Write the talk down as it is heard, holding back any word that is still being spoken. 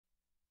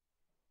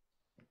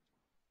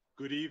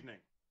Good evening.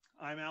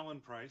 I'm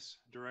Alan Price,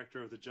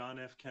 Director of the John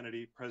F.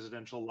 Kennedy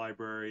Presidential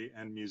Library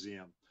and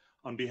Museum.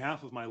 On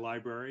behalf of my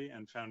library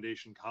and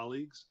foundation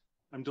colleagues,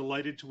 I'm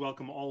delighted to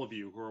welcome all of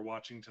you who are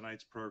watching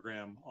tonight's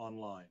program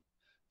online.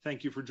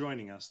 Thank you for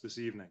joining us this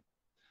evening.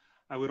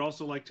 I would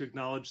also like to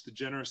acknowledge the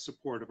generous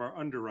support of our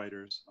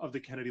underwriters of the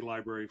Kennedy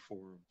Library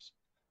Forums,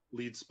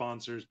 lead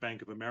sponsors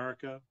Bank of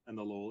America and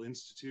the Lowell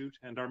Institute,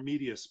 and our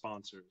media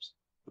sponsors,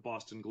 the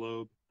Boston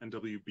Globe and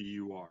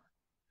WBUR.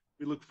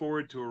 We look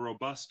forward to a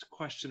robust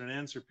question and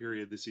answer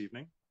period this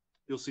evening.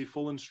 You'll see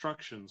full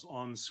instructions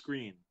on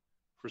screen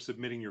for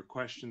submitting your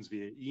questions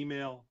via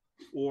email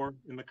or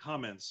in the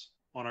comments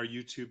on our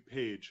YouTube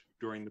page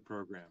during the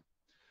program.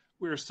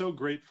 We are so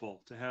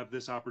grateful to have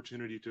this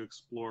opportunity to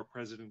explore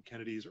President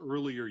Kennedy's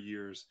earlier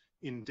years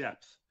in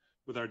depth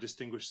with our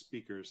distinguished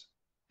speakers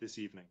this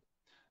evening.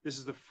 This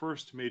is the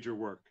first major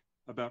work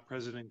about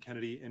President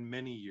Kennedy in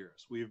many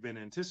years. We have been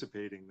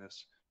anticipating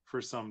this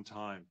for some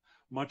time.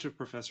 Much of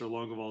Professor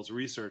Logevall's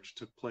research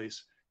took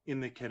place in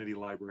the Kennedy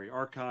Library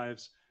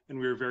archives, and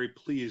we are very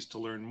pleased to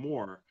learn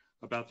more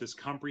about this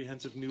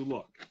comprehensive new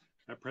look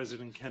at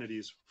President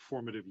Kennedy's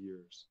formative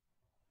years.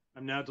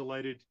 I'm now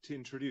delighted to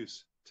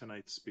introduce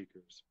tonight's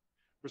speakers.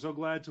 We're so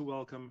glad to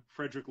welcome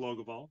Fredrik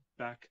Logevall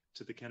back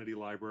to the Kennedy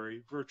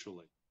Library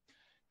virtually.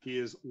 He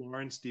is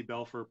Lawrence D.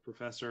 Belfer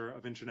Professor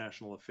of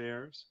International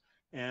Affairs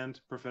and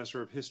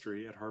Professor of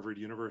History at Harvard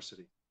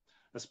University,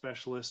 a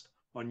specialist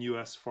on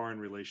U.S. foreign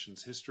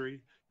relations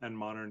history and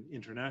modern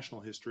international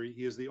history.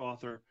 He is the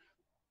author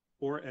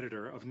or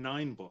editor of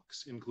 9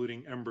 books,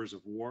 including Embers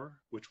of War,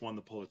 which won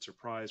the Pulitzer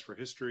Prize for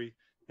History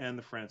and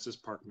the Francis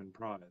Parkman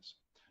Prize.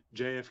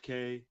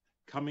 JFK,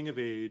 Coming of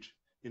Age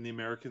in the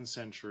American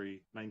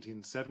Century,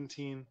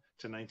 1917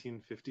 to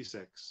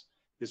 1956,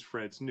 is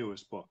Fred's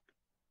newest book.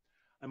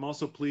 I'm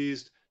also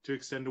pleased to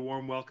extend a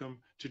warm welcome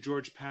to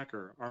George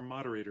Packer, our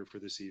moderator for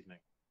this evening,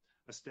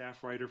 a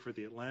staff writer for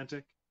The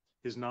Atlantic.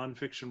 His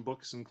nonfiction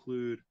books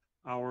include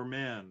Our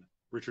Man,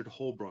 Richard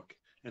Holbrooke,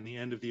 and the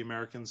End of the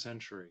American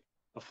Century,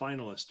 a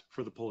finalist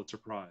for the Pulitzer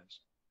Prize.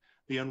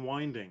 The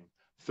Unwinding,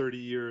 30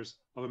 Years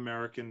of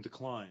American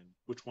Decline,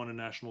 which won a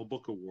National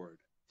Book Award.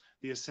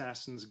 The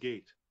Assassin's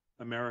Gate,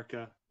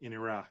 America in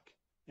Iraq,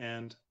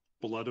 and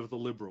Blood of the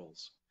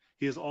Liberals.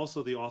 He is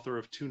also the author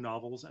of 2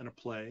 novels and a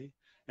play,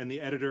 and the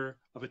editor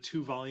of a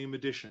 2-volume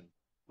edition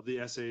of the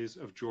essays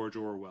of George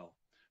Orwell.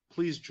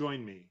 Please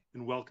join me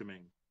in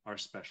welcoming our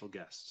special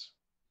guests.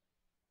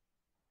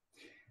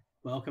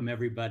 Welcome,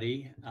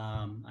 everybody.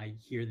 I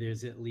hear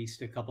there's at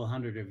least a couple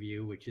hundred of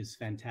you, which is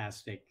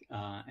fantastic.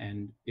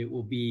 And it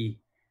will be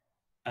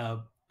a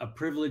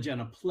privilege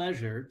and a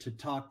pleasure to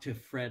talk to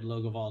Fred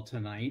Logevall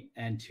tonight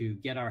and to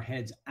get our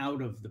heads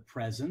out of the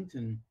present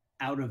and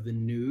out of the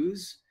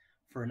news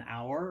for an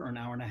hour or an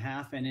hour and a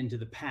half and into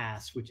the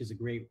past, which is a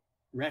great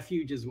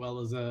refuge as well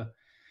as a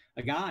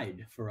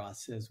guide for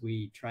us as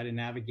we try to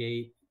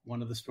navigate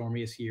one of the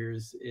stormiest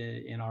years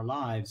in our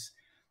lives.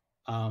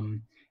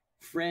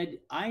 Fred,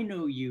 I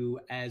know you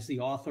as the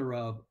author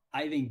of,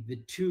 I think, the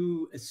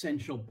 2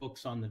 essential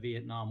books on the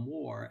Vietnam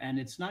War. And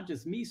it's not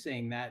just me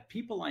saying that.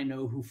 People I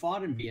know who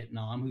fought in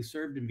Vietnam, who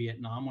served in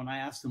Vietnam, when I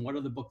asked them what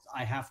are the books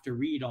I have to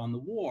read on the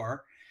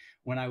war,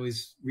 when I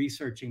was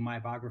researching my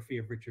biography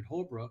of Richard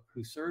Holbrooke,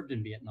 who served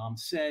in Vietnam,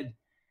 said,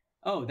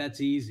 oh, that's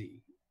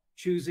easy.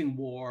 Choosing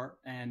War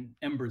and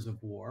Embers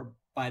of War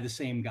by the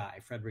same guy,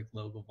 Fredrik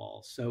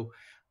Logevall. So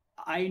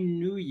I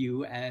knew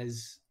you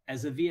as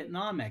a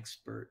Vietnam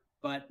expert,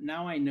 but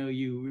now I know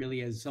you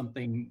really as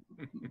something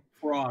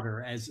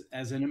broader, as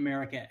an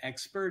America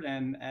expert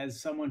and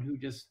as someone who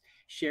just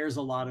shares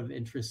a lot of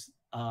interest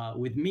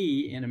with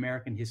me in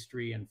American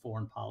history and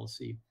foreign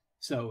policy.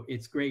 So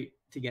it's great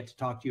to get to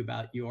talk to you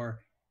about your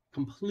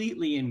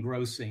completely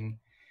engrossing,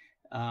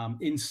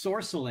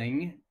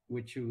 ensorceling,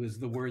 which was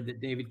the word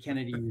that David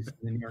Kennedy used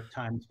in the New York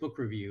Times Book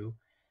Review,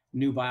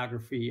 new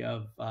biography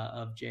of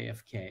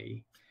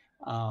JFK.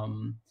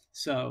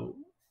 So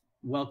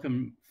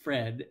welcome,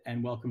 Fred,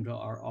 and welcome to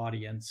our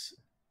audience.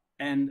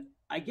 And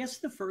I guess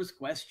the first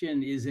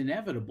question is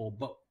inevitable,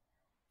 but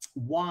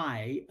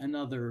why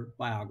another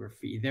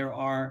biography?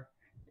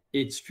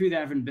 It's true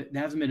there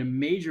hasn't been a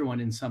major one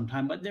in some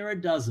time, but there are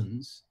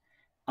dozens.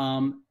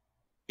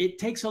 It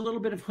takes a little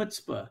bit of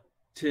chutzpah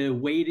to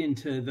wade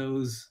into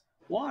those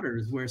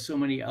waters where so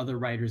many other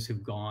writers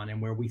have gone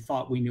and where we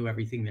thought we knew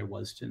everything there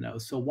was to know.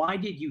 So why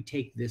did you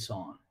take this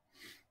on?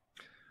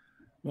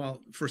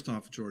 Well, first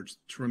off, George,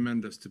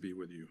 tremendous to be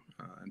with you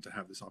and to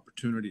have this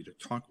opportunity to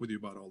talk with you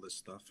about all this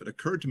stuff. It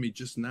occurred to me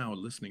just now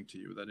listening to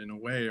you that in a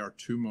way our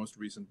 2 most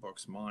recent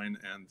books, mine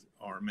and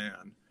Our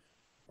Man,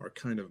 are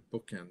kind of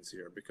bookends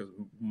here, because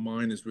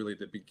mine is really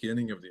the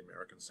beginning of the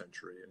American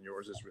century and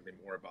yours is really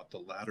more about the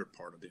latter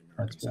part of the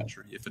American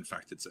century, if in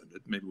fact it's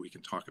ended. Maybe we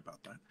can talk about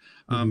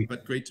that.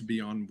 But great to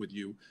be on with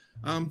you.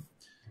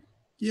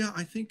 Yeah,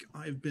 I think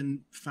I've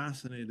been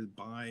fascinated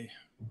by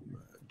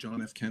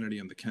John F. Kennedy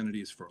and the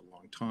Kennedys for a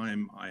long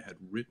time. I had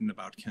written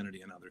about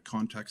Kennedy in other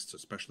contexts,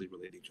 especially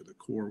relating to the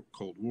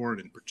Cold War,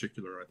 and in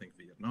particular, I think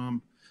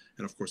Vietnam.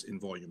 And of course, in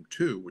volume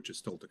 2, which is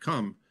still to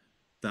come,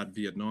 that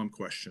Vietnam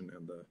question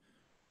and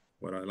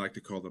what I like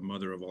to call the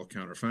mother of all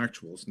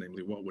counterfactuals,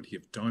 namely what would he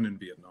have done in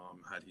Vietnam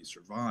had he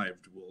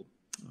survived, will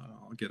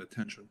get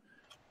attention.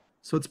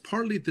 So it's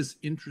partly this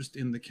interest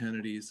in the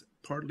Kennedys,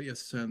 partly a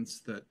sense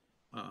that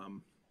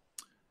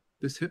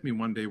this hit me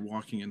one day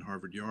walking in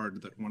Harvard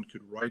Yard, that one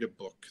could write a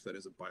book that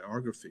is a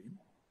biography,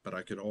 but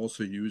I could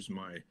also use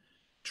my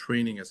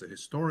training as a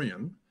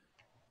historian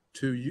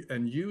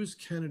and use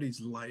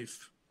Kennedy's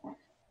life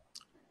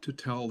to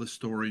tell the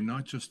story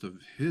not just of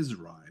his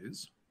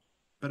rise,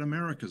 but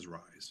America's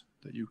rise.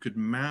 That you could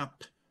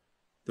map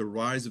the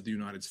rise of the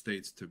United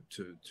States to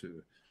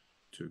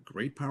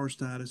great power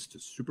status, to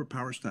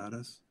superpower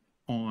status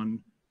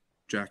on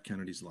Jack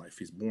Kennedy's life.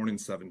 He's born in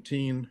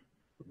 17,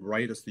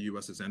 right as the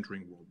U.S. is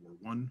entering World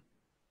War I.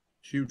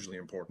 Hugely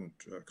important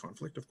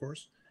conflict, of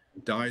course.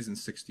 Dies in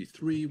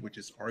 63, which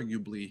is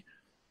arguably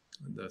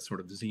the sort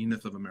of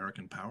zenith of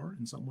American power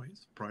in some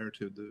ways, prior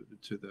to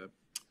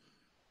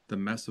the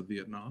mess of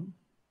Vietnam.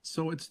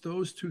 So it's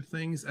those two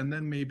things, and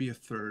then maybe a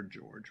third,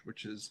 George,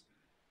 which is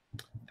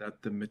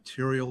that the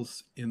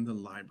materials in the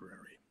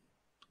library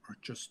are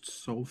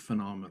just so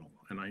phenomenal,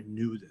 and I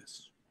knew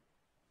this.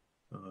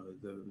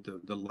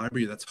 The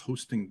library that's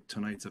hosting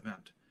tonight's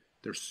event,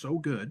 they're so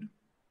good.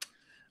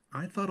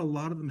 I thought a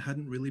lot of them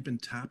hadn't really been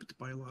tapped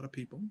by a lot of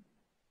people,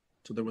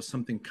 so there was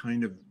something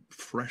kind of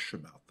fresh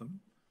about them.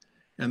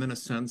 And then a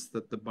sense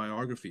that the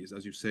biographies,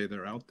 as you say,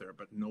 they're out there,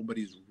 but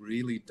nobody's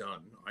really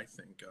done, I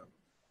think,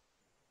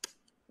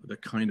 the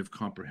kind of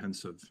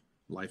comprehensive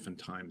life and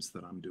times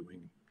that I'm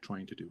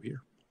trying to do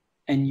here.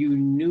 And you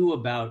knew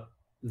about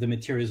the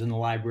materials in the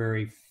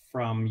library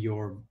from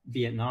your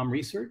Vietnam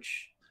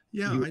research?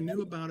 Yeah, I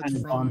knew about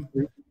it from.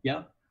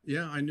 Yeah,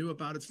 I knew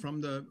about it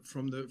from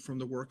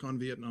the work on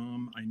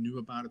Vietnam. I knew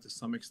about it to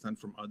some extent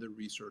from other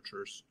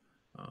researchers,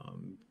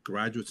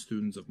 graduate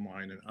students of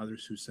mine, and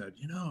others who said,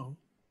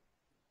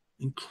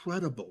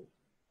 incredible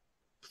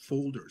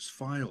folders,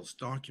 files,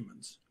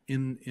 documents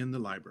in the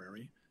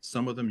library.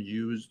 Some of them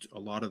used, a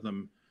lot of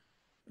them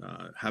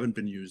haven't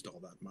been used all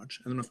that much.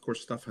 And then, of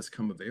course, stuff has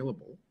come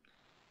available.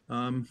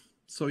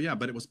 So, yeah,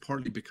 but it was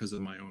partly because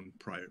of my own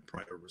prior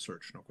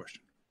research, no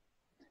question.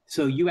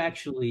 So you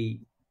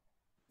actually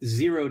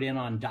zeroed in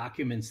on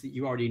documents that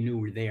you already knew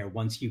were there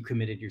once you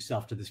committed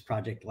yourself to this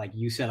project. Like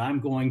you said, I'm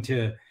going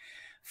to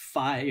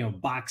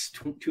box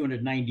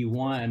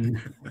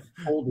 291,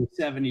 folder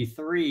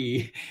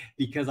 73,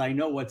 because I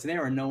know what's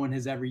there and no one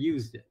has ever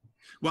used it.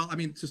 Well, I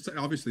mean, just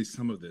obviously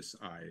some of this,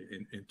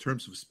 in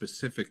terms of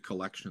specific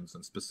collections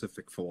and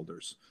specific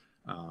folders,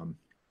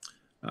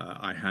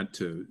 I had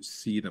to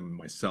see them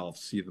myself,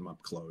 see them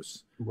up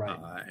close,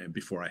 right. And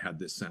before I had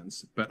this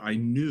sense. But I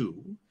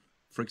knew,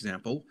 for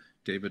example,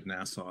 David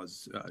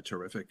Nassau's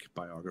terrific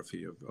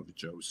biography of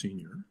Joe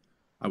Sr.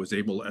 I was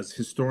able, as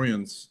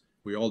historians,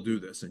 we all do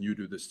this, and you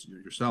do this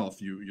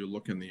yourself. You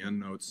look in the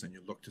endnotes and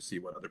you look to see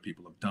what other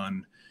people have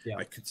done. Yeah.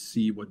 I could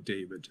see what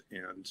David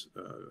and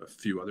a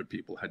few other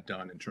people had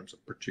done in terms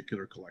of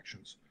particular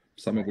collections,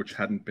 some of which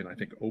hadn't been, I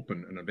think,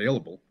 open and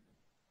available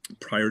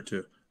prior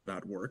to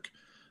that work.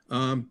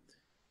 And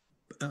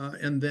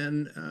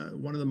then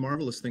one of the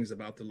marvelous things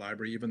about the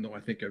library, even though I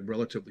think a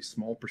relatively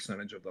small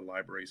percentage of the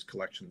library's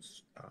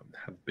collections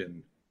have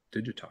been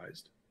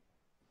digitized,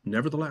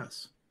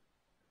 nevertheless,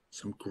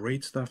 some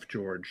great stuff,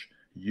 George.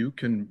 You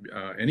can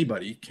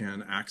anybody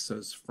can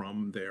access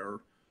from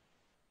their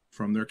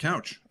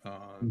couch.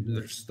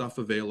 There's stuff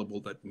available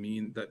that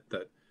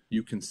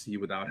you can see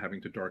without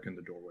having to darken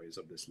the doorways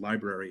of this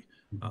library.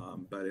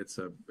 But it's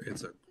a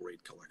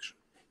great collection.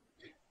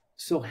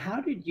 So how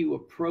did you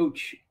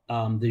approach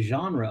the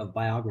genre of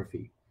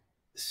biography?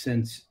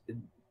 Since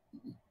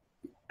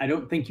I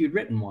don't think you'd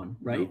written one,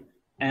 right? No.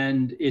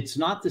 And it's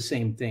not the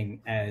same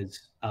thing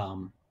as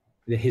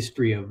the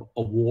history of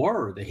a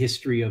war or the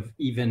history of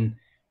even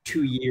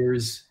 2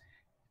 years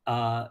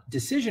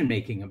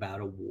decision-making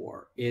about a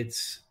war.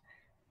 It's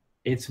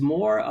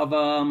more of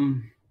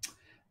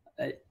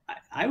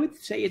I would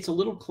say it's a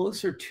little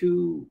closer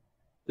to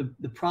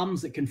the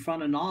problems that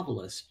confront a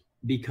novelist,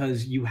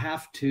 because you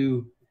have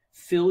to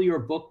fill your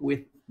book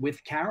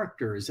with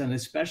characters, and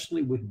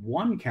especially with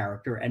one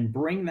character, and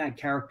bring that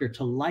character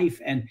to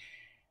life. And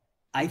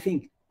I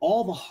think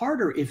all the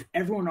harder if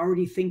everyone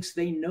already thinks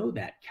they know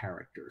that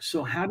character.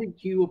 So how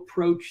did you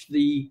approach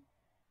the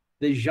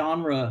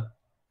genre,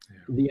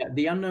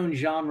 the unknown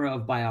genre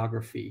of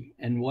biography,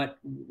 and what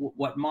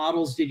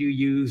models did you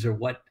use, or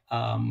what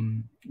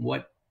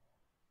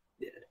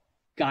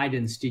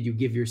guidance did you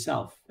give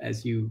yourself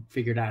as you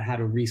figured out how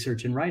to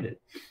research and write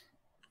it?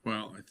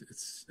 Well,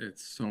 it's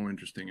so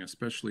interesting,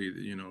 especially,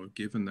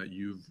 given that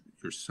you've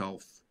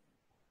yourself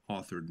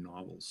authored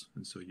novels,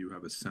 and so you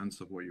have a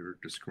sense of what you're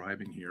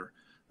describing here.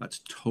 That's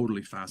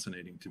totally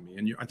fascinating to me.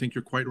 And I think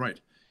you're quite right.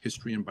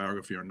 History and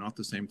biography are not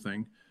the same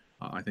thing.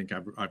 I think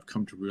I've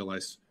come to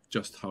realize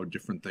just how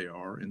different they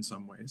are in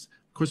some ways.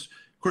 Of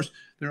course,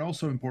 there are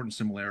also important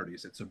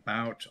similarities. It's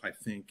about, I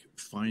think,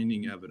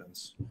 finding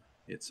evidence.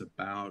 It's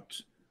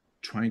about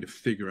trying to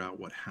figure out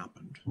what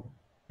happened.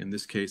 In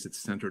this case, it's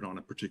centered on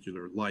a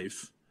particular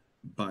life,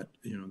 but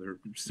there are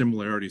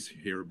similarities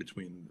here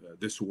between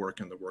this work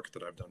and the work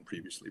that I've done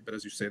previously. But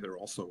as you say, they're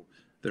also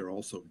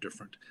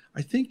different.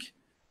 I think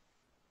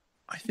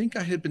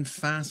I had been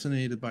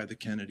fascinated by the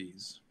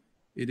Kennedys.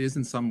 It is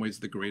in some ways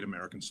the great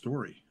American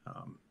story.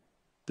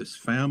 This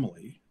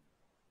family,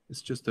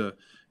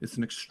 it's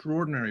an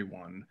extraordinary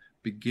one.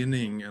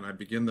 And I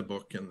begin the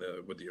book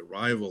with the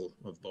arrival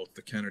of both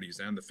the Kennedys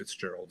and the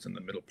Fitzgeralds in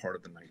the middle part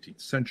of the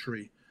 19th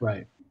century.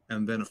 Right.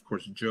 And then, of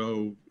course,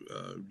 Joe's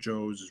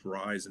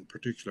rise in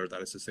particular,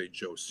 that is to say,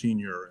 Joe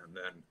Sr., and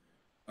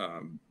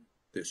then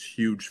this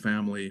huge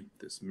family,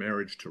 this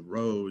marriage to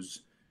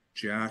Rose.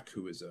 Jack,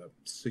 who is a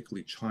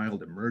sickly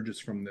child, emerges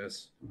from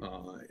this.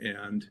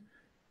 And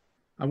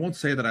I won't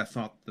say that I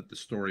thought that the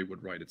story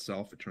would write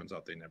itself. It turns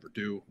out they never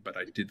do. But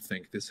I did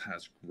think this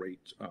has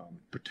great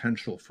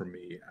potential for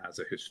me as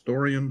a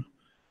historian,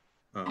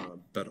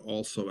 but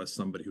also as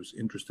somebody who's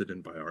interested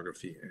in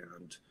biography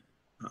and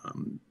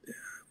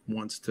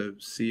wants to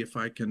see if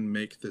I can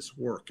make this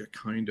work. A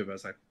kind of,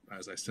 as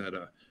I said,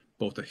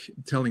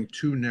 telling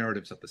two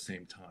narratives at the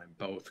same time,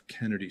 both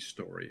Kennedy's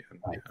story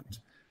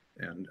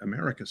and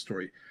America's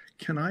story.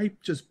 Can I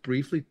just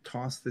briefly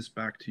toss this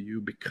back to you,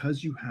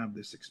 because you have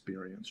this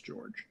experience,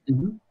 George?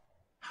 Mm-hmm.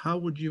 How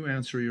would you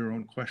answer your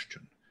own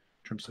question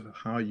in terms of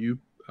how you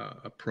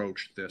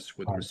approached this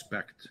with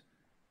respect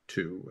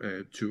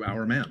to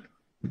our man?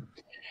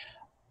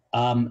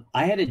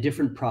 I had a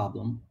different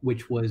problem,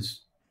 which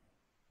was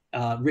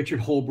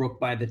Richard Holbrooke,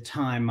 by the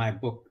time my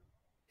book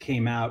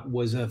came out,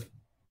 was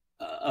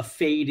a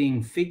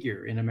fading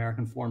figure in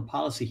American foreign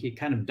policy. He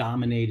kind of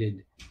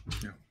dominated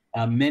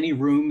many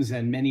rooms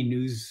and many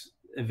news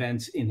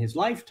events in his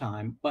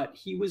lifetime, but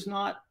he was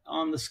not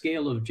on the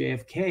scale of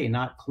JFK,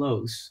 not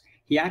close.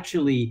 He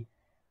actually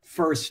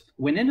first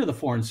went into the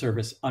Foreign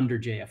Service under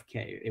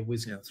JFK. It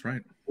was that's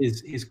right.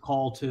 his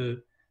call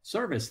to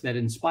service that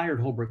inspired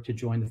Holbrooke to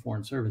join the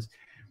Foreign Service.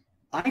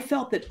 I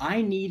felt that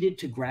I needed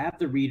to grab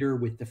the reader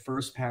with the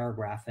first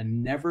paragraph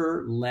and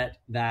never let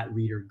that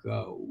reader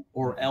go,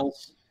 or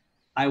else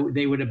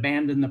they would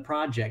abandon the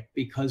project,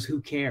 because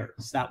who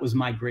cares? That was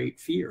my great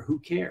fear. Who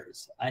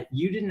cares?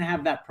 You didn't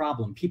have that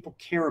problem. People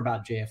care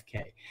about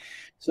JFK.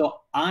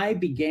 So I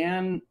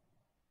began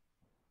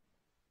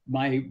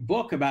my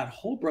book about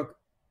Holbrooke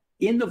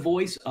in the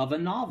voice of a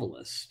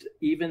novelist,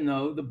 even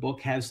though the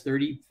book has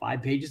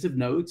 35 pages of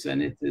notes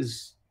and it's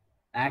as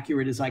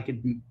accurate as I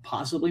could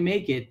possibly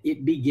make it.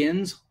 It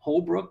begins,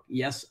 Holbrooke,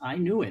 yes, I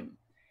knew him,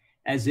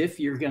 as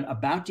if you're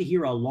about to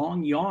hear a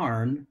long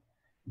yarn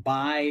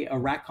by a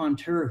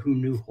raconteur who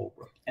knew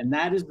Holbrooke. And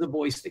that is the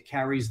voice that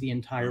carries the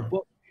entire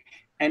book.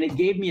 And it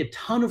gave me a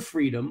ton of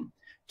freedom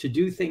to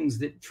do things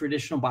that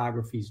traditional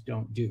biographies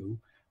don't do,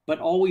 but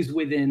always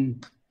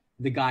within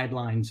the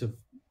guidelines of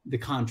the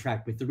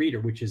contract with the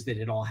reader, which is that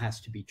it all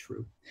has to be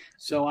true.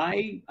 So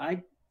I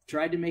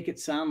tried to make it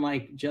sound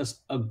like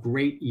just a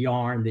great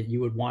yarn that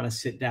you would want to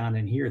sit down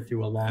and hear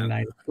through a long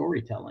night of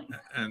storytelling.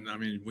 And I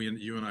mean,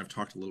 you and I have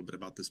talked a little bit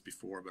about this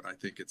before, but I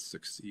think it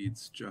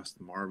succeeds just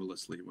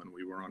marvelously. When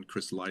we were on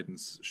Chris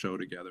Lydon's show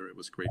together, it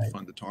was great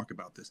fun to talk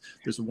about this.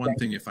 There's one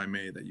thing, if I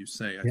may, that you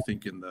say, I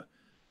think in the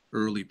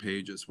early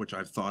pages, which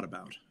I've thought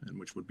about and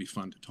which would be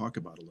fun to talk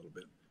about a little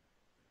bit.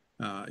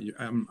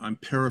 I'm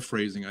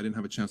paraphrasing. I didn't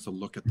have a chance to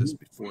look at this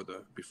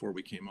before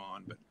we came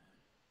on, but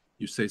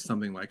you say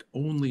something like,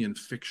 only in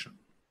fiction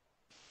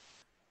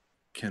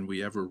can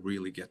we ever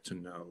really get to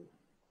know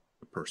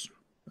a person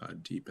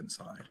deep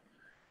inside.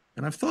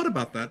 And I've thought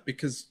about that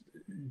because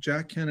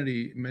Jack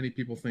Kennedy, many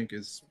people think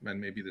is, and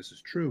maybe this is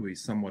true,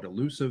 he's somewhat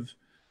elusive.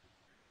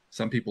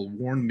 Some people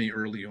warned me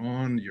early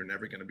on, you're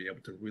never going to be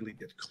able to really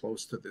get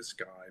close to this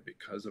guy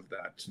because of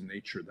that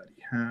nature that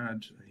he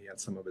had. He had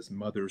some of his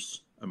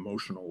mother's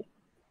emotional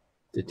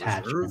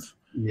detachment. Reserve.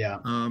 Yeah.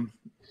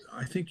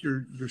 I think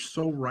you're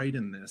so right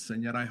in this,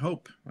 and yet I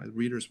hope my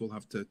readers will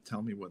have to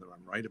tell me whether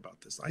I'm right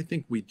about this. I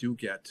think we do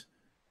get,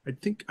 I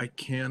think I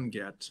can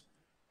get,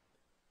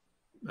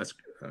 as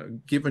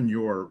given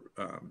your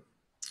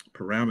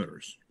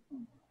parameters,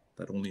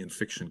 that only in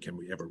fiction can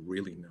we ever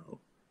really know.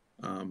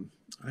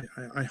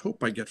 I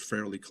hope I get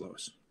fairly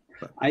close.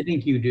 But. I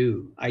think you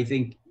do. I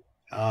think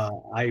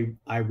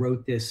I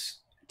wrote this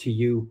to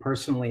you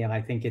personally, and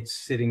I think it's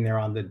sitting there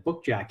on the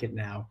book jacket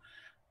now.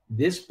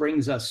 This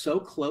brings us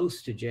so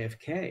close to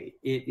JFK.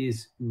 It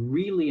is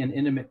really an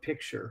intimate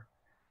picture.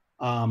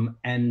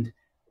 And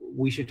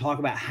we should talk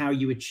about how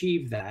you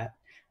achieve that.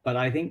 But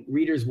I think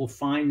readers will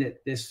find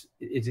that this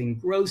is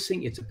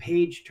engrossing. It's a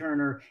page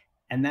turner.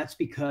 And that's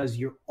because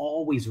you're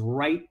always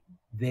right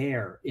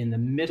there in the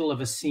middle of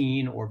a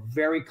scene or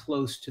very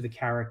close to the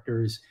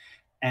characters.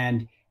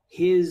 And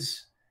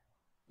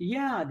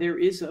there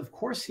is, of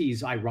course,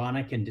 he's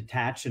ironic and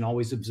detached and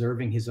always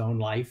observing his own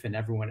life and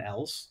everyone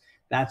else.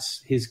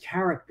 That's his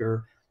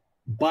character.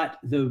 But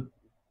the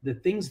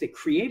things that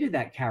created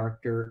that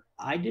character,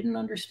 I didn't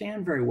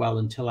understand very well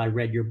until I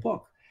read your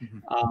book.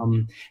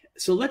 Mm-hmm.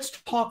 So let's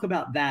talk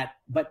about that,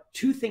 but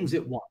two things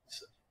at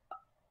once.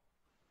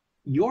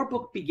 Your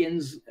book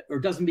begins, or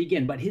doesn't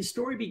begin, but his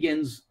story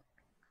begins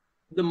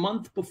the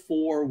month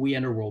before we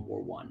enter World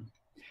War One.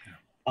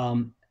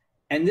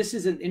 And this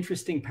is an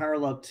interesting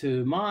parallel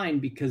to mine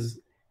because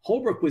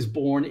Holbrook was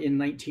born in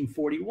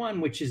 1941,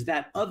 which is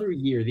that other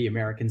year the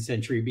American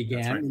century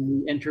began and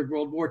we entered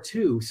World War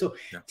II. So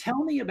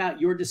tell me about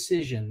your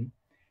decision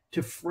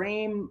to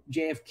frame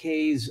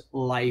JFK's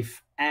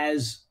life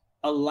as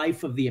a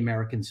life of the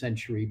American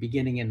century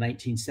beginning in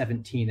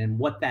 1917 and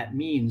what that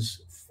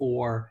means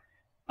for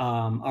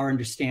our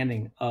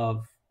understanding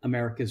of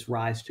America's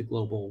rise to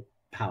global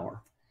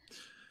power.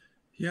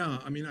 Yeah,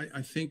 I mean,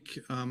 I think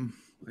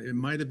it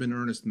might have been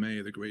Ernest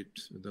May,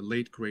 the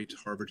late great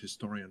Harvard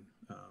historian,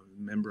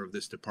 member of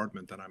this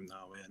department that I'm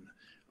now in.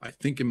 I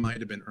think it might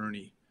have been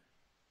Ernie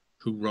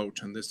who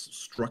wrote, and this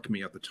struck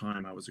me at the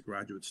time I was a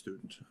graduate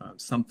student,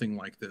 something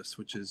like this,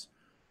 which is,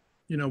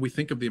 you know, we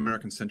think of the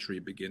American century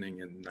beginning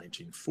in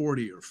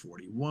 1940 or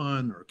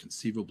 41, or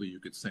conceivably you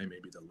could say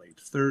maybe the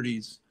late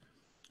 30s.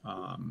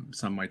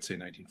 Some might say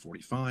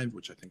 1945,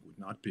 which I think would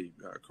not be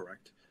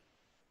correct.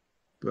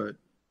 But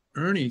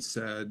Ernie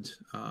said,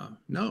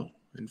 no,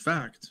 in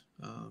fact,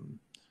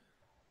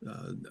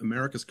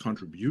 America's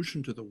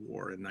contribution to the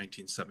war in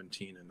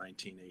 1917 and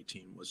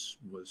 1918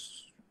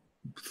 was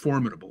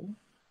formidable.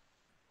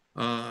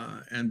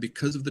 And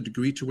because of the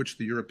degree to which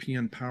the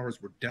European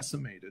powers were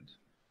decimated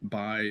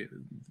by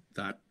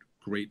that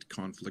great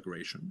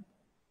conflagration,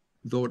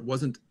 though it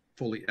wasn't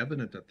fully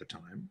evident at the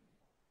time,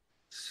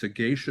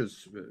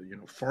 sagacious,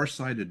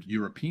 far-sighted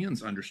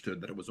Europeans understood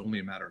that it was only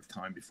a matter of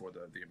time before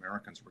the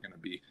Americans were going to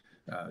be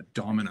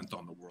dominant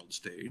on the world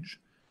stage.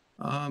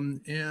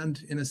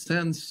 And in a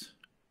sense,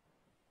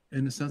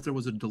 there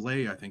was a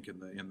delay, I think, in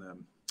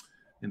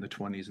the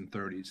 20s and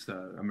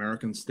 30s.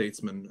 American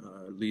statesmen,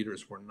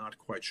 leaders were not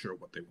quite sure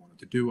what they wanted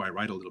to do. I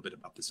write a little bit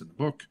about this in the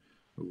book.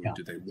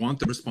 Do they want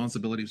the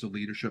responsibilities of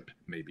leadership?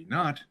 Maybe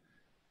not.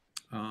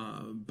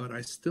 But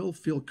I still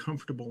feel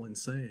comfortable in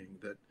saying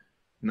that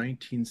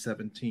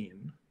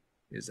 1917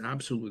 is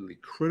absolutely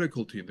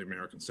critical to the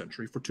American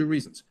century for two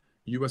reasons.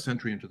 U.S.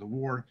 entry into the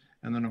war,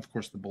 and then, of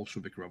course, the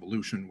Bolshevik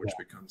Revolution, which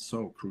becomes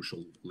so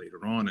crucial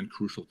later on and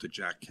crucial to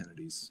Jack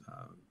Kennedy's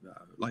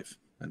life.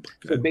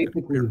 So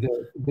basically,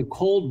 the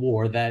Cold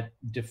War that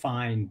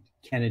defined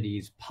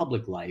Kennedy's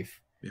public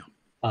life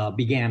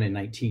began in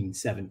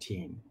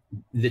 1917.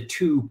 The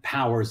two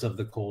powers of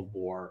the Cold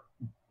War,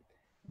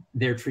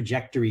 their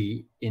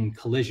trajectory in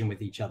collision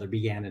with each other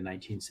began in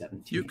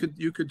 1917.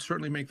 You could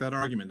certainly make that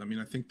argument. I mean,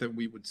 I think that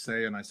we would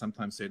say, and I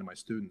sometimes say to my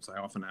students, I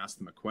often ask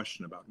them a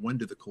question about when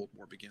did the Cold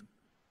War begin?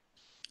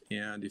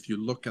 And if you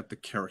look at the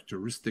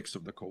characteristics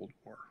of the Cold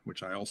War,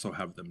 which I also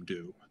have them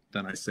do,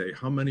 then I say,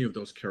 how many of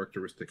those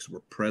characteristics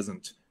were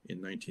present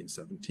in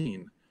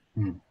 1917?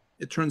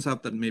 It turns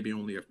out that maybe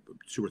only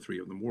two or three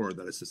of them were.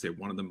 That is to say,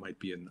 one of them might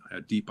be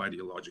a deep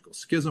ideological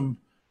schism,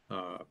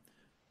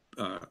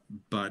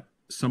 but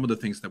some of the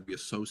things that we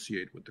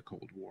associate with the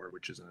Cold War,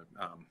 which is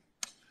a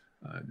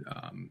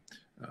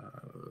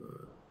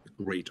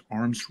great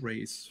arms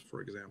race,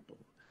 for example,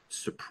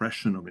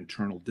 suppression of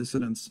internal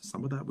dissidents.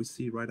 Some of that we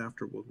see right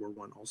after World War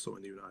I, also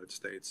in the United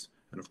States,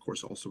 and of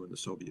course also in the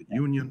Soviet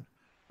Union.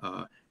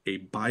 A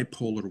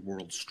bipolar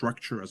world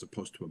structure as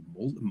opposed to a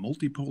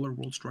multipolar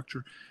world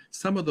structure.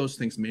 Some of those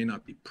things may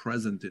not be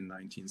present in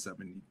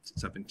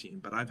 1917,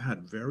 but I've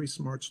had very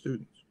smart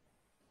students,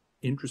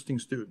 interesting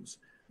students,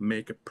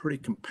 make a pretty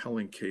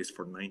compelling case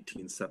for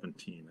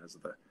 1917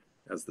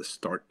 as the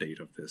start date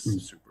of this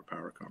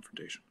superpower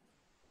confrontation.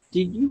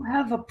 Did you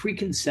have a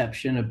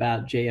preconception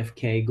about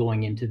JFK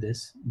going into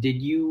this?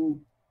 Did you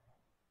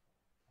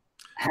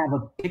have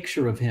a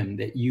picture of him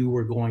that you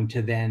were going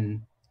to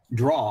then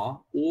draw,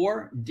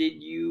 or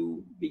did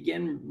you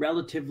begin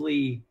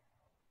relatively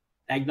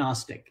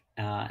agnostic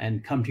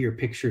and come to your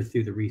picture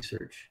through the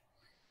research?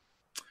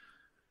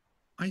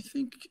 I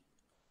think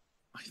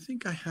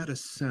I had a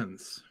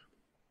sense.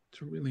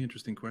 It's a really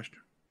interesting question.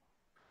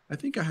 I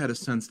think I had a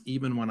sense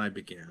even when I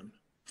began,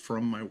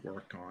 from my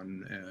work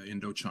on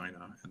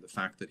Indochina and the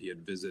fact that he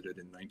had visited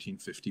in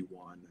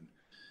 1951 and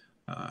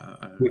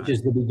which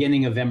is the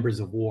beginning of Embers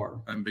of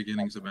War. And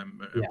beginnings of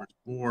Embers of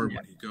War,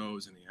 when he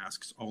goes and he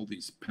asks all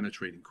these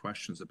penetrating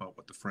questions about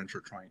what the French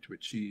are trying to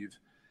achieve.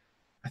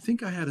 I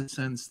think I had a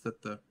sense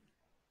that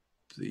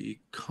the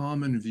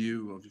common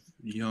view of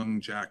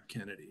young Jack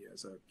Kennedy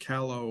as a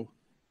callow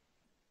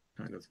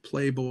kind of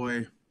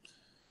playboy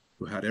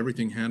who had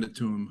everything handed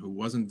to him, who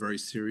wasn't very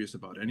serious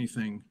about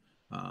anything,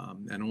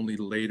 and only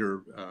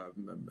later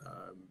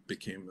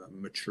became a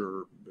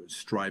mature,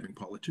 striving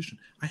politician.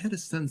 I had a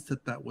sense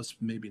that that was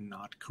maybe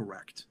not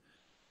correct.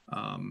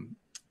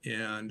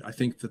 And I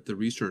think that the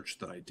research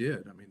that I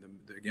did, I mean,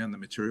 again, the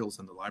materials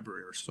in the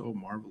library are so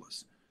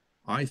marvelous,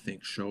 I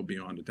think show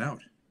beyond a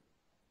doubt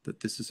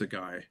that this is a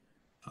guy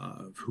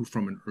who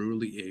from an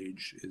early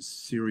age is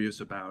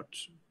serious about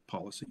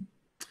policy,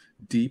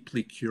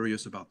 deeply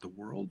curious about the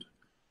world.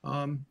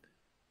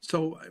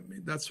 So I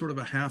mean, that's sort of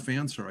a half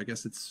answer. I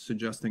guess it's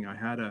suggesting I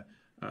had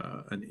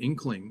an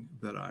inkling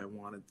that I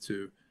wanted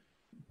to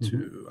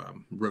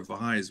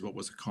revise what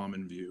was a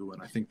common view,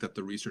 and I think that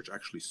the research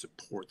actually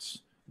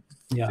supports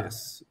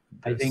this.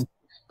 I think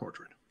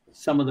portrait.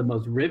 Some of the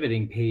most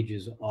riveting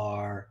pages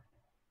are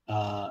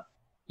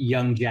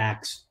young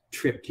Jack's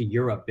trip to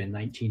Europe in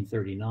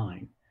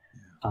 1939,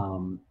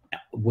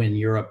 when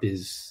Europe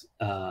is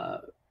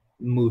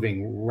moving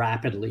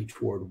rapidly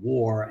toward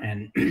war,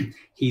 and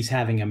he's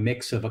having a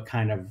mix of a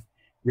kind of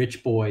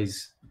rich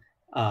boys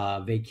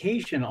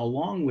vacation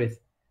along with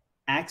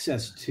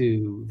access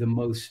to the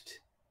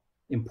most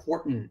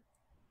important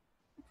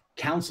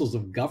councils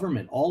of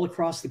government all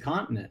across the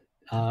continent.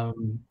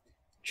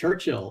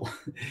 Churchill,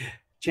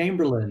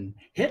 Chamberlain,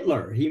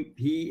 Hitler.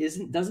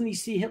 Doesn't he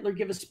see Hitler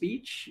give a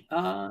speech?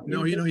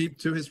 No,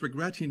 to his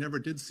regret, he never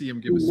did see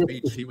him give a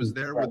speech. He was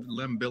there with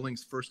Lem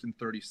Billings first in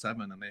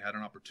 1937, and they had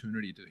an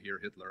opportunity to hear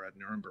Hitler at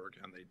Nuremberg,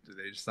 and they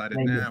decided,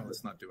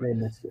 let's not do it.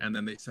 And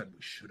then they said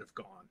we should have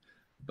gone.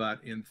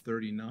 But in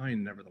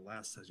 1939,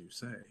 nevertheless, as you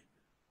say,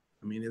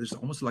 I mean, there's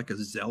almost like a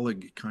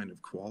Zelig kind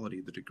of quality,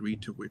 the degree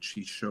to which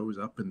he shows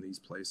up in these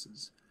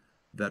places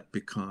that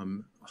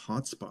become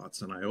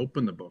hotspots. And I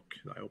open the book,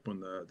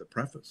 the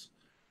preface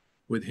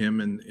with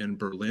him in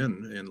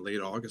Berlin in late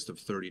August of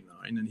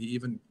 1939, and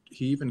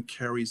he even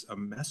carries a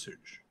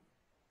message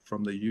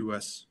from the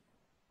U.S.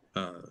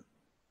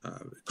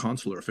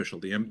 Consular official.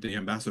 The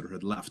ambassador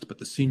had left, but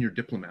the senior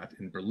diplomat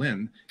in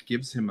Berlin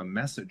gives him a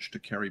message to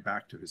carry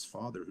back to his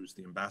father, who's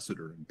the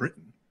ambassador in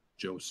Britain,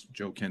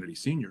 Joe Kennedy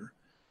Sr.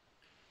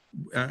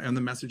 And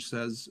the message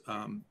says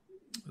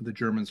the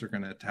Germans are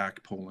going to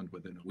attack Poland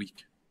within a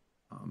week.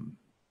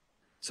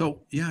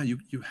 So yeah,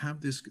 you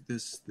have this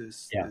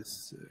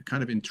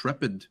kind of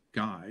intrepid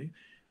guy.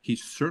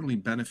 He's certainly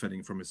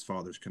benefiting from his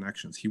father's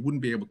connections. He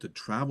wouldn't be able to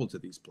travel to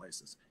these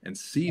places and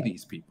see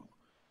these people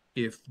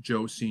if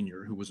Joe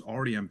Sr., who was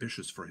already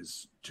ambitious for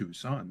his two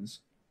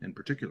sons, in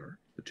particular,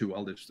 the two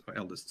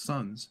eldest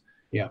sons.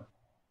 Yeah.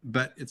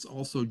 But it's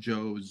also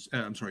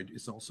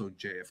it's also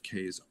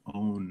JFK's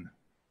own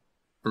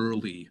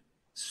early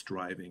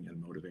striving and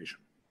motivation.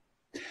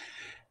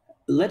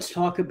 Let's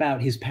talk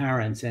about his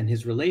parents and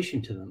his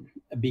relation to them,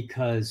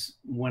 because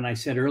when I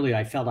said earlier,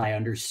 I felt I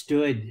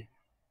understood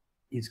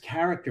his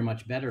character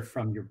much better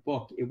from your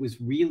book. It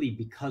was really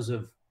because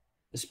of,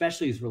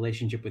 especially his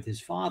relationship with his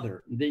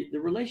father. The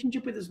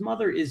relationship with his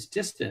mother is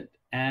distant.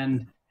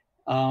 And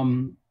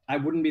I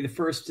wouldn't be the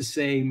first to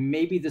say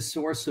maybe the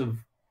source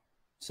of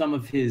some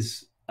of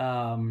his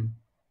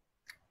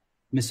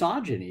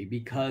misogyny,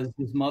 because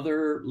his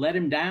mother let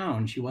him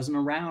down. She wasn't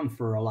around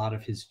for a lot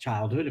of his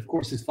childhood. Of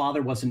course, his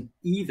father wasn't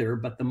either,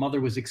 but the mother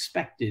was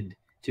expected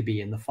to be,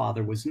 and the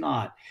father was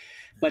not.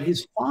 But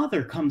his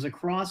father comes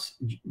across,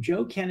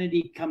 Joe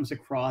Kennedy comes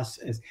across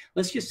as,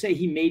 let's just say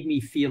he made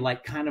me feel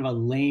like kind of a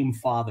lame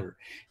father,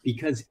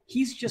 because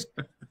he's just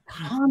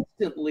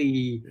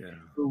constantly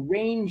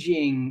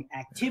arranging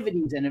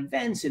activities and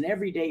events, and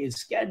every day is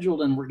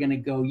scheduled, and we're going to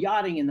go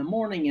yachting in the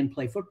morning and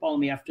play football in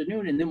the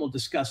afternoon, and then we'll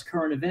discuss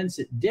current events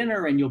at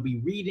dinner, and you'll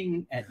be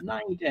reading at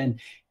night. And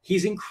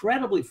he's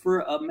incredibly, for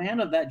a man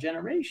of that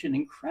generation,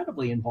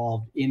 incredibly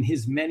involved in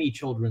his many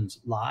children's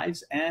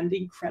lives and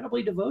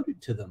incredibly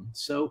devoted to them.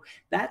 So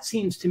that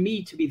seems to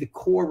me to be the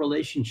core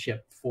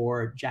relationship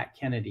for Jack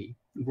Kennedy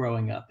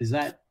growing up. Is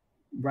that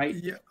right?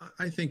 Yeah,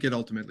 I think it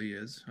ultimately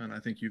is. And I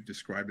think you've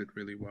described it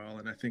really well.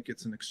 And I think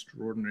it's an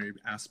extraordinary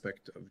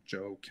aspect of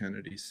Joe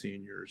Kennedy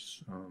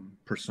Sr.'s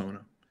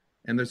persona.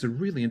 And there's a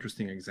really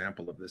interesting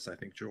example of this, I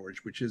think, George,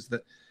 which is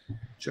that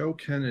Joe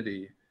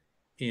Kennedy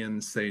in,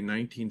 say,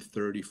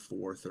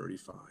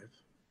 1934-35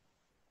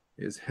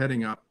 is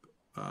heading up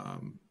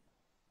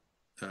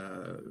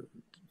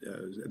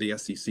the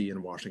SEC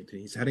in Washington.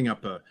 He's heading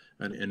up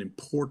an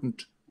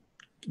important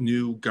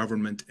new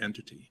government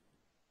entity.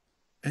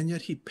 And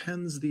yet he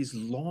pens these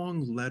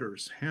long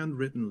letters,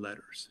 handwritten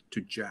letters,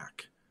 to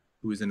Jack,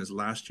 who is in his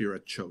last year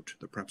at Choate,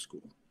 the prep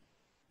school.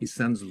 He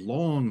sends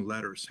long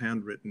letters,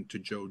 handwritten, to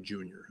Joe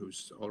Jr.,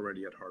 who's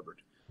already at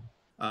Harvard.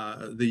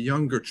 The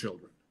younger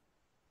children.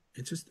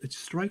 It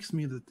strikes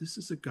me that this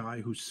is a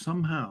guy who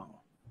somehow,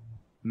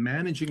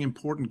 managing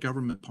important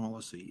government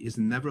policy, is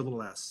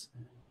nevertheless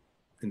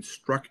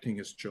instructing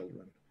his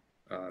children,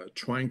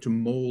 trying to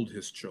mold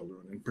his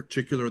children, in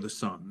particular the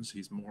sons.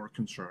 He's more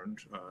concerned.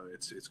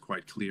 It's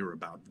quite clear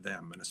about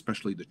them, and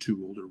especially the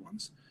two older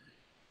ones.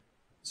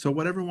 So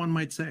whatever one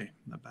might say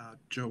about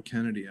Joe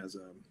Kennedy as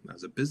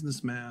a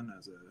businessman,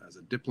 as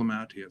a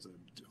diplomat, he has an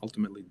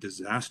ultimately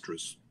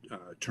disastrous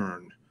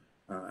turn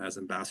as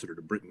ambassador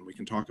to Britain. We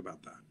can talk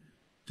about that.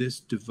 This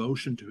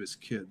devotion to his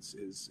kids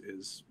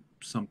is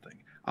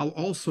something. I'll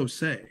also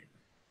say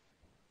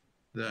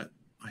that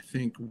I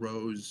think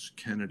Rose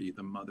Kennedy,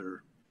 the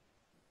mother,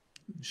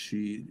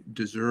 she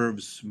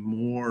deserves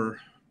more,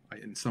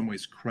 in some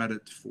ways,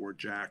 credit for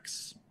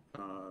Jack's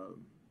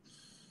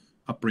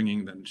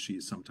upbringing than she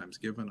is sometimes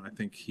given. I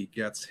think he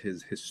gets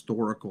his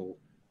historical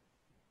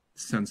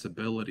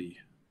sensibility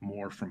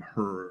more from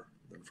her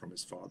than from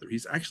his father.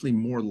 He's actually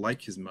more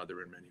like his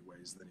mother in many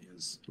ways than he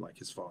is like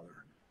his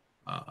father.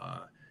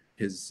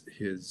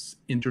 His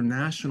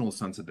international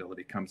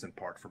sensibility comes in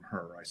part from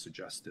her, I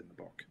suggest in the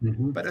book.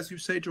 Mm-hmm. But as you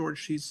say, George,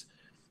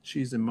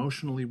 she's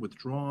emotionally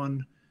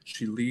withdrawn.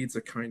 She leads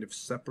a kind of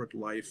separate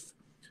life.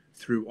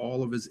 through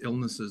all of his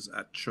illnesses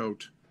at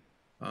Choate,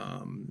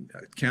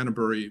 at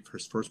Canterbury,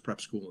 his first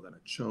prep school, then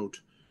at Choate.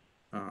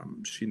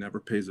 She never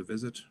pays a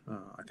visit.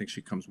 I think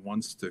she comes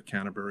once to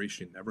Canterbury.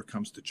 She never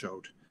comes to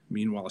Choate.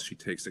 Meanwhile, she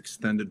takes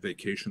extended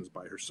vacations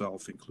by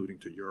herself, including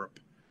to Europe.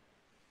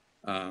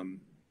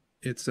 And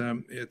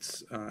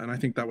I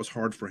think that was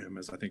hard for him,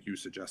 as I think you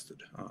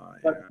suggested.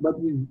 But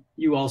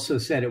you also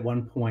said at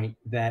one point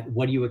that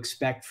what do you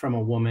expect from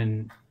a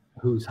woman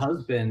whose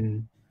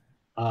husband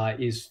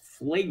is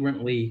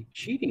flagrantly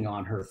cheating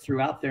on her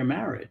throughout their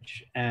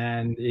marriage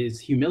and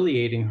is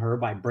humiliating her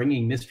by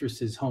bringing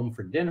mistresses home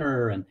for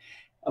dinner? And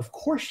of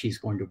course she's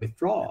going to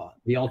withdraw.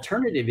 The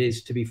alternative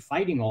is to be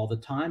fighting all the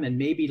time and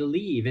maybe to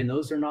leave. And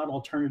those are not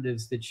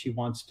alternatives that she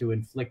wants to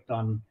inflict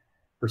on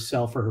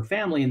herself or her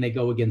family, and they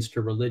go against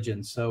her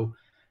religion. So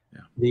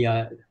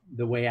the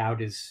way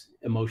out is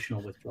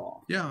emotional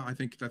withdrawal. Yeah, I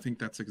think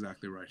that's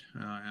exactly right.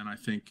 And I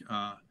think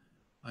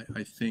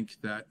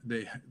that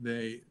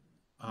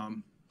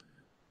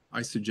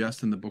I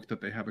suggest in the book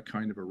that they have a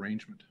kind of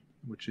arrangement,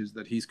 which is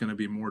that he's going to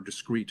be more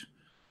discreet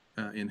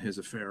in his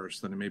affairs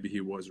than maybe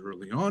he was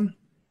early on.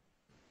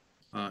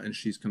 And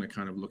she's going to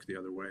kind of look the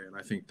other way. And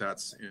I think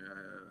that's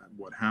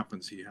what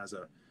happens. He has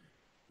a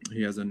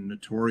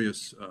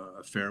notorious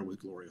affair with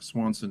Gloria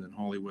Swanson in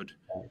Hollywood.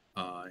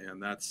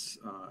 And that's,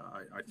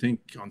 I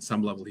think on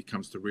some level, he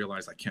comes to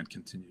realize I can't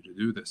continue to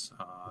do this.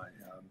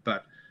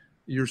 But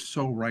you're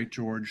so right,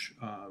 George.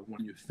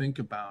 When you think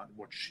about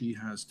what she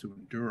has to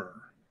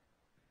endure,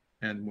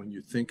 and when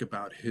you think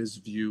about his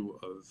view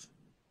of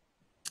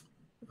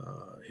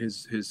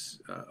his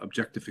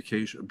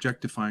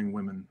objectifying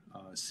women,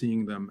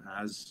 seeing them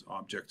as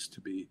objects to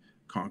be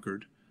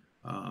conquered,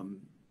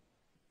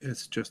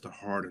 it's just a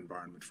hard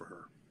environment for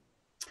her.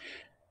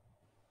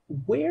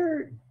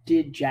 Where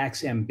did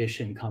Jack's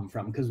ambition come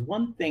from? Because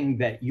one thing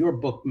that your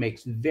book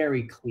makes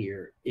very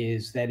clear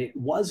is that it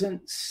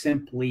wasn't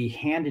simply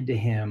handed to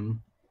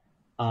him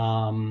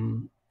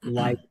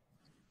like,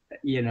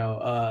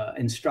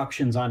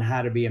 instructions on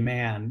how to be a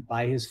man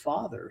by his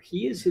father.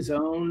 He is his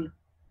own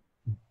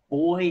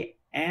boy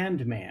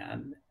and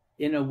man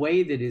in a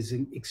way that is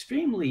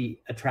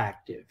extremely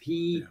attractive.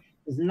 He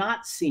does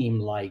not seem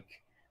like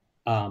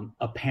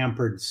a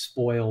pampered,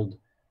 spoiled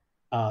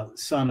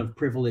son of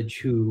privilege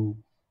who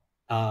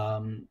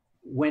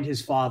went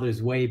his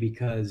father's way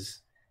because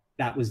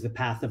that was the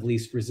path of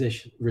least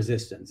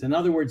resistance. In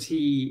other words,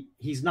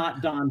 he's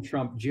not Don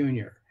Trump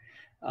Jr.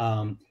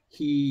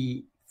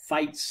 He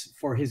fights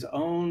for his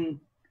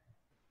own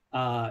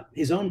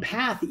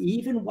path,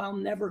 even while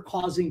never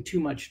causing too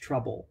much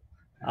trouble.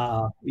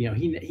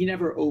 He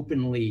never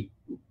openly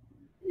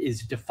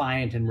is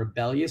defiant and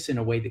rebellious in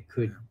a way that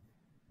could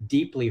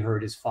deeply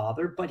hurt his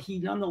father, but he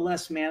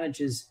nonetheless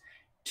manages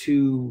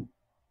to,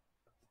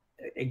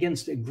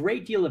 against a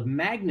great deal of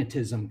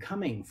magnetism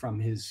coming from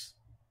his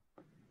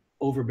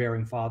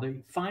overbearing father,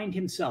 find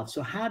himself.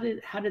 So how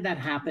did that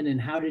happen,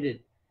 and how did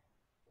it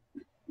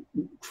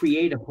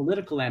create a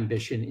political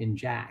ambition in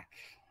Jack?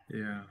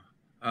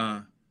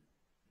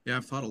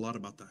 I've thought a lot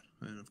about that.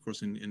 And of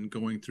course, in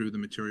going through the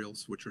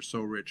materials, which are so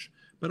rich,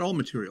 but all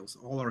materials,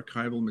 all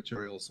archival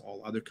materials,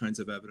 all other kinds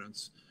of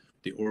evidence,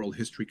 the oral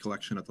history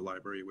collection at the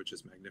library, which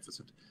is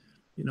magnificent.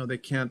 They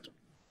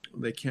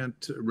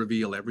can't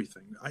reveal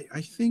everything.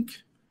 I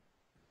think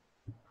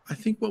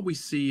what we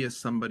see is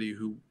somebody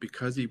who,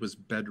 because he was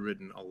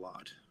bedridden a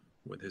lot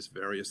with his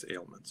various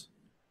ailments,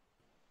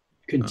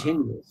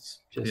 continuous.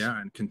 He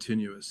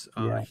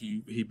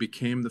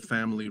became the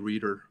family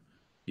reader.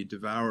 He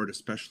devoured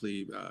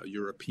especially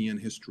European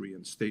history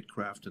and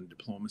statecraft and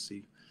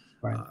diplomacy.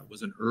 Right.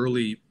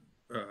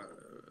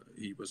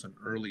 He was an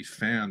early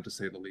fan, to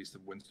say the least,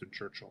 of Winston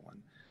Churchill.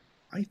 And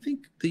I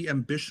think the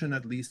ambition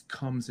at least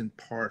comes in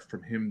part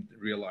from him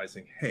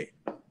realizing, hey,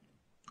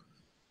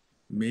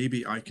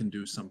 maybe I can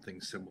do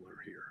something similar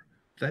here.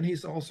 Then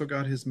he's also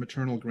got his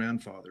maternal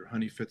grandfather,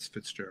 Honey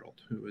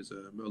Fitzgerald, who is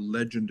a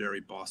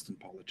legendary Boston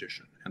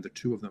politician. And the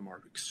two of them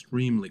are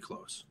extremely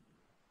close.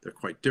 They're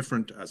quite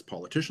different as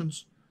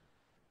politicians.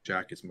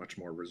 Jack is much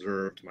more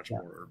reserved, much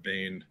more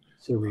urbane,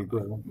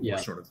 cerebral, more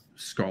sort of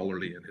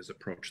scholarly in his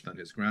approach than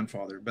his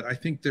grandfather. But I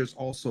think there's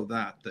also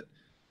that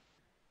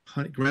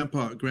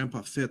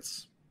Grandpa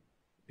Fitz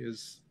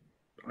is,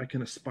 I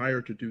can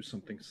aspire to do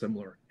something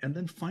similar. And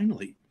then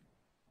finally,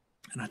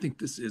 and I think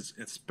this is,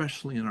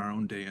 especially in our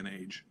own day and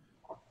age,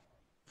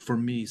 for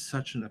me,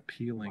 such an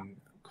appealing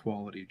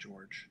quality,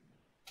 George.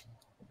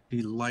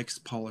 He likes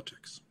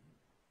politics.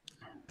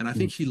 And I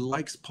think he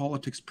likes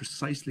politics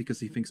precisely because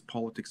he thinks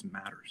politics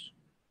matters.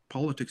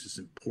 Politics is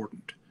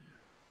important.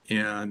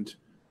 And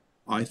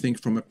I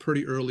think from a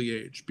pretty early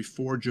age,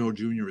 before Joe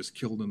Jr. is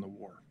killed in the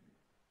war,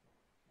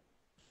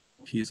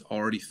 he is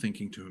already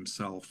thinking to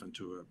himself and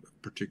to a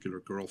particular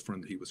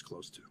girlfriend he was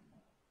close to,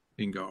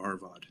 Inga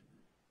Arvad,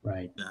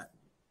 right? That,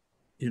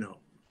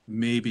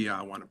 maybe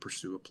I want to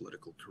pursue a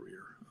political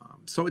career.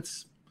 So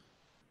it's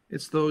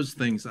those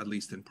things, at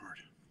least in part,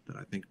 that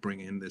I think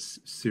bring in this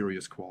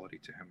serious quality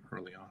to him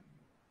early on.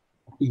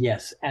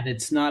 Yes, and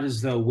it's not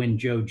as though when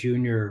Joe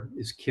Jr.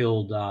 is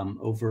killed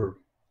over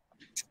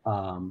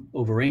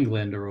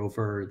England or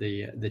over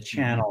the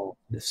Channel,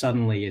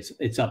 suddenly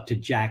it's up to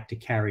Jack to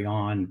carry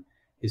on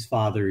his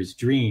father's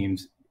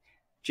dreams.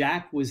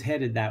 Jack was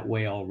headed that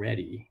way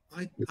already.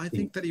 I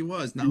think that he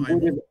was. Now,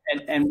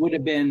 and would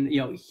have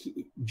been,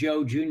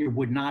 Joe Jr.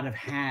 would not have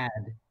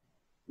had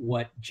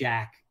what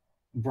Jack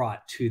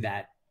brought to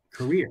that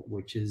career,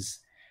 which is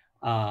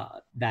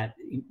that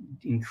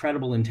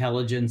incredible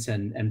intelligence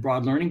and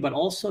broad learning, but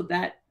also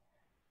that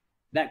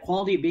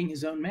quality of being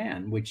his own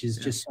man, which is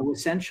just so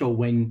essential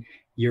when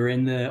you're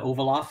in the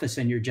Oval Office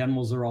and your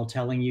generals are all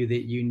telling you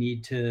that you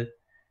need to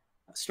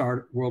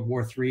start World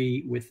War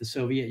III with the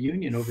Soviet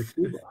Union over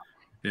Cuba.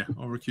 Yeah,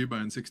 over Cuba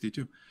in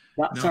 '62.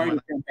 Sorry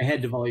to jump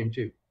ahead to volume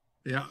 2.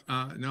 Yeah,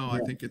 I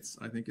think it's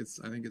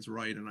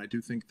right, and I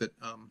do think that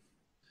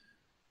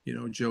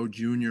Joe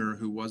Jr.,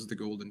 who was the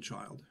golden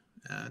child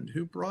and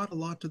who brought a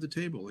lot to the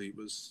table. He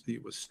was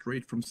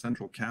straight from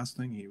Central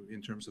Casting.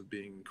 In terms of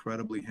being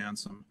incredibly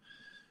handsome,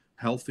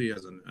 healthy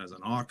as an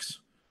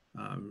ox,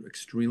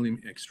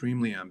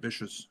 extremely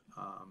ambitious.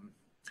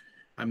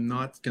 I'm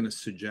not going to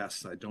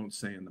suggest, I don't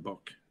say in the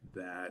book,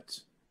 that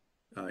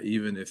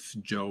even if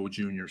Joe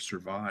Jr.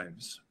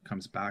 survives,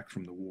 comes back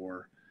from the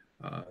war,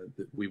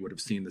 that we would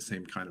have seen the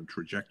same kind of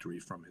trajectory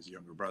from his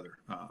younger brother.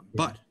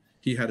 But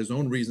he had his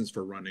own reasons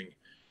for running.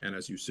 And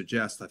as you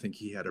suggest, I think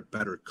he had a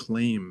better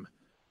claim.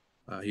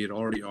 He had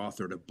already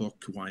authored a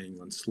book, Why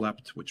England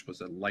Slept, which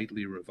was a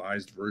lightly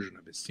revised version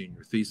of his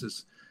senior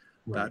thesis.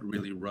 Right. That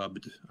really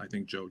rubbed, I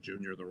think, Joe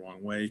Jr. the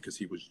wrong way, because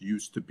he was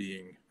used to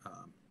being,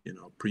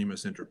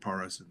 primus inter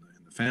pares in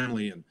the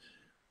family. And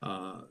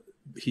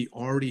he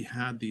already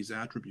had these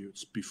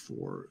attributes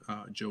before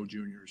Joe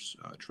Jr.'s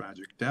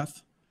tragic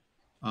death.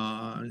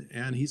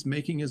 And he's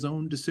making his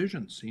own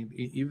decisions,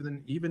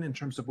 even in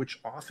terms of which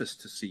office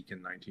to seek in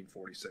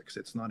 1946.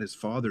 It's not his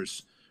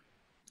father's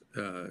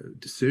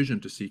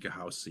decision to seek a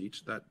House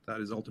seat. That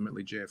is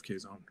ultimately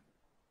JFK's own.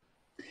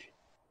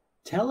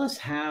 Tell us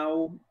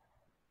how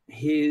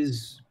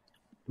his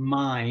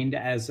mind,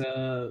 as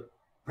a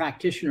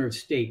practitioner of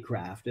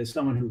statecraft, as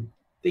someone who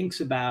thinks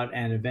about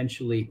and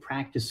eventually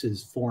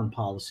practices foreign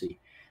policy,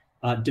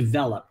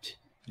 developed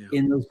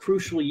in those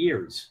crucial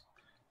years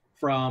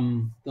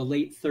from the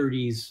late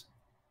 30s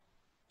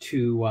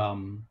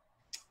to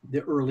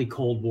the early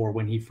Cold War,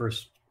 when he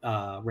first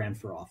ran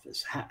for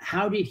office.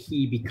 How did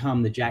he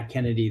become the Jack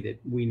Kennedy that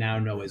we now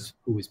know as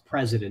who is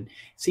president?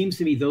 It seems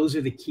to me those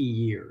are the key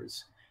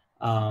years.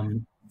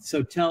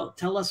 So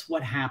tell us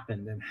what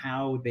happened and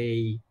how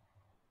they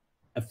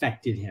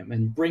affected him,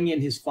 and bring in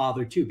his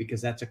father too,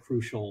 because that's a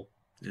crucial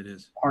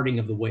parting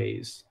of the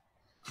ways.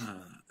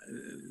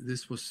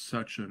 This was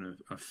such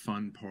a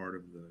fun part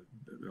of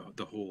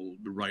the whole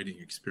writing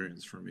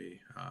experience for me,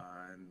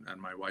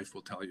 and my wife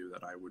will tell you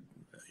that I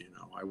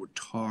would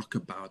talk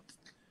about,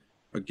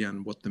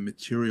 again, what the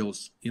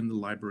materials in the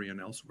library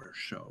and elsewhere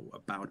show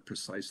about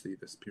precisely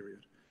this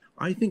period.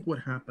 I think what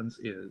happens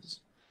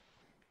is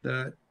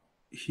that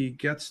he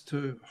gets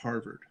to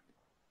Harvard,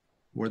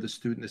 where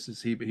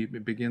he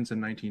begins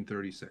in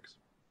 1936.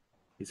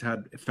 He's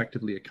had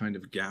effectively a kind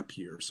of gap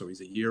year, so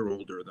he's a year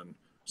older than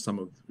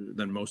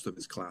most of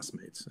his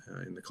classmates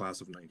in the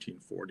class of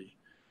 1940.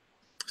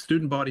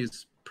 Student body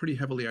is pretty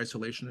heavily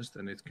isolationist,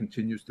 and it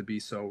continues to be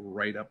so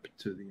right up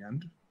to the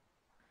end.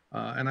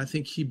 And I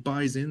think he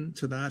buys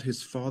into that.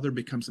 His father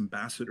becomes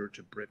ambassador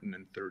to Britain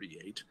in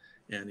 1938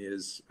 and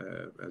is,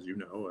 as you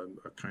know,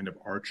 a kind of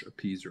arch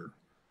appeaser,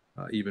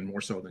 even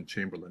more so than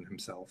Chamberlain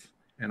himself.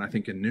 And I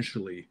think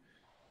initially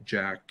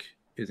Jack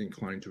is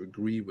inclined to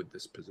agree with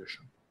this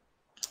position.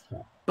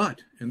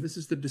 But, and this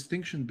is the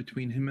distinction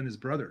between him and his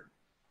brother,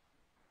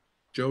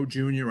 Joe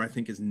Jr., I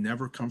think, is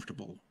never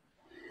comfortable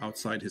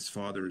outside his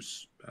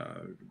father's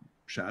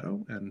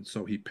shadow, and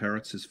so he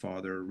parrots his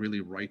father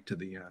really right to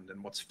the end.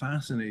 And what's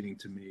fascinating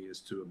to me is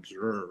to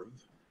observe,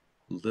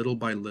 little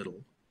by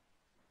little,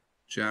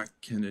 Jack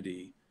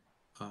Kennedy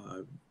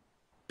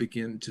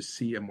begin to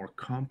see a more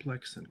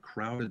complex and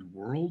crowded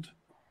world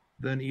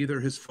than either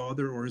his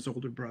father or his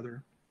older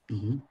brother.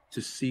 Mm-hmm.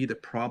 To see the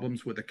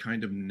problems with a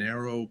kind of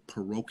narrow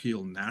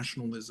parochial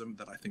nationalism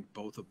that I think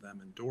both of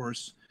them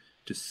endorse,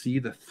 to see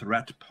the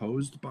threat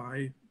posed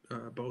by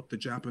both the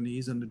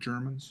Japanese and the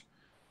Germans,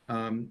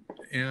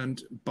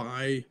 and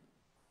by,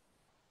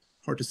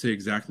 hard to say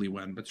exactly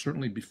when, but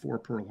certainly before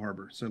Pearl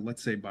Harbor, so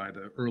let's say by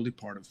the early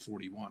part of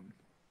 41,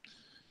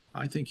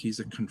 I think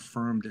he's a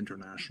confirmed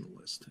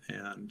internationalist.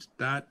 And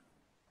that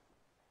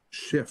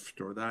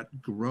shift or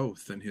that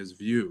growth in his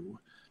view,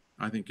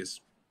 I think,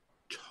 is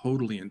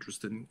totally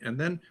interesting. And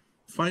then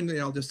finally,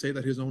 I'll just say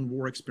that his own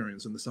war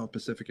experience in the South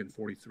Pacific in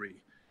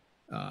 43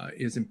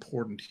 is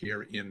important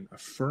here in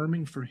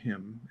affirming for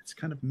him. It's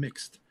kind of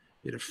mixed.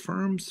 It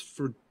affirms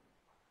for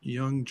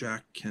young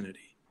Jack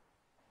Kennedy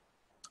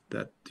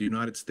that the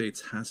United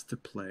States has to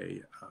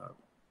play a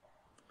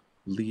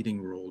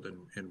leading role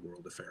in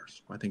world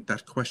affairs. I think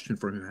that question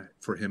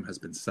for him has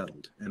been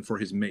settled. And for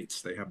his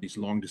mates, they have these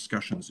long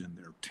discussions in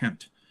their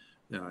tent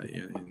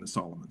in the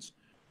Solomons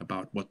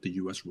about what the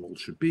U.S. role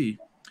should be.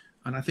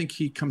 And I think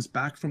he comes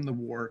back from the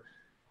war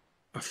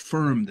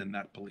affirmed in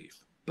that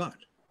belief. But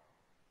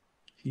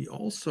he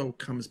also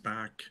comes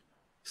back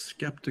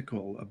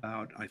skeptical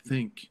about, I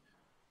think,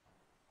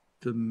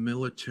 the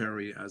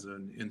military as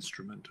an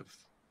instrument of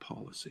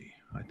policy.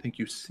 I think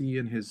you see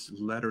in his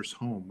letters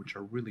home, which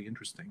are really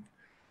interesting,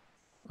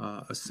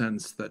 a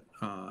sense that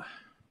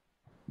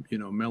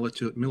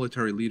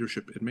military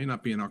leadership, it may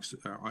not be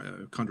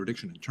a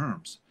contradiction in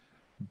terms,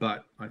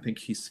 but I think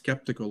he's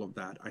skeptical of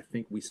that. I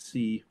think we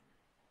see,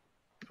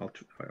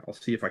 I'll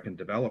see if I can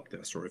develop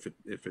this, or if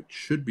it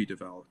should be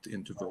developed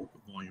into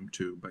volume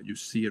 2, but you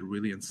see it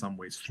really in some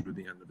ways through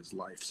the end of his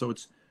life. So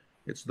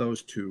it's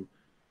those two.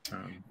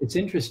 It's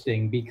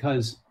interesting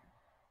because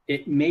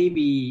it may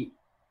be,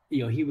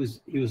 he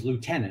was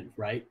lieutenant,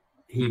 right?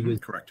 He was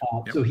correct.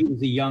 Yep. So he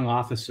was a young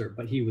officer,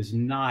 but he was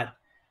not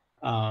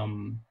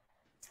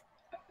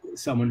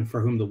someone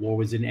for whom the war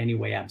was in any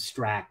way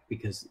abstract,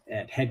 because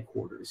at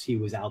headquarters, he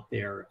was out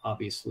there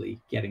obviously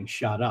getting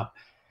shot up,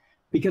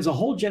 because a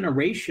whole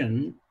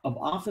generation of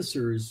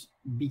officers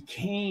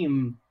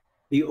became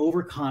the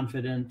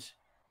overconfident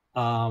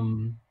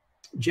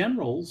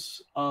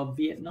generals of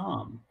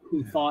Vietnam,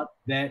 who thought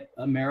that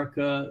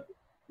America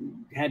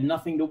had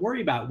nothing to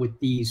worry about with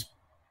these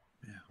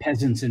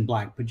peasants in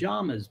black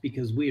pajamas,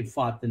 because we had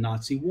fought the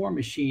Nazi war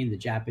machine, the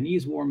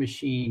Japanese war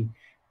machine.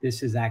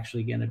 This is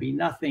actually going to be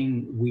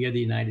nothing. We are the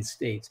United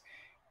States.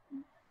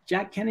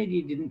 Jack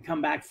Kennedy didn't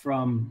come back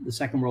from the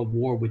Second World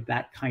War with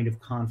that kind of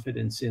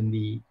confidence in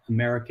the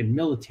American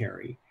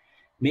military.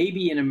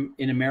 Maybe in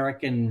the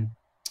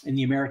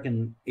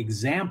American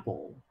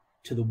example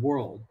to the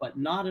world, but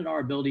not in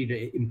our ability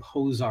to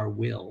impose our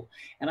will.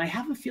 And I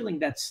have a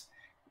feeling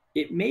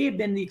it may have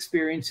been the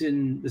experience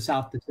in the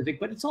South Pacific,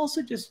 but it's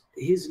also just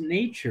his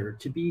nature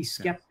to be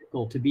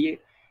skeptical,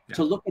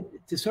 to look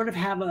at, to sort of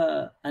have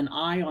an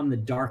eye on the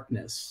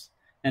darkness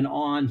and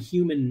on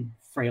human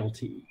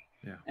frailty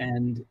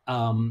and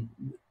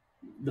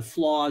the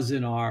flaws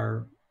in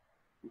our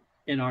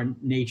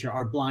nature,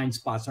 our blind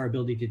spots, our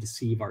ability to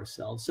deceive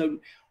ourselves. So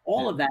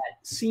all of that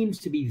seems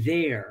to be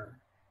there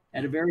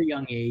at a very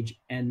young age,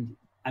 and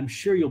I'm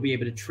sure you'll be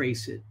able to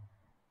trace it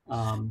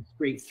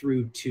straight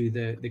through to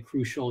the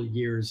crucial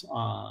years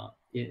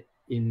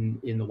in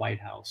the White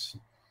House.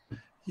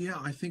 Yeah,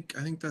 I think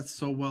that's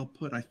so well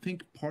put. I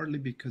think partly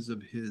because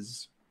of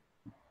his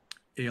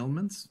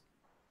ailments,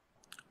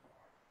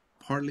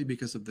 partly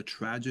because of the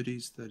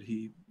tragedies that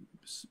he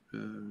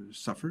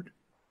suffered,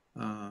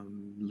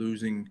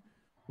 losing.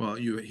 Well,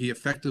 he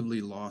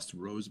effectively lost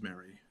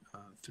Rosemary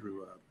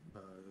through a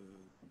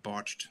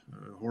botched,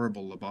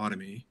 horrible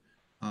lobotomy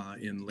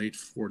in late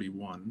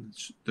 41.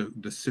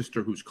 The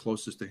sister who's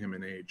closest to him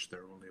in age,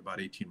 they're only about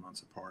 18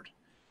 months apart,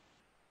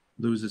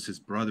 loses his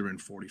brother in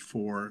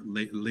 44,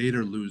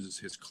 later loses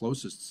his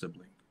closest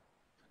sibling,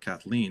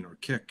 Kathleen, or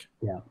Kik.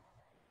 Yeah.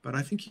 But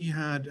I think he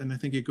had, and I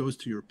think it goes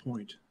to your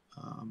point,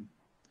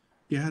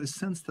 he had a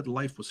sense that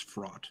life was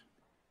fraught.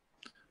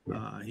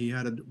 He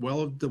had a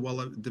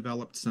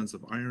well-developed sense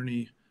of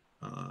irony,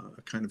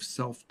 a kind of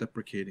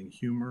self-deprecating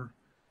humor.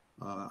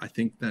 I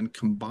think then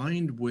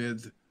combined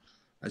with,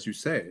 as you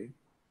say,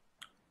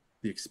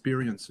 the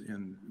experience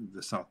in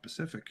the South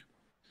Pacific,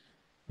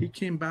 he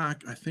came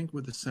back, I think,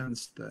 with a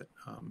sense that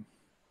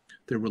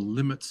there were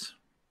limits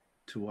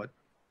to what,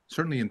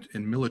 certainly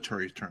in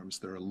military terms,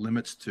 there are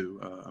limits to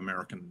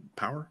American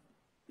power,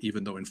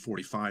 even though in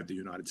 45 the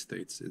United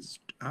States is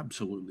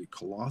absolutely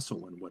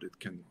colossal in what it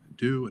can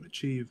do and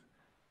achieve.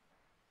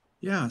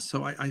 Yeah,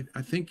 so I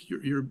think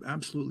you're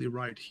absolutely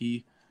right.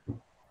 He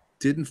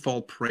didn't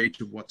fall prey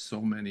to what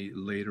so many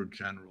later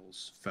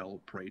generals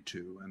fell prey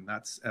to, and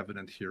that's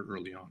evident here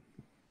early on.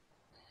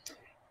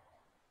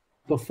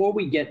 Before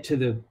we get to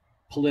the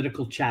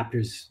political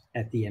chapters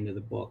at the end of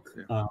the book,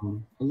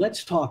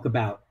 let's talk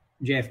about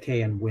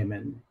JFK and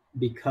women,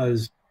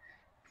 because,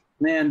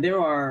 man, there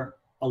are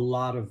a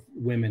lot of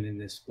women in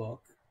this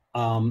book.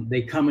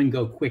 They come and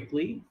go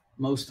quickly,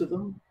 most of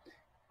them.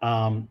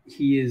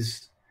 He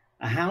is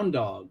a hound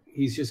dog.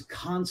 He's just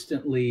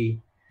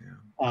constantly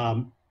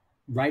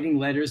writing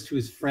letters to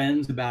his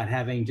friends about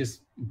having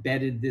just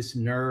bedded this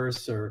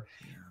nurse or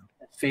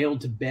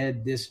failed to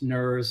bed this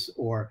nurse,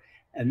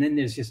 and then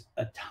there's just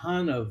a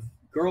ton of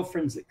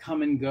girlfriends that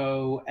come and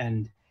go,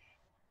 and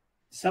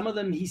some of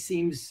them he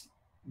seems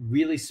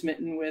really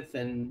smitten with,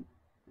 and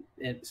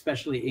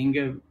especially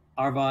Inga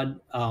Arvad.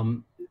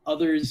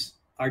 Others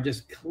are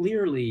just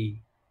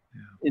clearly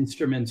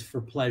instruments for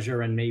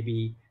pleasure and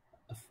maybe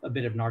a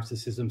bit of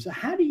narcissism. So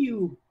how do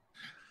you,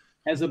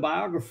 as a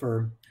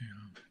biographer,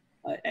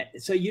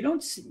 so you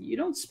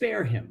don't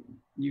spare him.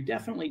 You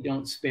definitely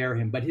don't spare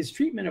him. But his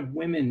treatment of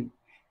women,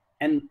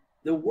 and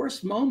the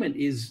worst moment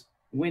is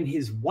when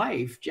his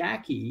wife,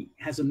 Jackie,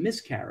 has a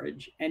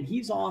miscarriage and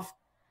he's off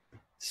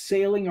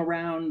sailing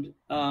around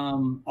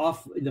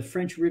off the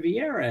French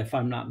Riviera, if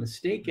I'm not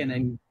mistaken,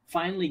 and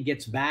finally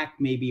gets back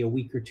maybe a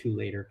week or two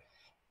later.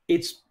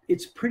 It's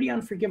pretty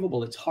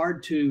unforgivable. It's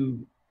hard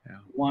to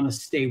want to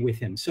stay with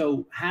him.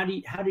 So how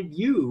did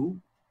you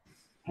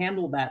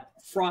handle that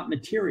fraught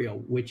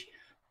material, which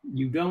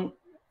you don't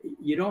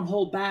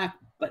hold back,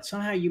 but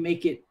somehow you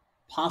make it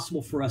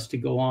possible for us to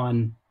go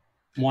on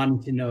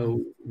wanting to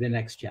know the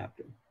next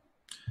chapter.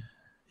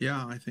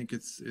 Yeah, I think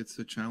it's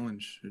a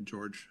challenge,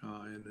 George,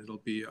 and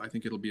I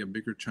think it'll be a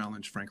bigger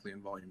challenge, frankly,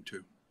 in volume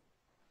 2.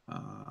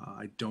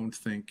 I don't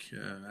think,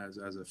 as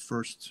a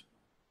first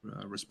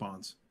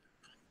response,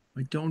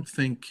 I don't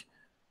think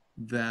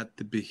that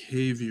the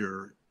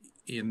behavior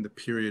in the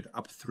period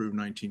up through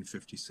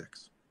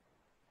 1956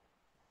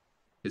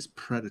 is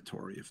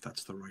predatory, if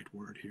that's the right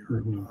word here.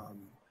 Mm-hmm.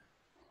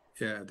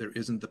 Yeah, there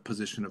isn't the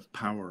position of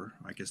power.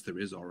 I guess there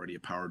is already a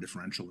power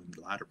differential in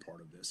the latter part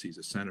of this. He's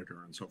a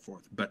senator and so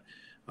forth. But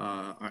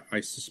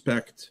I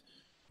suspect,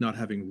 not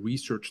having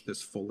researched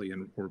this fully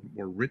or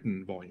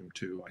written volume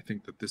 2, I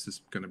think that this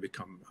is going to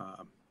become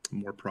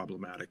more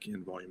problematic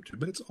in volume 2.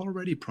 But it's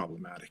already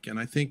problematic. And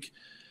I think,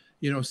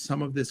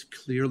 some of this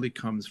clearly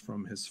comes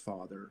from his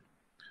father.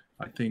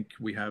 I think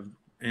we have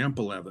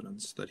ample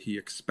evidence that he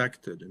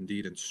expected,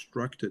 indeed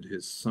instructed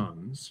his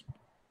sons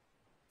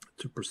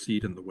to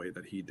proceed in the way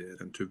that he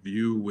did and to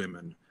view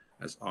women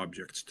as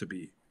objects to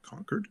be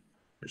conquered.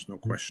 There's no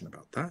question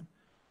about that.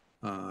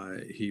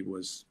 He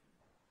was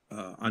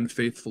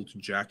unfaithful to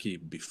Jackie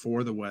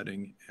before the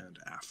wedding and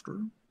after.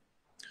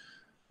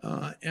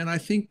 And I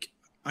think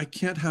I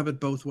can't have it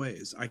both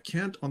ways. I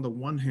can't, on the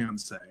one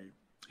hand, say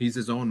he's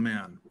his own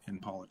man in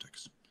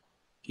politics.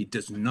 He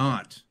does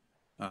not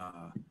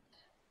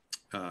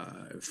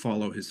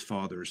follow his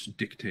father's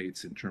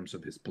dictates in terms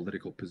of his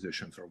political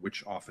positions or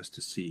which office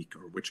to seek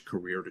or which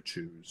career to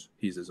choose.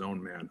 He's his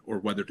own man, or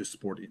whether to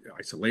support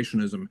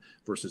isolationism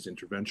versus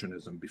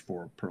interventionism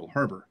before Pearl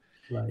Harbor.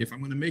 Right. If I'm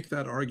going to make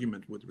that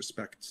argument with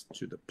respect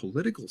to the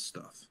political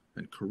stuff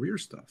and career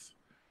stuff,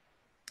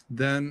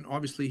 then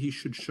obviously he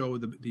should show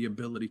the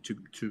ability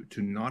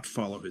to not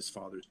follow his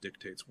father's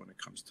dictates when it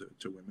comes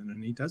to women,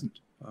 and he doesn't.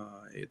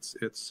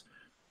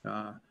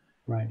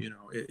 Right.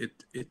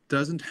 It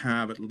doesn't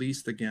have, at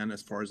least again,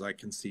 as far as I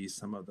can see,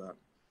 some of the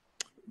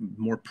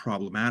more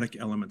problematic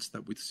elements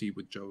that we see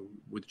with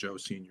Joe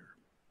Sr.,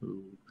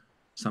 who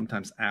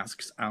sometimes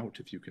asks out,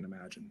 if you can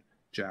imagine,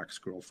 Jack's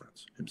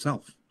girlfriends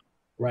himself.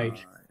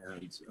 Right.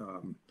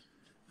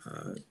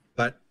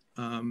 But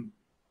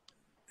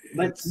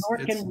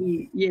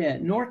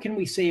nor can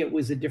we say it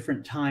was a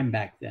different time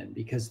back then,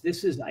 because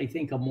this is, I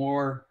think,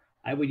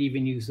 I would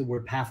even use the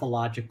word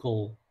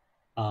pathological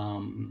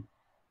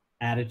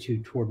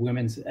attitude toward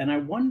women's. And I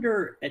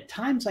wonder, at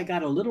times I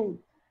got a little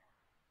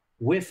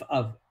whiff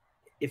of,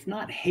 if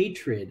not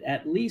hatred,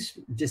 at least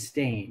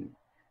disdain,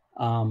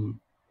 a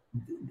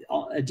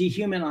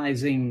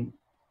dehumanizing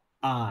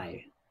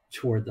eye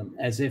toward them,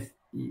 as if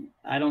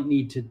I don't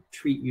need to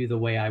treat you the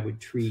way I would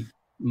treat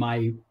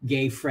my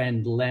gay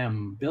friend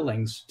Lem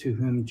Billings, to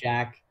whom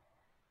Jack,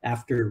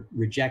 after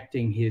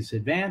rejecting his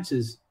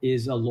advances,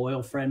 is a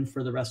loyal friend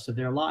for the rest of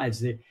their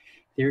lives.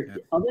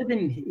 Other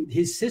than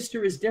his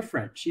sister is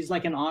different. She's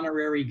like an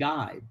honorary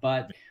guy,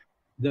 but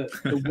the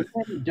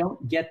women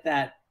don't get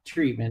that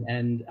treatment.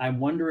 And I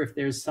wonder if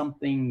there's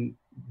something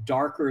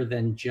darker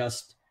than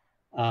just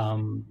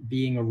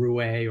being a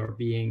roue or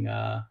being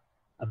a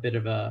bit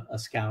of a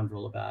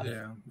scoundrel about it.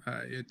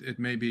 Yeah, it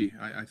may be.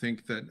 I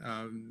think that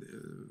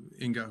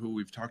Inga, who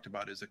we've talked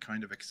about, is a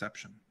kind of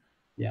exception.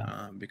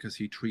 Yeah. Because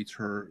he treats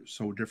her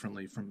so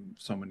differently from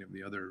so many of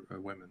the other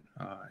women,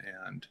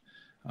 and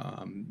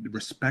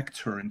respects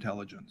her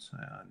intelligence,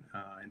 and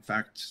in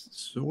fact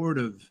sort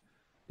of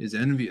is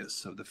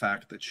envious of the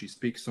fact that she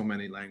speaks so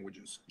many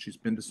languages. She's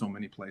been to so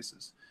many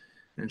places,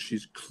 and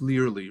she's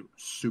clearly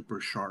super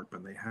sharp,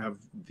 and they have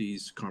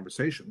these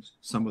conversations,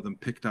 some of them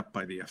picked up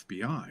by the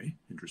FBI,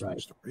 interesting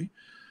Right. story,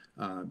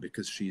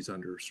 because she's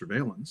under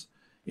surveillance,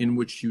 in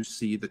which you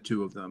see the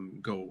two of them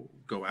go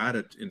at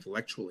it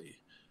intellectually,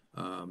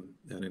 and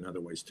in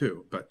other ways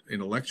too, but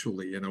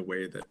intellectually in a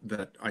way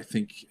that I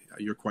think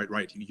you're quite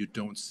right, you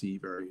don't see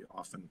very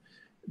often.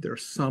 There are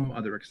some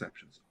other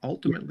exceptions.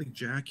 Ultimately,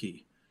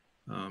 Jackie,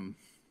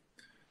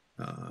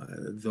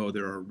 though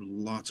there are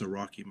lots of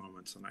rocky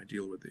moments, and I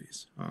deal with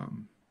these,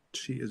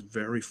 she is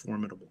very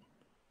formidable.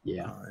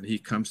 Yeah. And he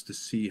comes to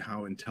see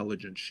how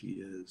intelligent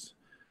she is,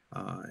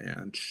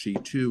 and she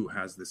too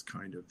has this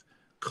kind of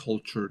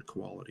cultured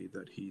quality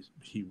that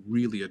he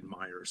really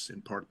admires,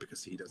 in part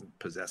because he doesn't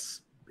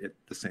possess it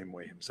the same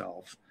way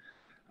himself.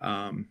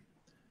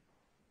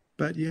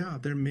 But yeah,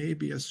 there may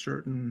be a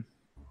certain,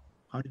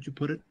 how did you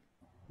put it,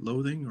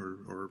 loathing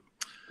or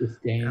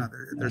Disdain. yeah,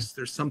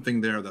 there's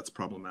something there that's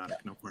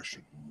problematic, no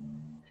question.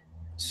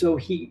 So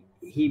he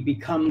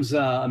becomes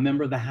a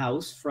member of the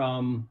House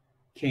from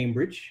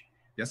Cambridge.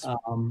 Yes. Or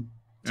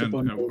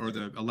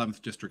the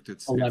 11th district.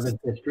 It's 11th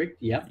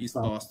district. Yep. East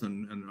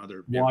Boston and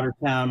other.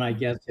 Watertown, yeah. I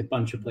guess, a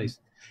bunch of places.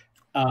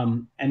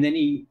 And then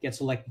he gets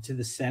elected to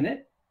the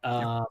Senate.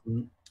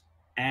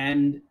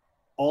 And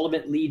all of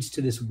it leads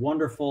to this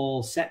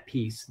wonderful set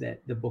piece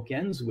that the book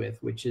ends with,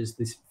 which is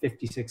this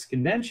 56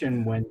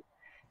 convention, when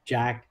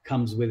Jack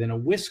comes within a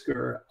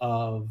whisker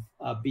of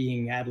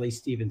being Adlai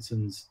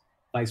Stevenson's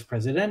vice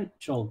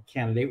presidential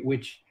candidate,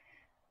 which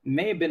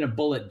may have been a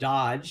bullet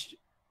dodged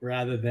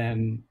rather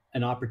than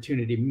an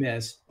opportunity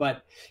missed.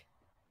 But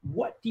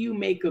what do you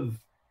make of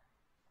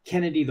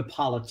Kennedy, the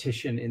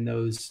politician, in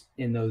those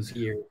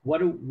years?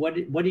 What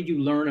did you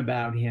learn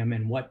about him,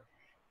 and what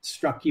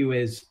struck you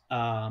as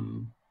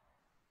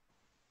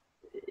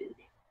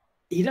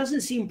he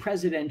doesn't seem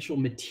presidential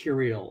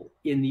material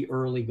in the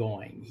early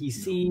going. He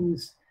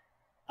seems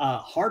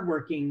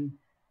hardworking,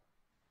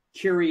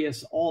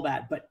 curious, all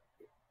that, but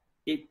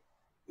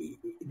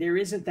there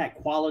isn't that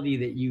quality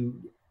that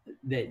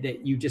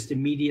you just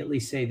immediately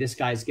say this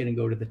guy's going to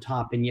go to the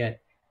top, and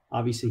yet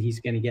obviously he's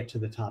going to get to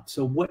the top.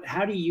 So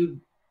how do you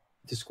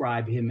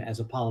describe him as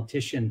a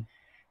politician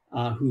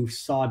who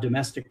saw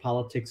domestic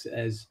politics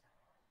as,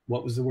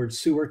 what was the word,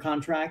 sewer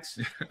contracts,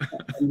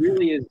 and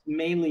really is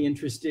mainly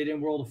interested in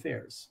world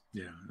affairs?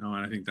 Yeah, no,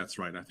 and I think that's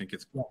right. I think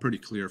it's pretty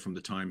clear from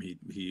the time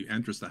he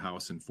enters the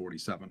House in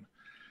 47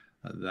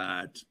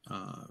 that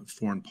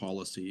foreign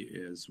policy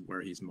is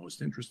where he's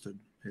most interested.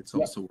 It's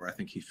also where I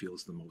think he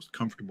feels the most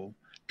comfortable.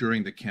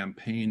 During the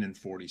campaign in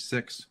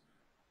 46,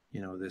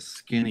 this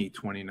skinny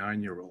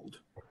 29-year-old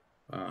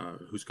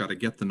who's got to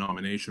get the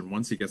nomination.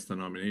 Once he gets the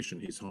nomination,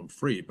 he's home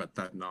free, but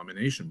that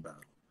nomination battle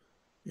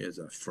is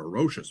a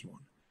ferocious one.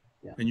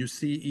 Yeah. And you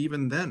see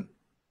even then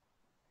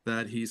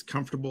that he's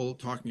comfortable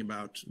talking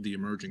about the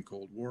emerging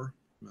Cold War,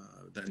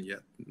 then yet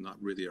not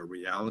really a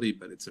reality,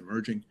 but it's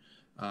emerging,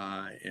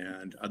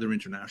 and other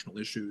international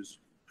issues.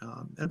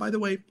 And by the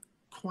way,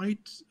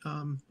 quite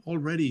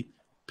already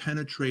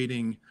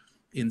penetrating,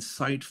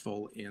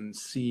 insightful in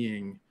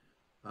seeing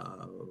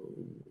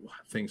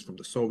things from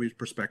the Soviet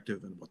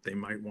perspective and what they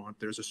might want.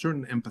 There's a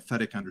certain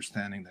empathetic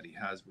understanding that he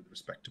has with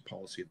respect to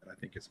policy that I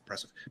think is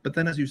impressive. But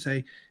then, as you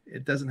say,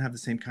 it doesn't have the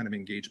same kind of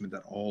engagement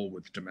at all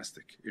with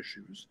domestic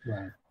issues.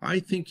 Right. I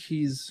think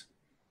he's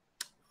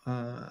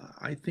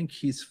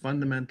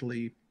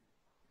fundamentally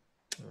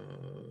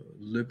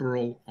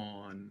liberal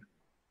on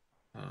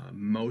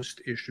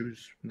most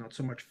issues, not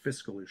so much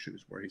fiscal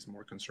issues where he's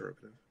more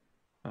conservative.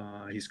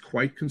 He's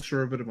quite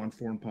conservative on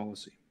foreign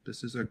policy.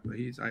 This is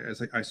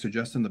as I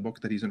suggest in the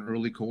book, that he's an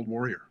early Cold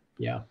Warrior.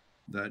 Yeah.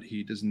 That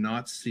he does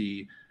not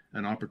see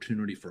an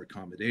opportunity for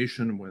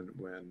accommodation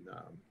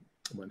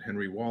when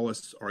Henry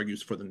Wallace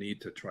argues for the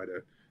need to try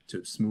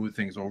to smooth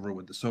things over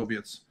with the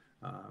Soviets.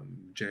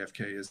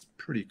 JFK is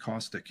pretty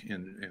caustic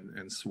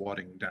in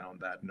swatting down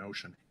that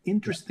notion.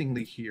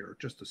 Interestingly here,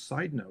 just a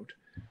side note,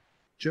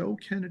 Joe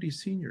Kennedy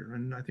Sr.,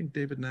 and I think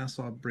David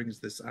Nassau brings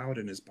this out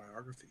in his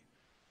biography,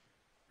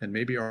 and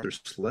maybe Arthur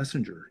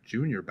Schlesinger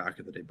Jr. back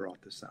in the day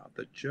brought this out,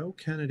 that Joe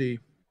Kennedy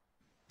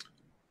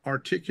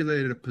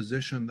articulated a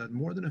position that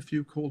more than a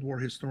few Cold War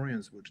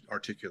historians would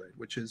articulate,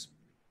 which is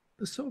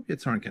the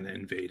Soviets aren't going to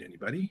invade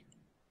anybody.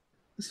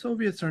 The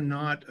Soviets are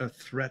not a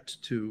threat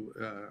to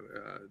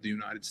the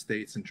United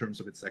States in terms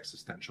of its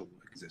existential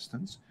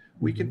existence.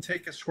 We can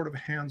take a sort of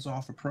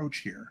hands-off approach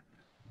here.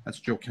 That's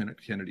Joe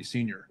Kennedy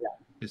Sr. Yeah.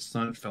 His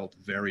son felt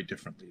very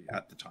differently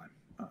at the time,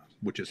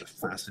 which is a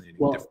fascinating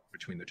difference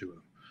between the two of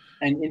them.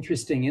 An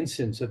interesting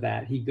instance of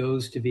that, he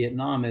goes to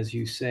Vietnam, as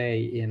you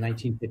say, in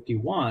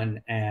 1951,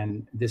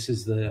 and this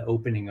is the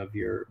opening of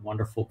your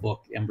wonderful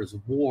book, Embers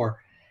of War,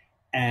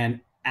 and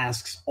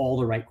asks all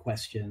the right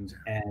questions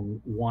and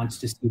wants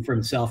to see for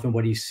himself, and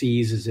what he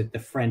sees is that the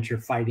French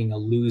are fighting a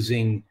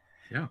losing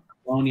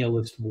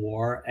colonialist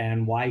war,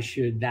 and why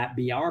should that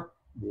be our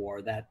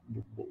war?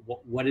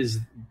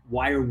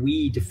 Why are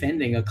we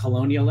defending a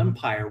colonial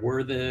empire?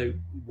 We're the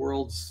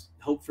world's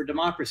hope for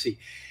democracy.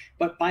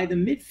 But by the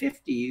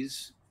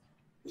mid-50s,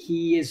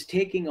 he is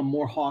taking a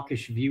more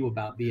hawkish view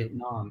about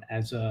Vietnam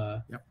as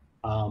a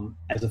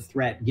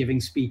threat,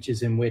 giving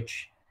speeches in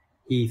which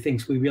he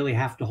thinks we really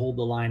have to hold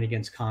the line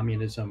against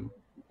communism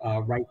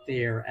right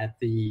there at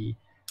the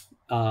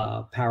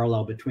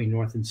parallel between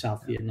North and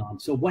South Vietnam.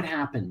 So what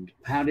happened?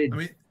 How did... I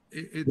mean,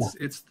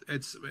 it's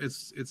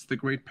the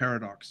great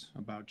paradox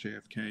about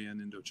JFK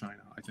and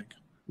Indochina, I think,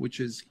 which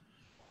is...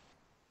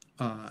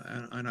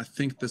 and I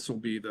think this will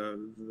be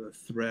the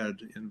thread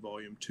in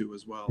volume 2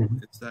 as well.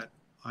 Mm-hmm. It's that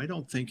I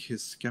don't think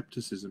his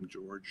skepticism,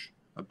 George,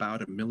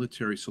 about a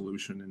military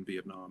solution in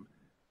Vietnam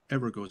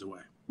ever goes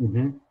away.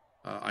 Mm-hmm.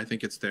 I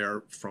think it's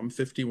there from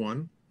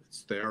 51.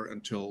 It's there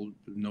until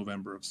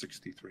November of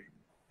 63.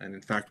 And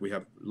in fact, we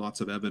have lots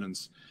of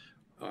evidence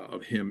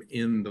of him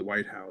in the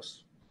White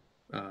House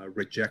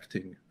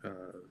rejecting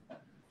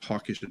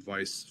hawkish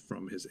advice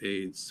from his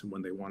aides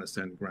when they want to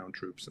send ground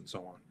troops and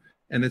so on.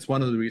 And it's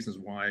one of the reasons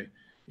why,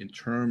 in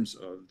terms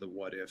of the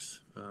what if,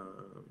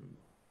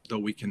 though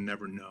we can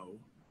never know,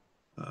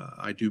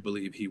 I do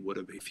believe he would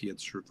have, if he had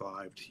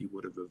survived, he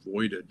would have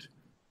avoided,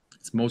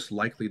 it's most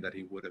likely that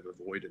he would have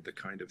avoided the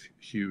kind of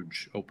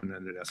huge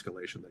open-ended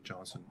escalation that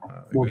Johnson...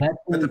 well,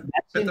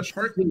 that's in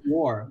Choosing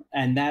War,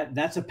 and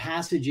that's a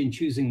passage in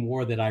Choosing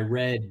War that I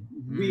read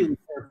really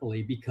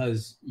carefully,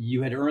 because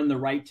you had earned the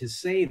right to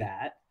say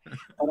that,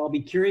 but I'll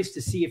be curious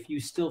to see if you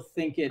still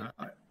think it...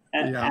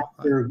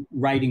 after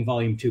writing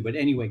volume 2, but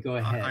anyway, go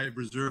ahead. I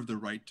reserve the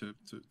right to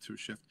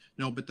shift.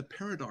 No, but the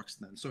paradox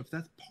then, so if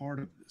that's part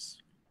of this,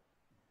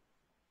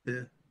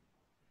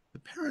 The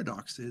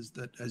paradox is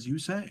that, as you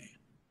say,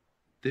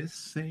 this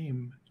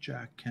same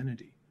Jack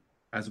Kennedy,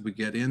 as we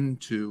get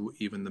into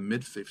even the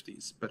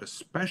mid-50s, but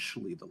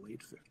especially the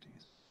late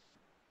 50s,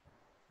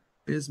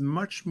 is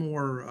much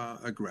more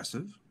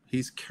aggressive.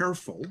 He's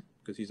careful,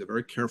 because he's a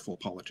very careful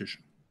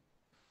politician.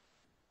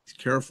 He's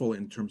careful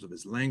in terms of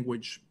his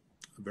language,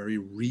 a very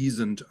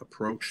reasoned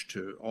approach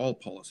to all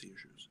policy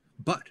issues.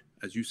 But,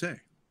 as you say,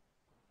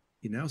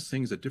 he now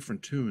sings a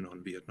different tune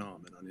on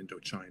Vietnam and on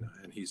Indochina,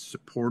 and he's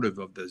supportive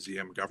of the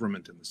Diem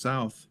government in the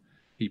South.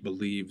 He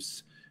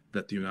believes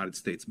that the United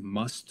States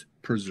must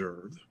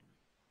preserve,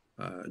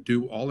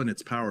 do all in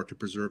its power to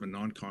preserve a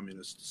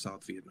non-communist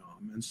South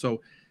Vietnam. And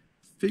so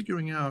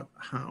figuring out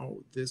how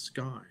this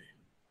guy,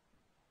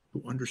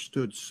 who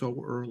understood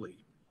so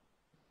early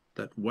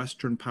that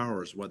Western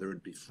powers, whether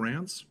it be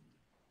France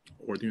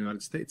or the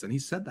United States, and he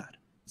said that,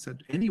 he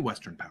said any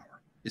Western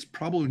power is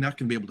probably not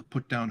going to be able to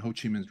put down Ho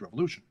Chi Minh's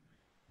revolution.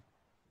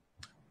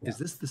 Yeah. Is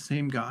this the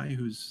same guy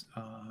who's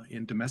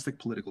in domestic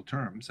political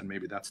terms, and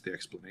maybe that's the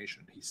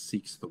explanation, he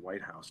seeks the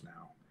White House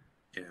now,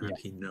 and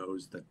he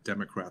knows that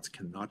Democrats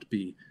cannot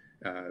be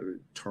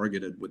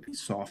targeted with the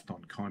soft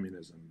on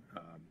communism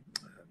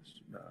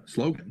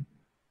slogan.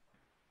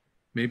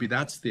 Maybe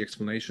that's the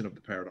explanation of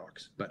the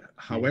paradox, but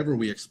however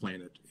we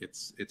explain it,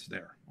 it's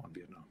there on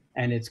Vietnam.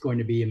 And it's going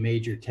to be a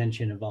major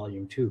tension in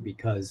Volume 2,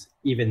 because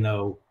even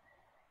though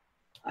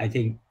I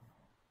think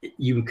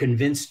you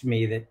convinced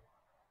me that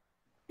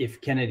if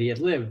Kennedy had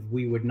lived,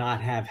 we would not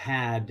have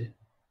had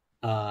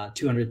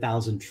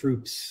 200,000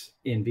 troops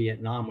in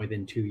Vietnam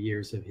within 2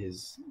 years of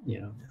his,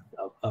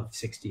 of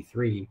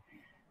 63.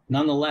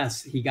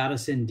 Nonetheless, he got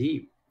us in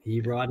deep. He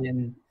brought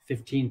in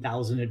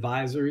 15,000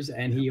 advisors,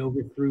 and he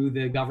overthrew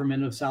the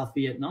government of South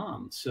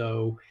Vietnam.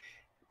 So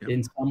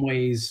in some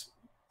ways,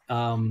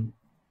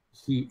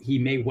 he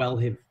may well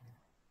have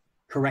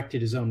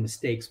corrected his own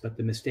mistakes, but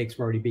the mistakes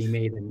were already being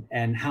made.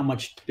 And how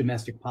much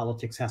domestic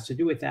politics has to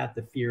do with that,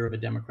 the fear of a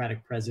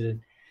Democratic president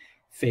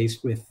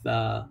faced with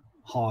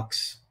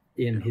hawks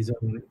in his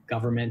own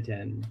government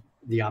and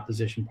the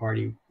opposition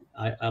party.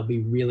 I'll be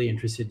really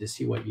interested to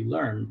see what you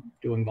learn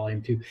doing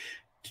Volume 2.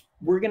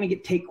 We're going to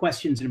take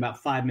questions in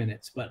about 5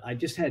 minutes, but I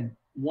just had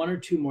one or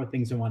two more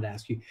things I wanted to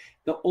ask you.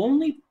 The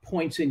only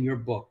points in your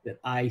book that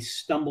I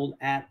stumbled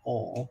at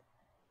all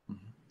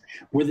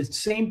were the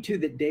same two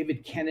that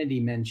David Kennedy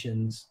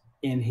mentions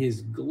in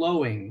his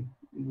glowing,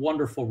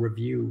 wonderful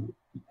review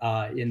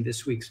in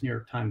this week's New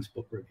York Times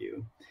book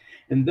review.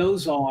 And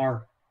those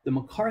are the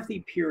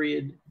McCarthy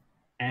period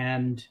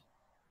and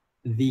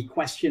the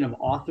question of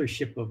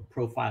authorship of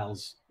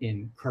Profiles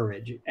in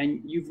Courage.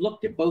 And you've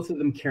looked at both of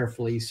them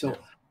carefully. So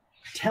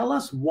tell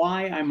us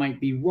why I might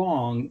be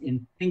wrong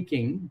in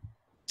thinking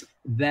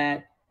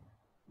that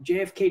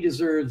JFK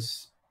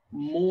deserves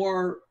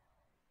more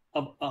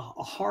of a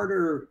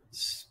harder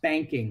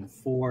spanking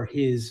for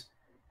his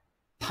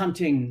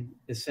punting,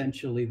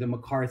 essentially, the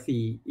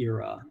McCarthy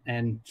era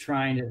and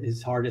trying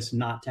his hardest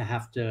not to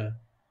have to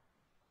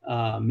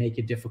make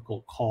a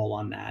difficult call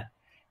on that.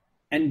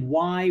 And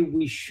why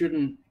we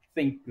shouldn't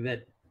think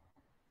that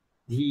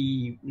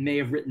he may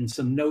have written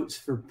some notes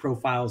for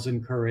Profiles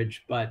in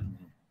Courage, but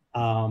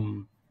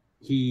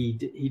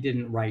he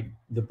didn't write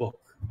the book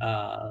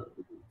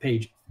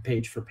page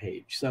for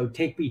page. So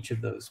take each of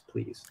those,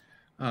 please.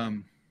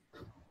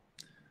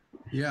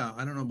 Yeah,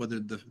 I don't know whether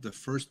the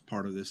first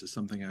part of this is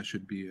something I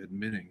should be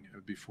admitting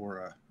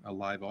before a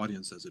live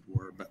audience, as it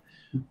were. But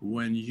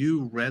when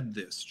you read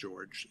this,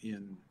 George,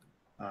 in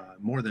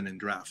more than in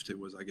draft, it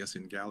was, I guess,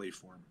 in galley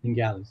form. In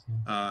galleys.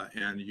 Yeah.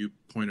 And you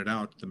pointed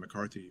out the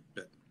McCarthy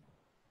bit.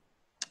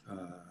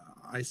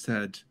 I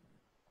said,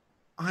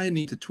 I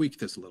need to tweak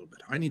this a little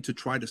bit. I need to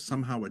try to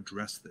somehow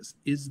address this.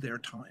 Is there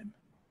time?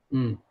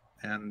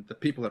 And the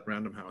people at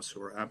Random House,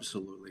 who are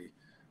absolutely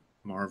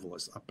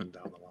marvelous up and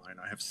down the line.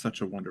 I have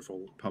such a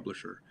wonderful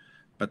publisher,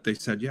 but they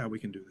said, yeah, we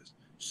can do this.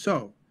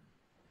 So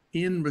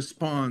in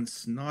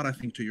response, not I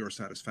think to your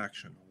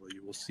satisfaction, although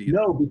you will see.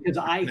 No, because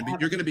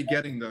you're going to be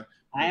getting the.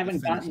 I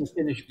haven't gotten the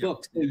finished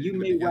book, so you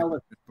may well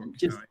have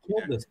just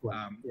killed this book.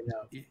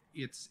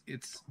 It's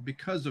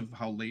because of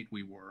how late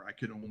we were. I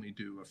could only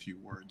do a few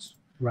words,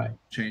 right?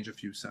 Change a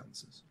few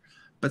sentences,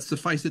 but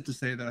suffice it to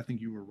say that I think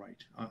you were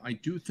right. I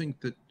do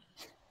think that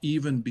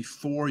even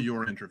before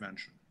your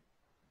intervention,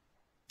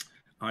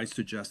 I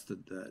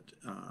suggested that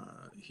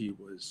he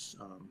was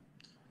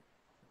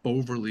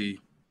overly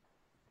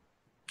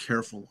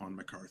careful on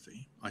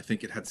McCarthy. I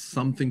think it had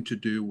something to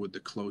do with the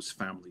close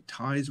family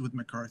ties with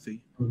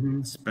McCarthy,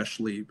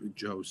 especially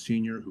Joe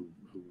Sr., who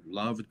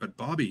loved, but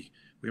Bobby,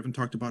 we haven't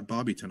talked about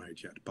Bobby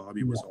tonight yet.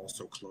 Bobby was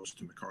also close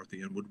to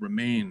McCarthy and would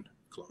remain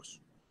close.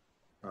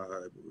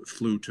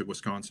 Flew to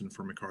Wisconsin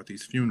for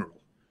McCarthy's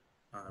funeral,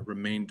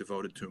 remained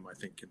devoted to him, I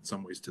think, in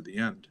some ways to the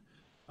end.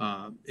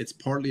 It's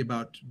partly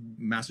about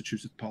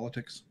Massachusetts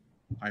politics.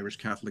 Irish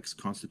Catholics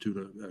constitute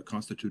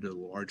a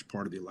large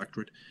part of the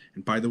electorate.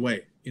 And by the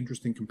way,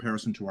 interesting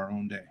comparison to our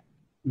own day.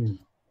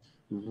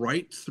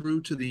 Right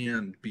through to the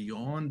end,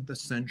 beyond the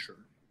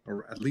censure,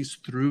 or at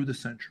least through the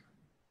censure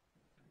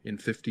in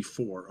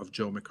 '54 of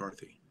Joe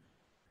McCarthy,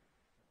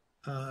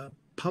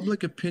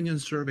 public opinion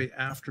survey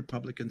after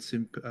public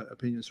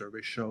opinion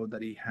survey showed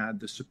that he had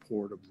the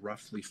support of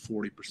roughly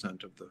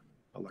 40% of the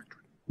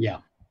electorate. Yeah.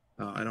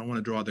 I don't want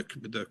to draw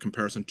the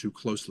comparison too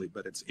closely,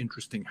 but it's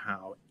interesting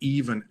how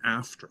even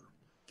after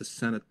the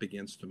Senate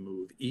begins to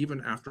move,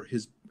 even after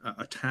his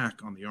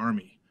attack on the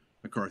army,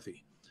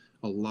 McCarthy,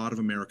 a lot of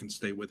Americans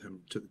stay with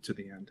him to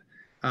the end.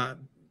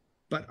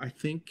 But I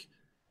think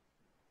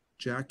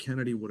Jack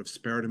Kennedy would have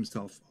spared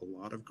himself a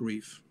lot of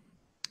grief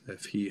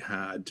if he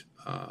had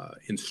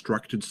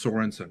instructed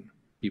Sorensen.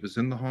 He was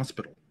in the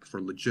hospital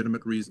for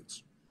legitimate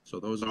reasons. So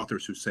those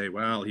authors who say,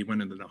 well, he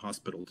went into the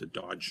hospital to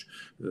dodge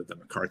the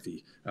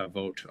McCarthy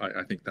vote,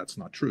 I think that's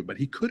not true. But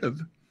he could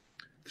have,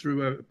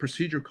 through a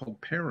procedure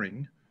called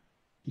pairing,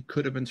 he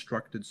could have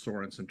instructed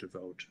Sorensen to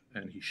vote,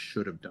 and he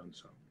should have done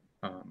so.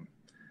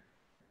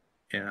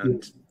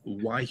 And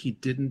why he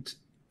didn't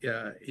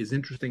is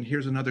interesting.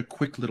 Here's another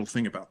quick little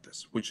thing about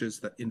this, which is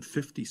that in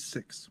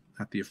 '56,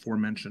 at the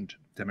aforementioned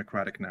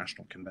Democratic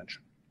National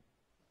Convention,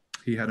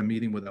 he had a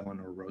meeting with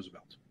Eleanor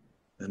Roosevelt.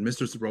 And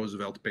Mr.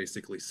 Roosevelt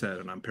basically said,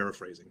 and I'm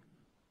paraphrasing,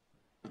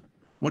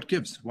 "What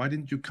gives? Why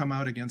didn't you come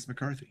out against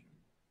McCarthy?"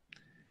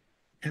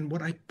 And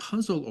what I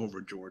puzzle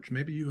over, George,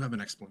 maybe you have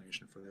an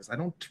explanation for this. I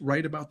don't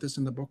write about this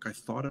in the book. I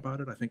thought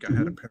about it. I think I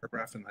had a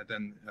paragraph and I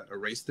then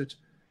erased it.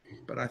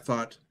 But I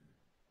thought,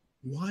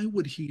 why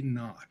would he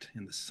not,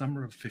 in the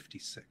summer of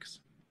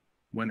 '56,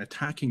 when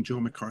attacking Joe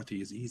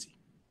McCarthy is easy,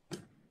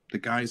 the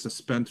guy's a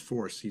spent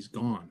force, he's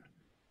gone,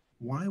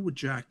 why would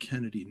Jack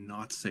Kennedy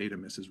not say to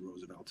Mrs.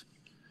 Roosevelt,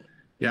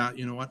 yeah,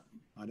 you know what,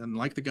 I didn't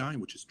like the guy,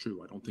 which is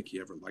true. I don't think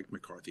he ever liked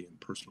McCarthy in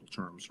personal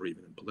terms or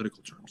even in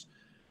political terms.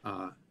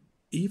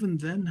 Even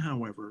then,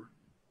 however,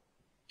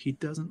 he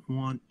doesn't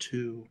want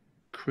to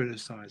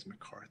criticize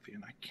McCarthy,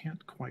 and I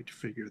can't quite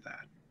figure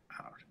that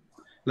out.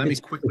 Let me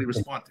quickly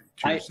respond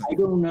to I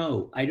don't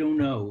know. I don't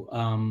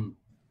know.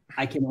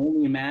 I can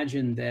only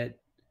imagine that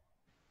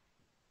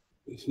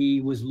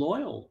he was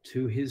loyal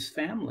to his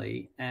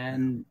family,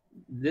 and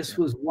this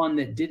was one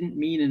that didn't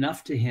mean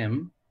enough to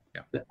him,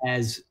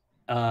 as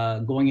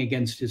going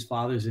against his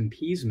father's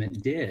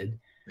appeasement did,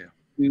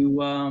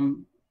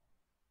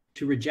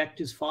 to reject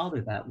his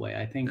father that way.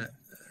 I think,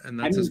 and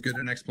that's as good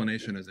an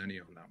explanation as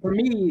any on that one. For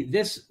me,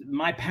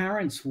 my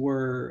parents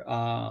were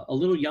a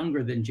little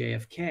younger than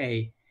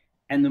JFK.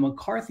 And the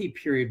McCarthy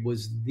period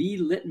was the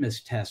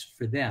litmus test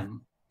for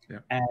them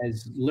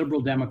as liberal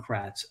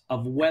Democrats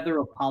of whether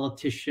a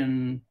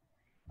politician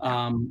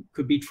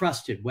could be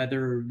trusted,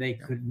 whether they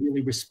could really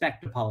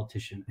respect a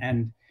politician.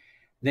 And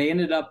they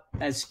ended up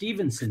as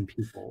Stevenson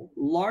people,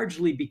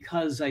 largely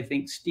because I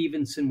think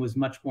Stevenson was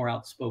much more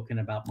outspoken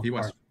about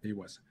McCarthy. He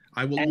was.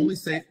 I will only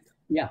say,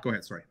 go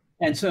ahead, sorry.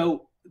 And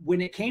so when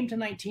it came to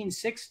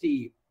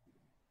 1960,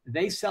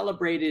 they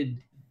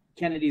celebrated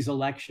Kennedy's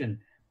election,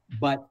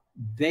 but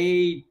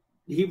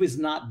he was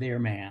not their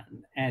man,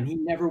 and he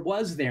never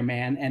was their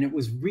man. And it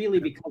was really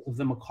because of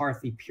the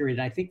McCarthy period.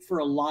 I think for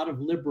a lot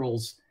of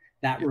liberals,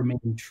 that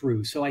remained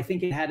true. So I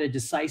think it had a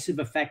decisive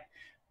effect,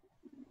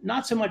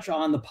 not so much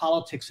on the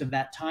politics of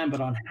that time, but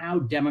on how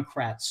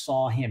Democrats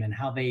saw him and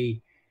how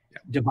they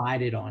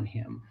divided on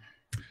him.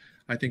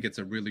 I think it's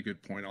a really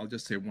good point. I'll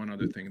just say one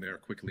other thing there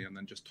quickly, and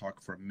then just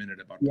talk for a minute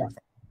about profound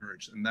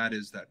courage. And that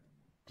is that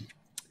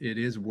it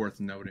is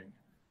worth noting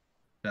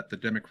that the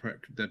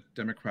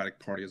Democratic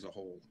Party as a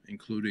whole,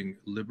 including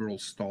liberal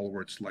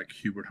stalwarts like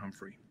Hubert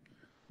Humphrey,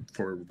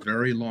 for a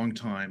very long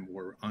time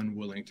were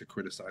unwilling to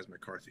criticize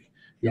McCarthy.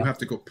 You have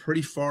to go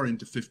pretty far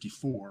into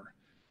 '54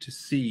 to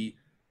see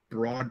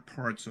broad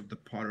parts of the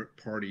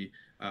party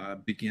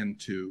begin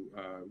to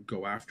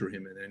go after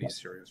him in any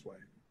serious way.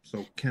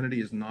 So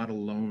Kennedy is not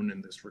alone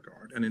in this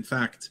regard. And in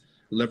fact,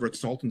 Leverett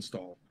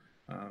Saltonstall,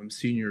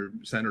 senior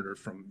senator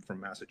from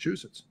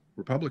Massachusetts,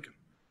 Republican,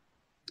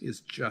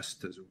 is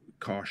just as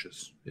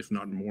cautious, if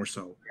not more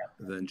so,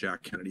 than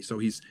Jack Kennedy. So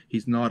he's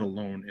not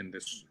alone in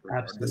this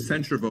regard. Absolutely. The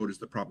censure vote is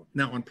the problem.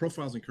 Now, on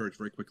profiles and courage,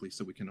 very quickly,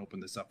 so we can open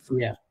this up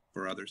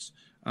for others.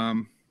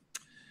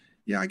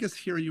 I guess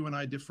here you and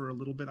I differ a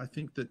little bit. I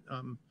think that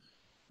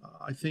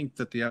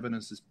the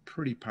evidence is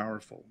pretty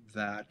powerful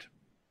that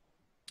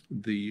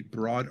the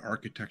broad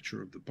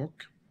architecture of the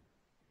book,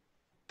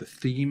 the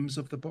themes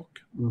of the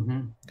book,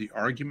 the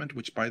argument,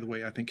 which, by the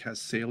way, I think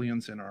has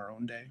salience in our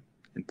own day,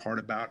 in part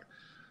about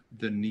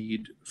the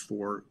need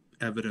for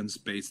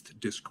evidence-based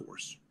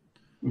discourse,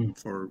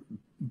 for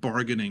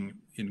bargaining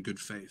in good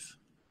faith,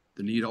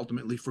 the need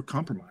ultimately for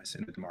compromise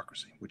in a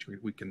democracy, which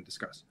we can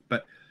discuss.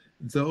 But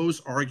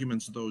those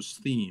arguments, those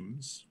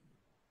themes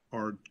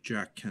are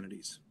Jack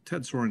Kennedy's.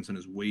 Ted Sorensen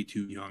is way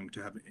too young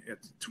to have, at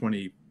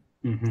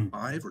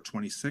 25 or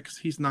 26,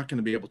 he's not going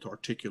to be able to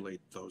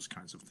articulate those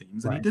kinds of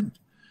themes, and he didn't.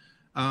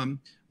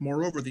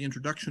 Moreover, the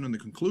introduction and the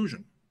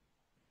conclusion,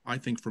 I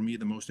think for me,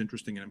 the most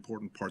interesting and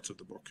important parts of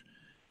the book.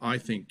 I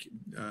think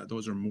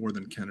those are more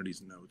than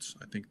Kennedy's notes.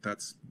 I think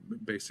that's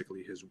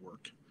basically his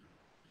work.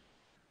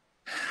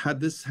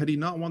 Had he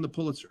not won the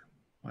Pulitzer,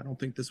 I don't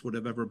think this would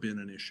have ever been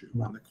an issue.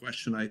 No. And the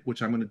question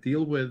which I'm going to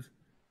deal with,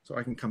 so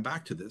I can come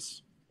back to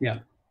this.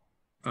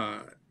 I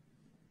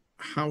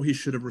how he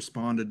should have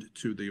responded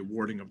to the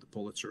awarding of the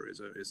Pulitzer is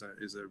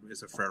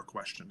a fair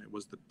question. It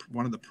was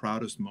one of the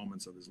proudest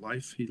moments of his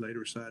life, he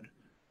later said.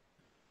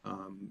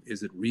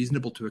 Is it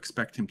reasonable to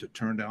expect him to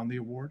turn down the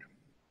award?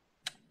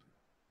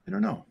 I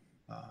don't know.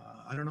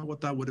 I don't know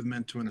what that would have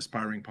meant to an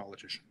aspiring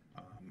politician.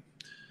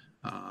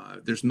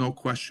 There's no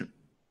question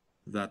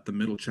that the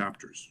middle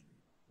chapters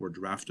were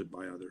drafted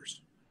by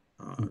others,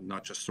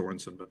 not just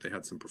Sorensen, but they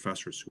had some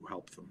professors who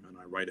helped them, and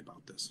I write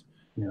about this.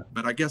 Yeah.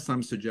 But I guess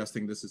I'm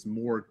suggesting this is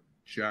more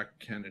Jack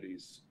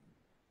Kennedy's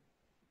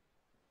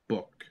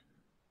book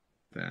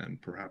than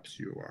perhaps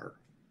you are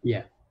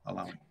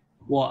allowing.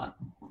 Well,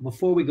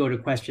 before we go to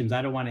questions,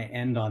 I don't want to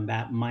end on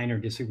that minor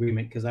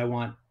disagreement, because I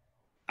want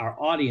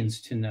our audience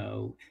to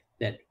know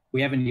that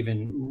we haven't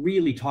even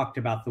really talked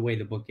about the way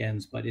the book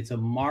ends, but it's a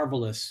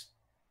marvelous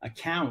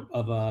account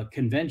of a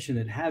convention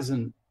that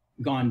hasn't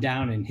gone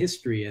down in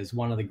history as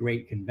one of the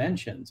great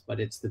conventions, but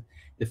it's the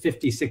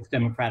 56th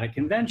Democratic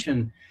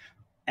Convention.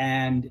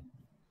 And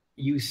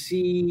you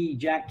see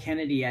Jack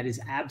Kennedy at his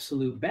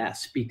absolute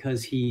best,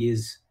 because he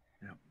is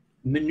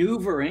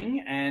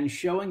maneuvering and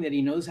showing that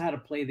he knows how to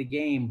play the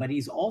game, but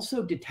he's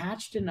also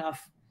detached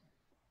enough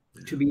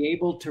to be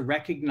able to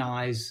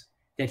recognize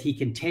that he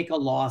can take a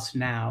loss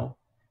now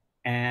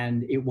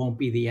and it won't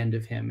be the end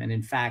of him. And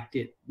in fact,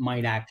 it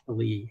might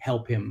actually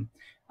help him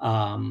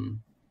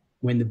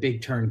when the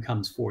big turn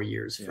comes 4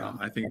 years from.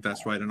 I think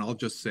that's right. And I'll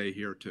just say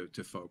here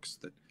to folks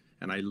that,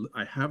 and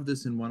I have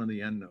this in one of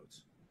the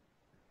endnotes.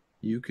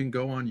 You can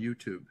go on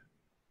YouTube,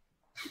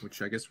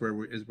 which I guess where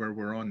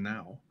we're on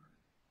now,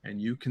 and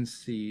you can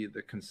see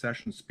the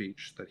concession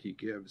speech that he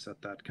gives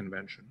at that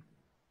convention.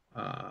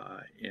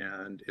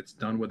 And it's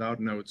done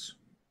without notes.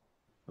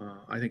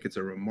 I think it's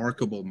a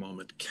remarkable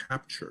moment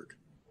captured.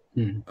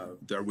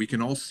 There, we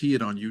can all see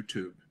it on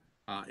YouTube.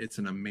 It's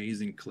an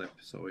amazing clip.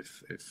 So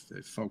if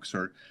folks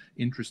are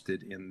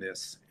interested in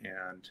this,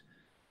 and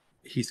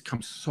he's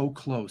come so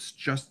close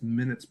just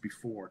minutes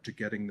before to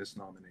getting this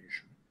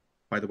nomination.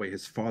 By the way,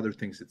 his father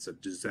thinks it's a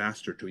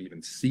disaster to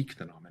even seek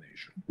the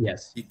nomination.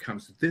 Yes. He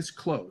comes this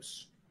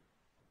close.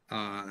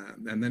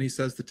 And then he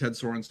says to Ted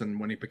Sorensen,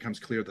 when it becomes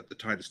clear that the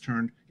tide has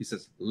turned, he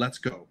says, let's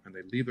go. And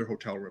they leave their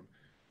hotel room.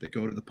 They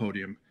go to the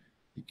podium.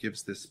 He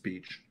gives this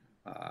speech.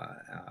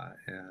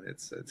 And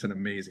it's an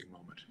amazing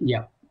moment.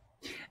 Yeah.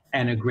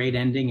 And a great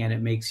ending. And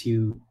it makes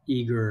you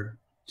eager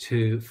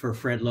for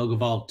Fred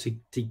Logevall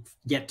to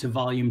get to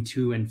volume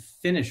 2 and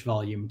finish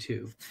volume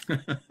 2.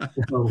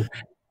 So,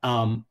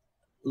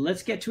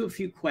 let's get to a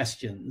few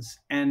questions.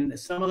 And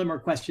some of them are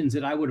questions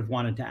that I would have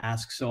wanted to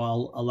ask, so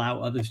I'll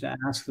allow others to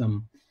ask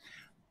them.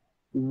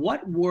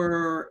 What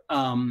were,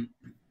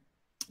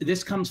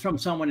 this comes from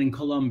someone in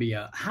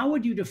Colombia. How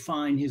would you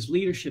define his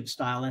leadership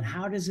style, and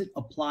how does it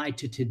apply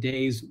to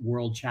today's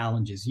world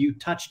challenges? You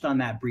touched on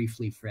that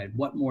briefly, Fred.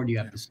 What more do you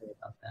have to say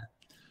about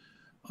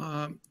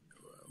that?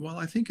 Well,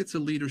 I think it's a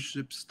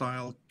leadership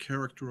style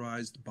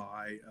characterized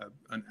by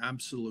an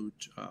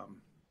absolute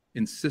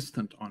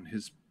insistent on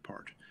his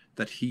part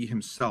that he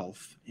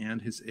himself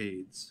and his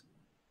aides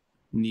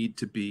need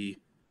to be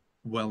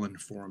well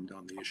informed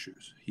on the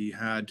issues. He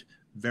had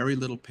very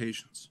little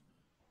patience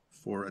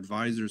for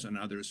advisors and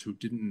others who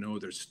didn't know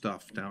their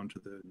stuff down to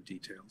the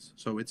details.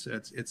 So it's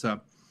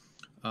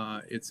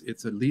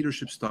a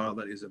leadership style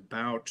that is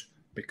about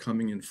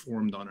becoming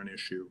informed on an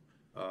issue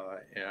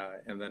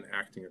and then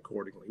acting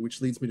accordingly, which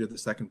leads me to the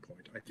second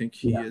point. I think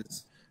he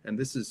is, and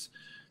this is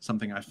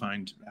something I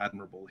find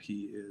admirable,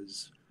 he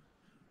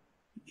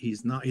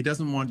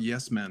doesn't want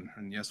yes men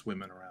and yes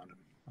women around him.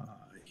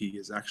 He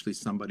is actually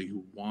somebody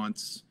who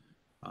wants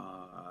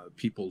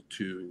people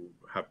to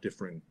have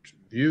different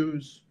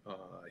views.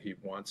 He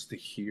wants to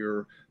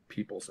hear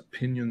people's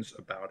opinions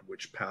about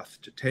which path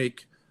to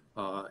take,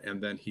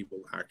 and then he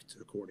will act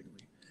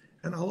accordingly.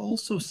 And I'll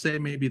also say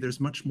maybe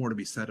there's much more to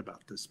be said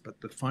about this,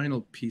 but the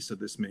final piece of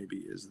this maybe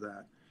is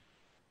that,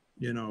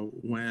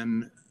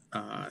 when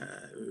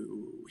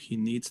he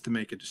needs to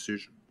make a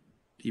decision,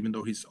 even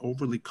though he's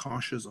overly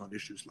cautious on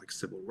issues like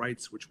civil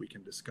rights, which we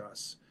can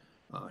discuss,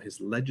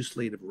 his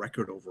legislative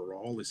record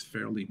overall is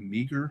fairly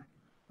meager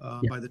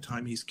by the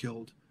time he's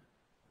killed.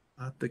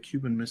 At the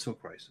Cuban Missile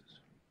Crisis,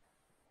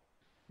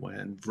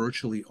 when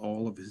virtually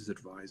all of his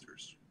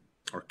advisors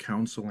are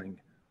counseling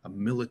a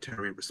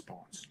military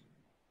response,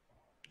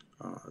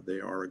 they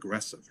are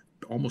aggressive,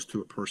 almost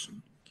to a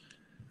person.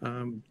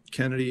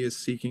 Kennedy is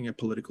seeking a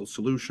political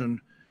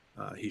solution.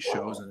 He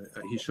shows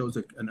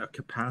a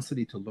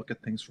capacity to look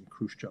at things from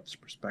Khrushchev's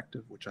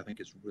perspective, which I think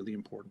is really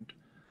important.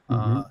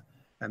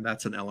 And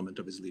that's an element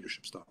of his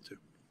leadership style too.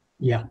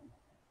 Yeah.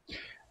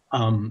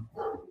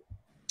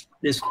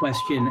 This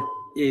question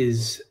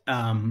is,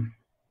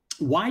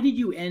 why did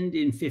you end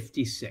in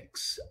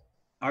 56?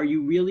 Are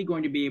you really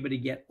going to be able to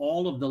get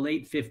all of the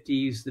late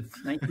 50s, the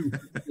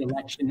 1950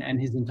 election,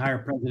 and his entire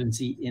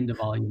presidency into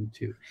volume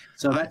 2?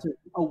 So that's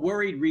a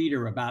worried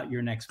reader about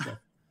your next book.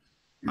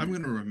 I'm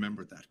going to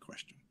remember that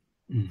question.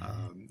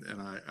 And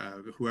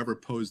whoever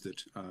posed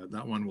it,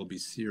 that one will be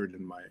seared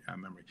in my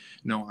memory.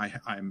 No,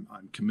 I'm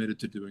committed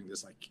to doing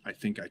this. I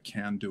think I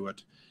can do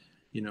it.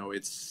 you know,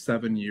 it's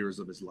 7 years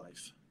of his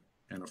life.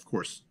 And of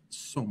course,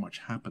 so much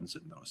happens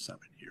in those 7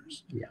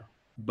 years. Yeah.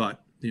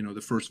 But, you know,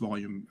 the first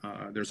volume,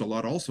 there's a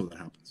lot also that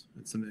happens.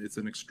 It's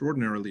an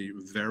extraordinarily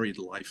varied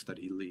life that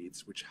he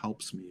leads, which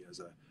helps me as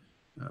a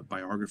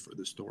biographer.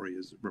 The story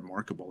is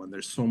remarkable. And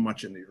there's so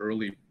much in the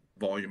early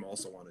volume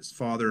also on his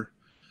father.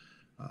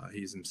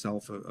 He's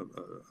himself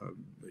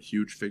a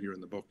huge figure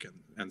in the book,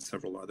 and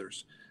several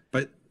others.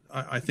 But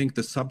I think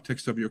the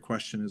subtext of your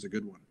question is a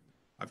good one.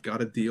 I've got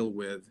to deal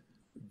with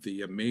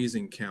the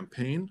amazing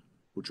campaign,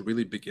 which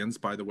really begins,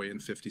 by the way, in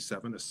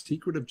 1957. A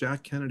secret of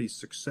Jack Kennedy's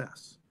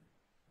success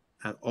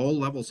at all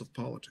levels of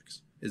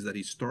politics is that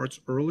he starts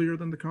earlier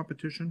than the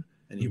competition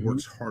and he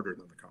works harder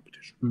than the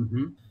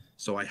competition.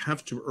 So I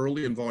have to,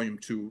 early in volume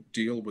 2,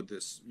 deal with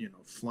this, you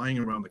know, flying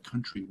around the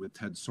country with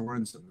Ted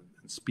Sorensen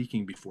and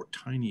speaking before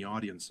tiny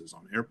audiences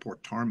on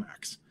airport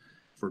tarmacs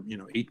for, you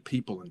know, 8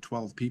 people and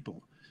 12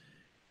 people.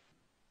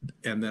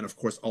 And then, of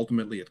course,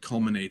 ultimately it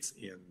culminates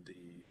in the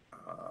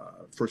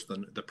first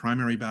the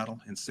primary battle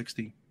in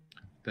 1960,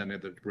 then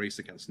the race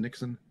against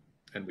Nixon,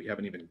 and we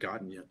haven't even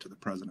gotten yet to the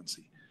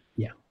presidency.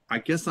 Yeah. I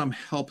guess I'm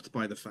helped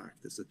by the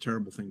fact, it's a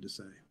terrible thing to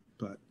say,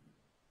 but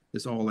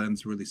this all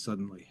ends really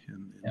suddenly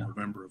in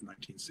November of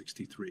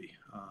 1963.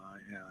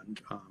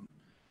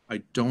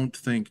 I don't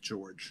think,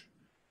 George,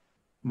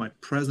 my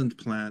present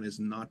plan is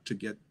not to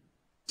get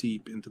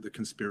deep into the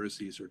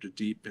conspiracies or to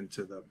deep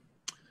into the,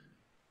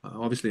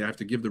 obviously I have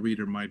to give the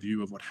reader my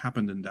view of what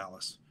happened in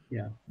Dallas.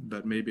 Yeah.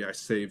 But maybe I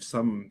save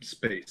some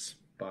space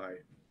by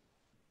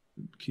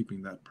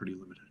keeping that pretty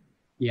limited.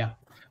 Yeah.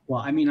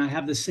 Well, I mean, I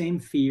have the same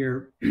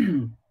fear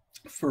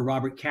for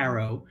Robert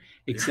Caro,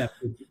 except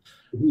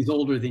he's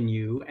older than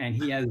you, and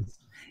he has,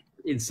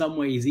 in some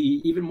ways,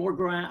 even more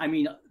ground. I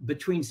mean,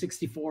 between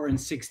 64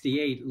 and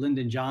 68,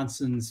 Lyndon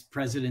Johnson's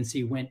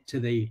presidency went to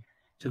the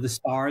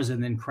stars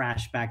and then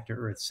crashed back to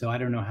Earth. So I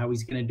don't know how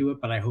he's going to do it,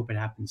 but I hope it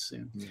happens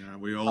soon. Yeah,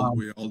 we all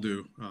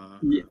do.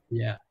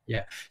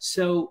 Yeah.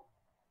 So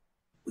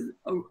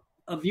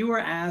a viewer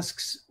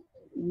asks,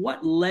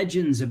 what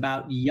legends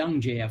about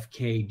young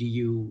JFK do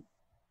you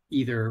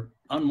either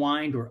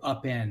unwind or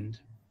upend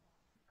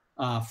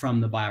from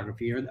the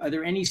biography? Are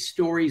there any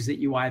stories that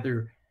you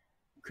either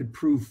could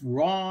prove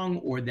wrong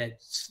or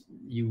that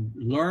you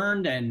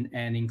learned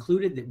and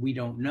included that we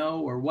don't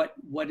know? Or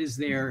what is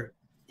there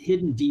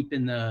hidden deep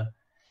in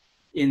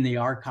the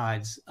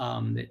archives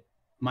that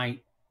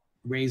might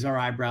raise our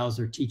eyebrows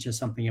or teach us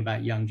something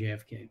about young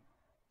JFK?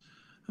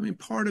 I mean,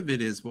 part of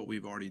it is what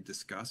we've already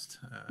discussed,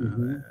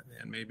 and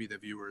maybe the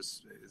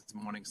viewers is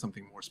wanting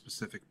something more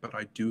specific, but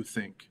I do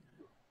think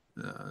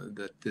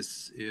that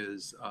this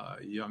is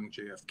young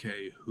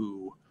JFK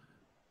who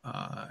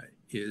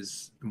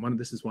is one of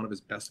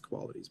his best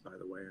qualities, by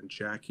the way, and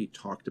Jackie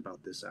talked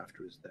about this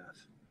after his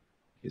death,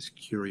 his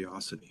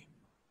curiosity,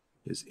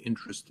 his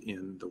interest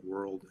in the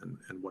world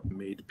and what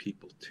made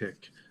people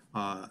tick.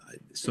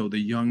 So the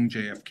young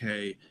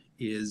JFK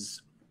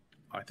is,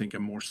 I think, a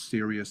more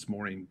serious,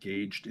 more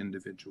engaged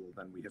individual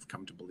than we have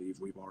come to believe.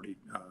 We've already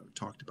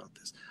talked about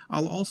this.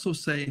 I'll also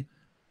say,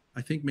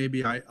 I think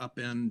maybe I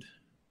upend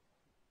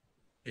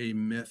a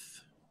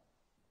myth,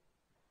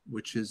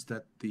 which is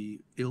that the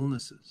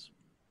illnesses,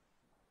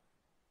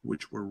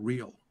 which were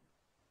real,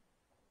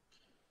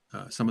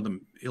 some of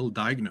them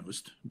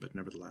ill-diagnosed, but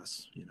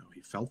nevertheless, you know,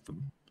 he felt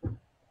them.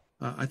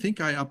 I think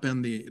I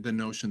upend the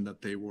notion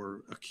that they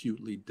were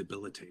acutely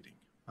debilitating.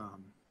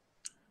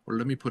 Or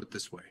let me put it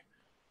this way.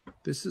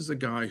 This is a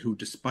guy who,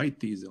 despite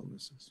these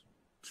illnesses,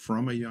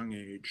 from a young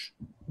age,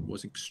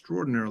 was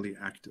extraordinarily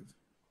active.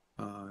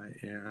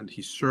 And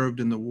he served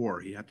in the war.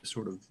 He had to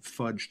sort of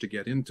fudge to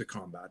get into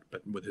combat,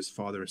 but with his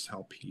father's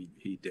help,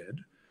 he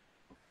did.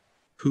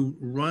 Who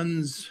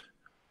runs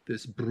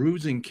this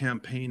bruising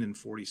campaign in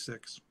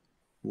 46,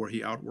 where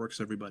he outworks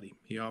everybody.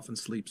 He often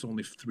sleeps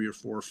only 3 or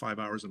 4 or 5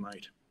 hours a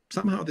night.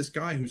 Somehow this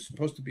guy who's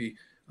supposed to be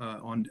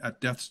at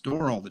death's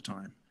door all the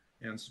time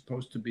and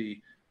supposed to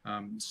be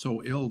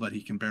so ill that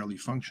he can barely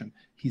function,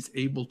 he's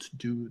able to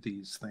do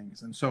these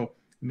things. And so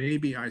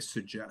maybe I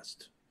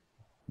suggest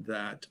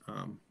that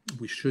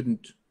we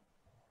shouldn't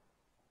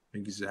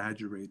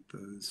exaggerate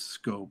the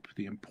scope,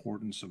 the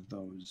importance of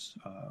those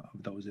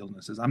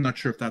illnesses. I'm not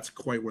sure if that's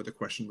quite where the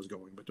question was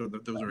going, but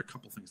those are a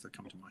couple things that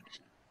come to mind.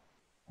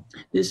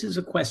 This is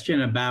a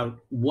question about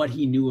what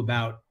he knew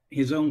about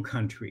his own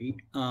country.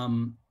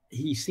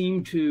 He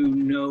seemed to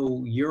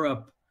know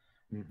Europe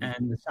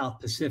and the South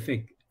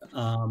Pacific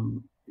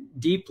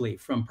deeply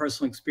from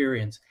personal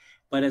experience.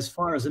 But as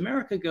far as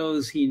America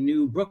goes, he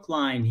knew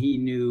Brookline, he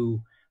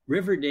knew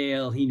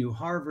Riverdale, he knew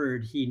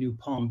Harvard, he knew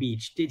Palm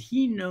Beach. Did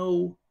he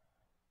know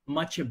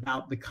much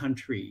about the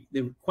country?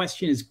 The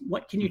question is,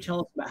 what can you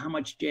tell us about how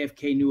much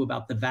JFK knew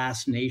about the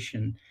vast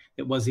nation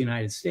that was the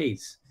United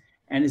States?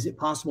 And is it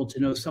possible to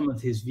know some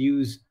of his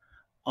views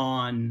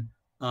on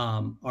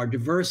our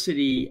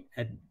diversity,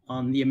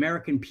 on the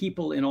American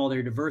people in all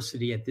their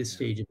diversity at this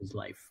stage of his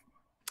life?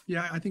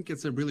 Yeah, I think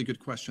it's a really good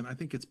question. I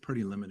think it's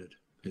pretty limited,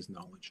 his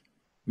knowledge,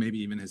 maybe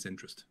even his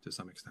interest to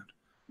some extent.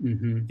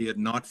 He had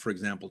not, for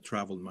example,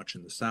 traveled much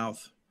in the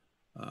South.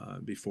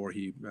 before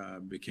he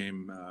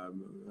became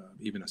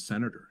even a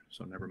senator,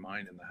 so never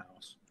mind in the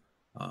House.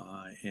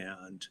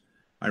 And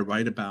I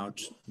write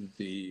about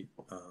the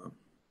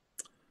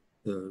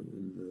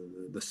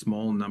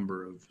small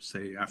number of,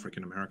 say,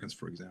 African Americans,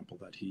 for example,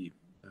 that he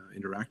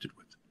interacted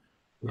with.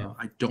 Yeah.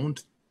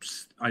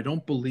 I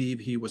don't believe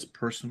he was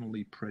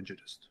personally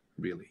prejudiced,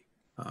 really.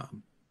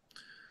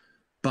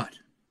 But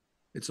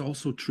it's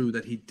also true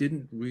that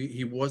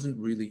he wasn't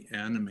really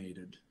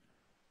animated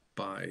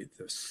by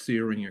the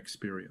searing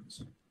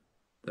experience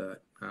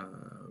that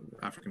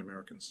African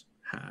Americans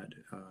had,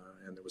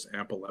 and there was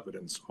ample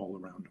evidence all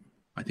around him.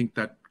 I think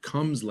that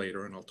comes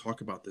later, and I'll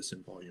talk about this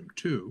in volume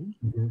 2.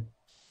 Mm-hmm.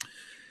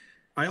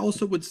 I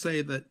also would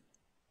say that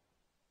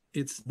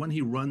it's when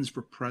he runs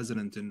for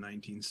president in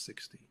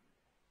 1960,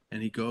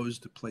 and he goes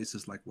to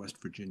places like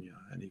West Virginia,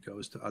 and he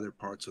goes to other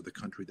parts of the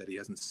country that he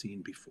hasn't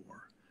seen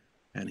before,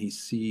 and he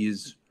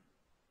sees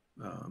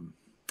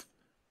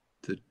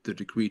the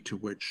degree to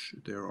which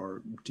there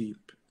are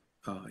deep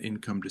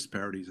income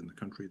disparities in the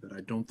country that I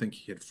don't think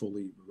he had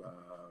fully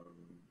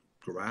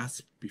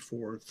grasped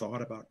before,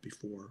 thought about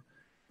before.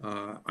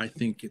 I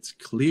think it's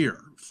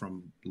clear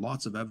from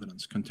lots of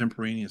evidence,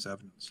 contemporaneous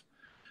evidence,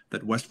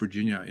 that West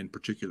Virginia in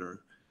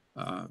particular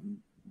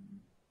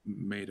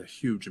made a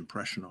huge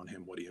impression on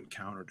him, what he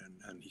encountered,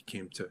 and he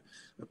came to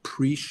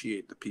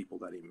appreciate the people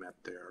that he met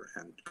there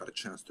and got a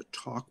chance to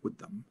talk with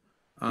them.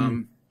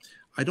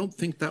 I don't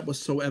think that was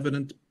so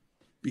evident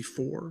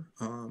before.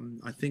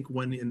 I think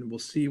and we'll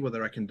see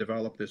whether I can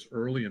develop this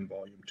early in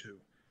volume 2,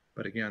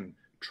 but again,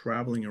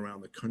 traveling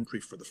around the country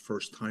for the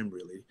first time,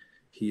 really,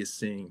 he is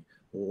seeing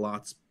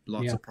lots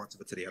of parts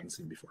of it that he hadn't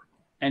seen before.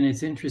 And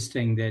it's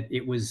interesting that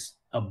it was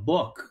a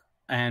book,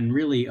 and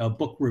really a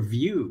book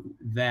review,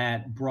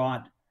 that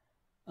brought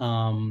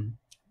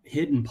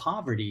hidden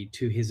poverty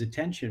to his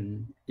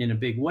attention in a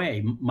big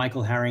way.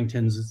 Michael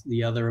Harrington's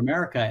The Other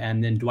America,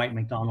 and then Dwight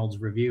McDonald's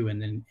review in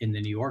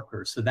the New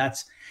Yorker. So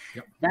that's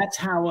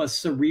how a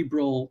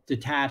cerebral,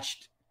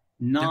 detached,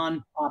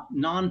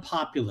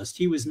 non-populist.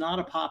 He was not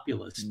a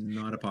populist.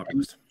 Not a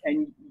populist.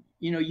 And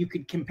you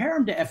could compare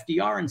him to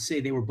FDR and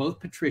say they were both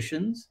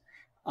patricians.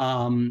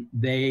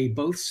 They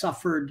both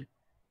suffered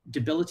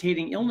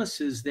debilitating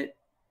illnesses that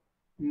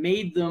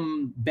made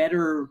them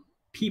better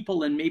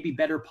people and maybe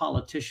better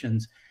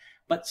politicians.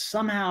 But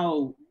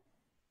somehow,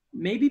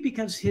 maybe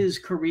because his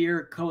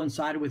career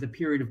coincided with a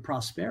period of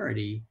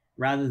prosperity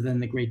rather than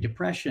the Great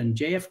Depression,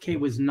 JFK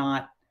was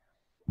not,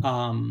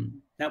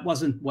 that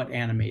wasn't what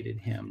animated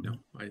him. No,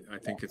 I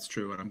think it's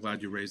true. And I'm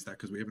glad you raised that,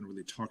 because we haven't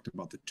really talked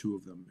about the two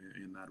of them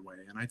in that way.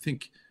 And I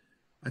think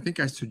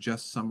I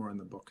suggest somewhere in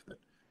the book that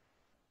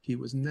he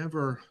was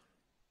never,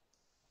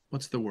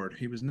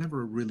 he was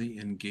never really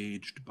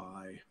engaged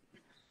by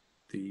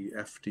the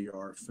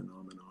FDR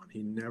phenomenon.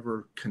 He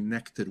never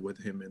connected with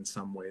him in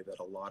some way that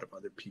a lot of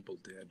other people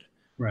did.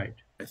 Right.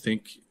 I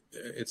think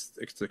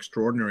it's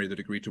extraordinary the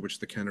degree to which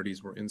the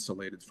Kennedys were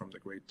insulated from the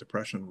Great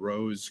Depression.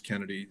 Rose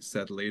Kennedy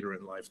said later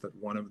in life that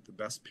one of the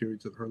best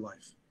periods of her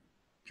life,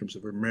 in terms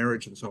of her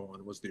marriage and so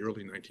on, was the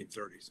early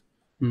 1930s.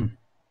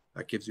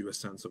 That gives you a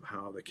sense of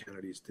how the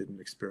Kennedys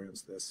didn't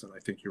experience this. And I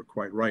think you're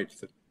quite right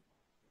that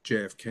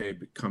JFK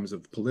becomes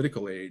of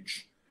political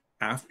age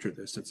after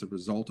this. It's a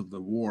result of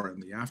the war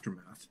and the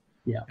aftermath.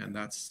 Yeah. And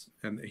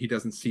he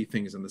doesn't see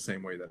things in the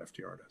same way that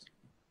FDR does.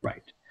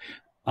 Right.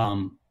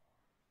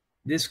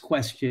 This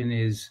question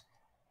is,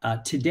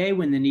 today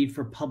when the need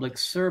for public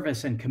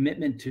service and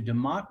commitment to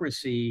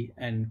democracy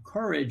and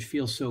courage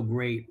feels so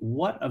great,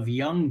 what of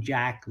young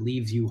Jack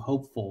leaves you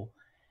hopeful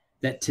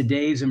that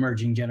today's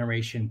emerging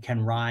generation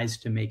can rise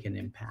to make an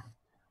impact?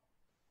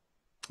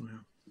 Yeah.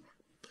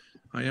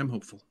 I am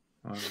hopeful.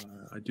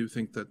 I do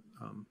think that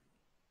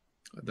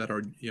that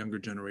our younger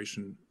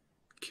generation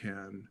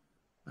can,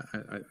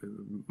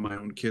 my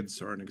own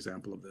kids are an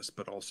example of this,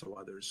 but also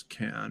others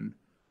can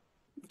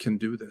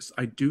do this.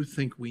 I do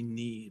think we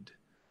need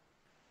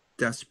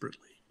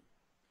desperately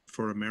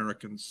for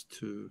Americans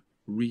to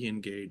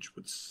re-engage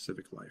with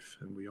civic life,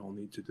 and we all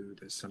need to do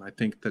this. And I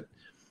think that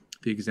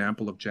the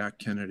example of Jack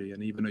Kennedy,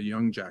 and even a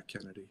young Jack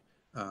Kennedy,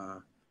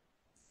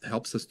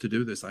 helps us to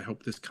do this. I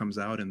hope this comes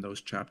out in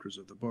those chapters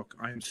of the book.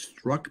 I am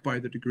struck by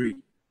the degree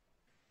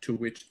to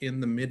which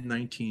in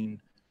the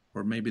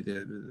or maybe the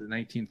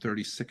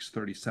 1936,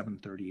 37,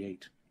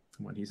 38,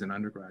 when he's an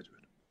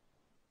undergraduate,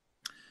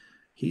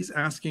 he's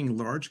asking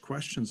large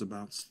questions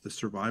about the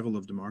survival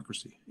of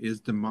democracy. Is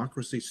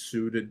democracy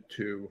suited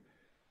to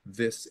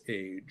this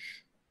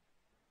age?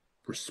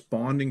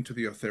 Responding to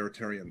the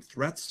authoritarian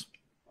threats?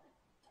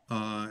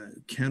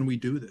 Can we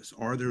do this?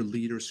 Are there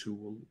leaders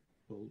who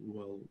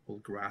will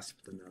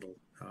grasp the nettle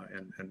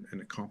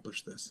and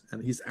accomplish this?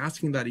 And he's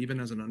asking that even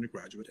as an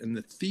undergraduate. And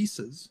the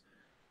thesis,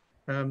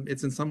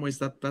 it's in some ways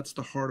that's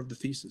the heart of the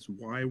thesis.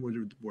 Why were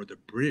the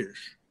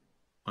British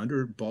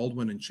under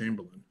Baldwin and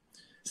Chamberlain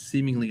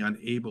seemingly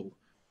unable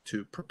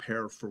to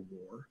prepare for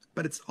war?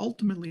 But it's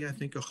ultimately, I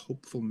think, a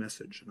hopeful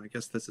message. And I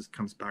guess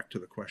comes back to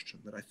the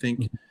question that I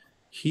think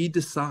he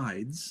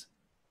decides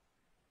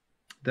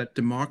that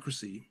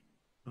democracy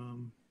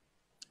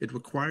It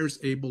requires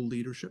able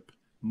leadership.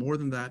 More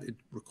than that, it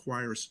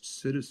requires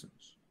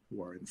citizens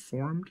who are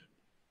informed,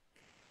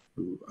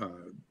 who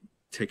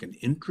take an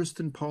interest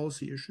in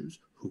policy issues,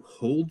 who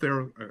hold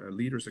their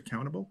leaders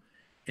accountable,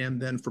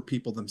 and then for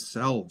people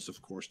themselves,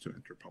 of course, to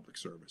enter public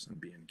service and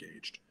be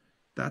engaged.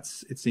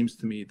 That's, it seems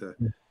to me, the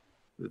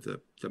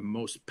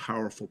most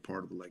powerful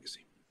part of the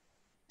legacy.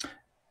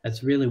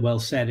 That's really well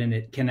said, and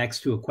it connects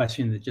to a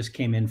question that just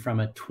came in from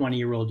a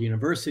 20-year-old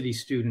university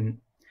student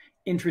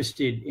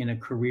interested in a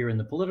career in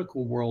the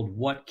political world.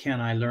 What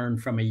can I learn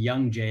from a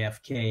young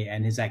JFK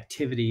and his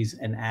activities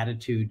and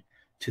attitude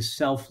to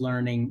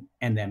self-learning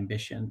and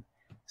ambition?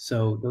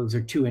 So those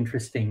are two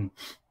interesting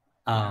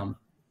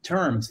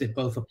terms that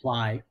both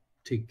apply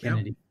to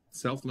Kennedy. Yeah.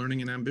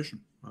 Self-learning and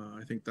ambition.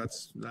 I think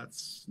that's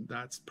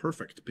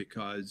perfect,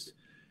 because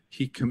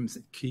he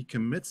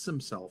commits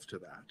himself to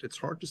that. It's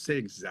hard to say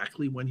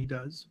exactly when he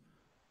does.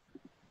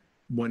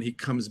 When he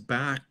comes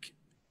back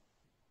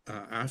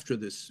after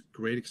this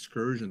great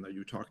excursion that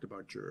you talked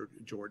about,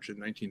 George, in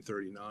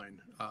 1939,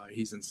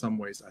 he's in some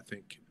ways, I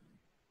think,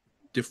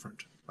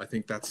 different. I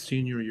think that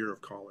senior year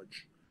of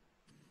college,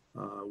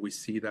 we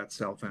see that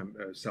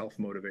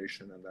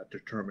self-motivation and that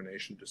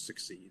determination to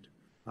succeed.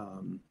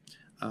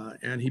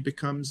 And he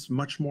becomes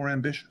much more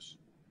ambitious.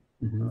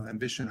 Mm-hmm.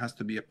 Ambition has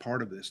to be a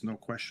part of this, no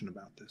question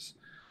about this.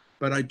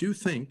 But I do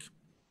think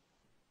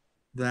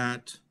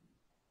that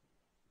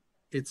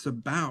it's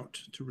about,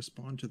 to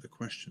respond to the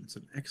question, it's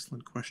an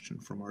excellent question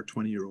from our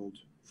 20-year-old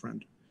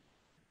friend.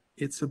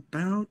 It's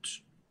about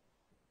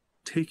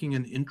taking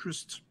an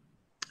interest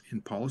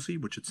in policy,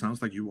 which it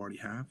sounds like you already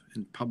have,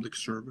 in public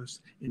service,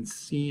 in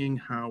seeing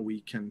how we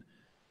can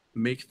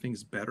make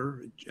things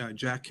better.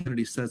 Jack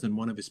Kennedy says in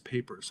one of his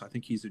papers, I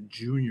think he's a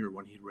junior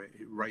when he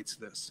writes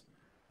this,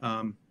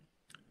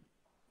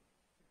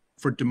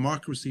 for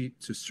democracy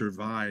to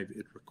survive,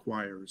 it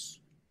requires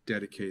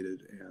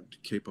dedicated and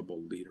capable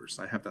leaders.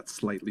 I have that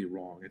slightly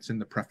wrong. It's in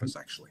the preface,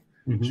 actually.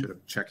 Mm-hmm. Should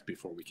have checked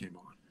before we came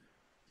on.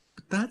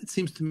 But that, it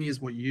seems to me,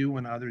 is what you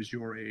and others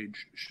your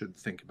age should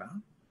think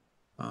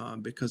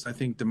about, because I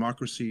think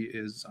democracy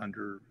is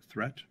under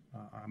threat.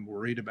 I'm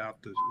worried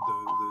about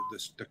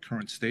the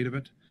current state of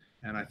it,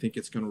 and I think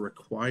it's going to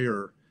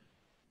require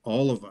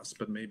all of us,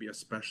 but maybe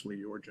especially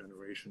your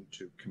generation,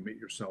 to commit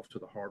yourself to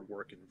the hard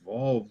work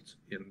involved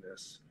in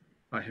this.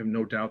 I have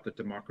no doubt that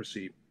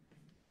democracy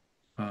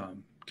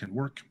can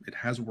work. It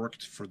has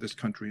worked for this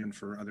country and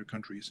for other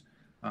countries.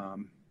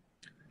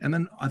 And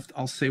then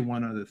I'll say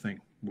one other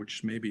thing,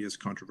 which maybe is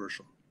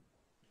controversial.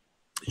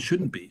 It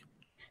shouldn't be.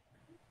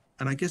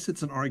 And I guess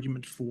it's an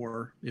argument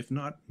for, if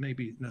not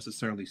maybe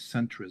necessarily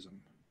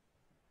centrism,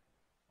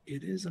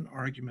 it is an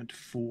argument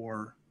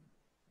for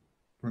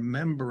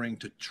remembering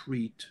to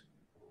treat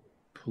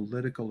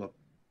political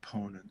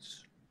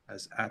opponents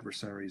as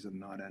adversaries and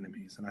not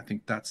enemies. And I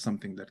think that's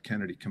something that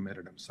Kennedy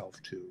committed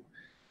himself to.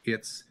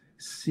 It's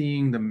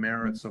seeing the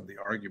merits of the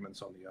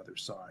arguments on the other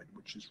side,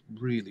 which is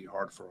really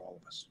hard for all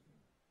of us.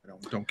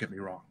 Don't get me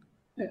wrong.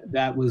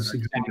 That was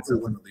exactly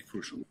really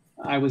crucial.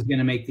 I was going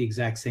to make the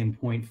exact same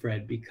point,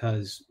 Fred,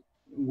 because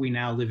we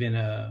now live in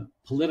a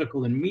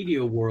political and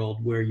media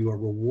world where you are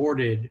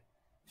rewarded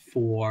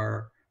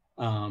for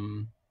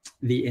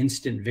the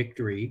instant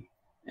victory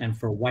and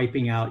for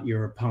wiping out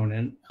your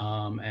opponent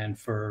and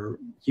for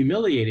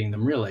humiliating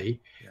them,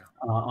 really,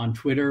 on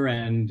Twitter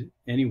and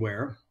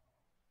anywhere.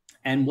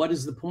 And what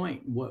is the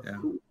point?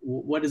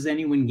 What does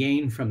anyone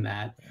gain from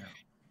that? Yeah.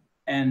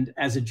 And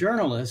as a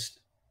journalist,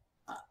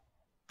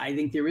 I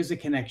think there is a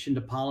connection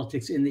to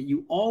politics in that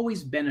you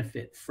always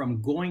benefit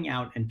from going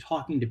out and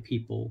talking to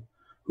people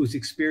whose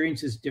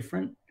experience is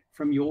different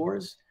from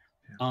yours,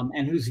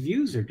 and whose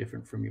views are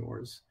different from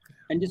yours,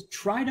 and just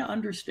try to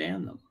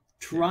understand them.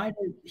 Try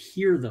to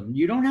hear them.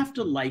 You don't have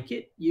to like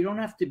it. You don't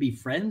have to be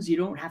friends. You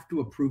don't have to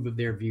approve of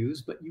their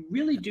views, but you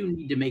really do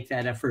need to make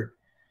that effort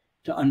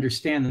to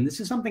understand them. This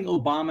is something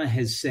Obama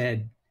has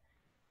said,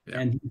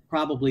 and he's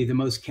probably the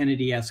most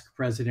Kennedy-esque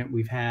president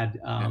we've had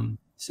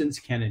since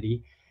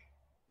Kennedy.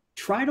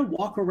 Try to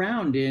walk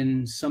around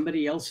in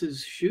somebody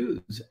else's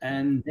shoes,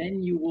 and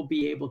then you will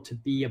be able to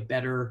be a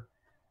better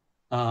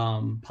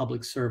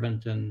public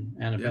servant and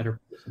a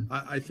better person.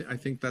 I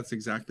think that's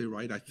exactly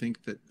right. I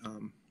think that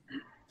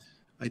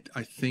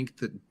I think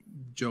that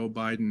Joe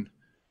Biden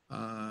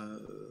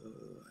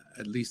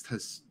at least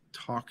has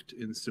talked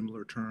in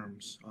similar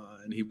terms,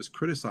 and he was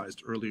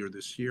criticized earlier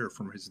this year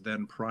from his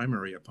then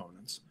primary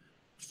opponents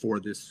for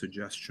this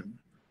suggestion.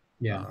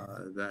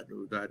 That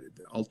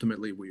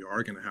ultimately we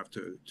are going to have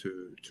to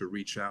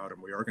reach out,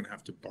 and we are going to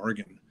have to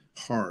bargain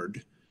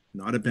hard,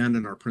 not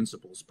abandon our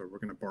principles, but we're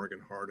going to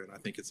bargain hard, and I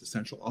think it's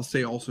essential. I'll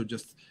say also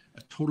just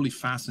a totally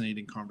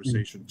fascinating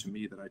conversation to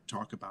me that I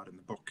talk about in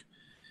the book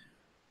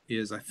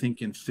is, I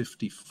think, in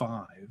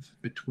 '55,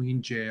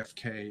 between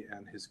JFK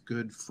and his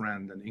good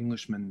friend, an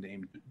Englishman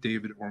named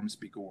David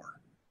Ormsby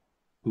Gore,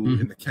 who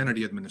in the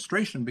Kennedy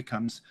administration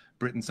becomes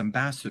Britain's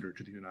ambassador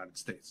to the United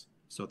States.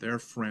 So they're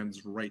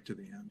friends right to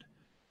the end.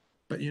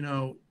 But, you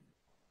know,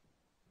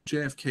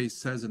 JFK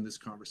says in this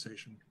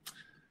conversation,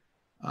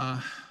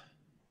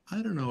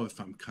 I don't know if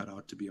I'm cut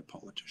out to be a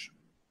politician.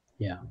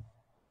 Yeah.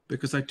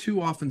 Because I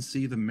too often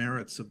see the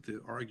merits of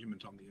the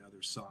argument on the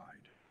other side.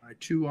 I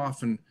too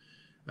often,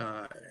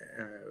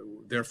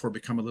 therefore,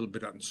 become a little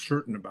bit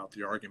uncertain about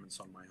the arguments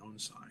on my own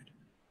side.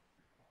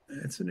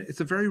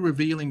 It's a very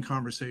revealing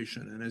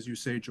conversation. And as you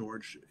say,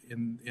 George,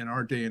 in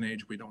our day and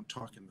age, we don't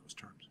talk in those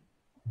terms.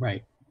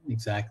 Right,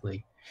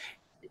 exactly.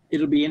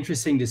 It'll be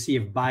interesting to see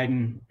if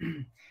Biden,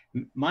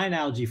 my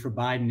analogy for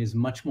Biden is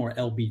much more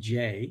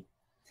LBJ,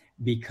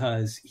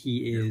 because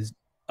he is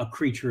a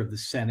creature of the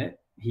Senate.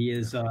 He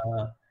is a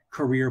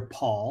career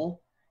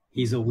Paul.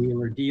 He's a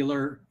wheeler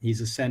dealer.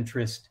 He's a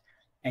centrist.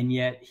 And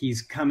yet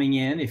he's coming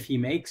in, if he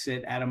makes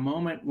it, at a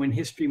moment when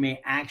history may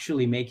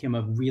actually make him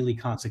a really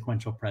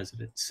consequential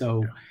president.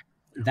 So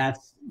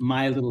that's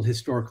my little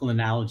historical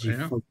analogy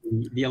for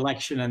the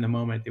election and the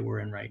moment that we're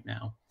in right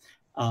now.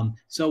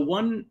 So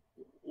one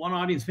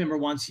audience member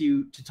wants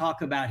you to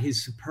talk about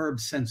his superb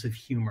sense of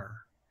humor,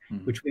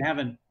 which we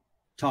haven't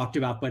talked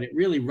about, but it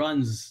really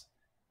runs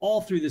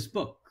all through this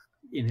book,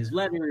 in his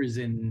letters,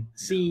 in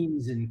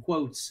scenes, and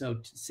quotes. So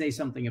to say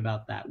something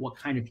about that, what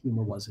kind of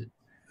humor was it?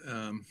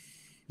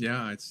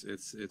 Yeah,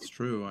 it's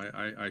true.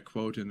 I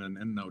quote in an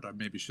endnote. I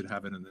maybe should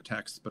have it in the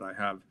text, but I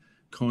have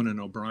Conan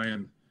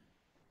O'Brien,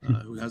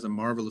 who has a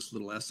marvelous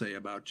little essay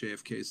about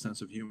JFK's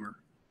sense of humor.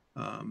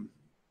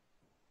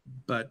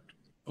 But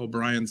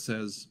O'Brien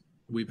says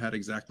we've had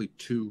exactly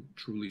two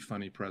truly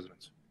funny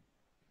presidents,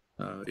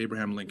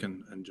 Abraham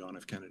Lincoln and John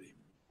F. Kennedy.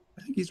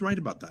 I think he's right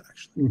about that,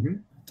 actually.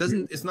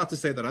 It's not to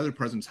say that other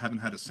presidents haven't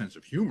had a sense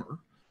of humor,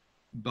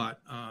 but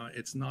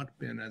it's not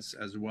been as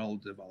well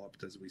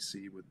developed as we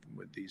see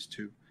with these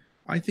two.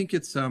 I think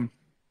it's an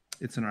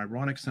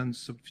ironic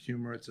sense of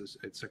humor.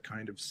 It's a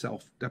kind of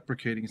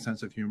self-deprecating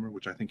sense of humor,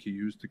 which I think he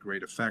used to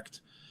great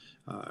effect,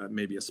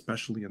 maybe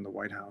especially in the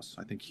White House.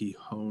 I think he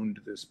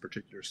honed this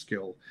particular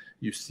skill.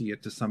 You see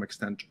it to some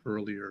extent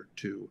earlier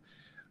too,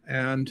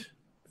 and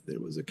there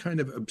was a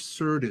kind of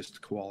absurdist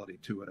quality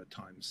to it at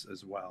times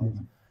as well.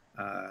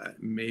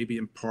 Maybe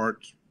in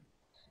part,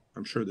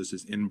 I'm sure this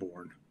is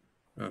inborn.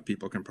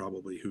 People can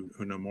probably, who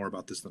know more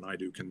about this than I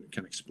do,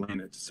 can explain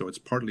it. So it's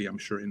partly, I'm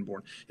sure,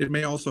 inborn. It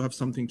may also have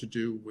something to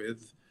do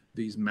with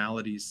these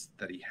maladies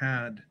that he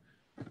had,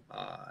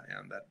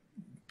 and that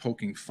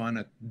poking fun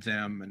at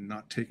them and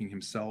not taking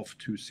himself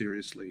too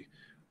seriously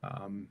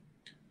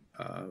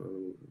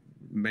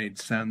made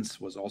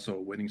sense, was also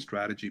a winning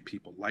strategy.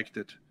 People liked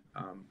it.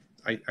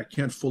 I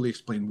can't fully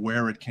explain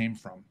where it came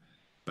from,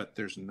 but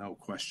there's no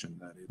question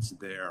that it's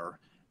there,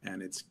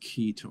 and it's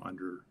key to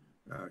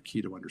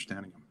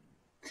understanding him.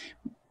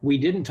 We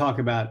didn't talk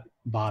about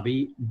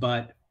Bobby,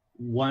 but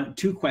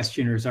two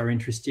questioners are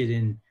interested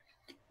in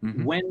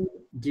when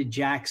did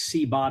Jack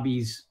see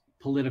Bobby's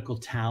political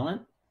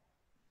talent,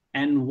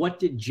 and what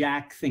did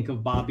Jack think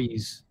of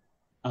Bobby's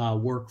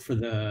work for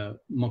the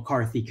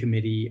McCarthy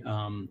committee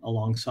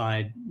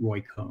alongside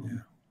Roy Cohn? Yeah.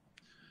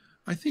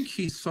 I think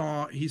he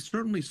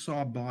certainly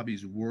saw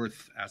Bobby's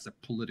worth as a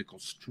political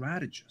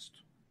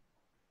strategist,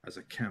 as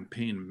a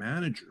campaign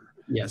manager,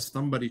 as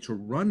somebody to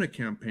run a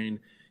campaign.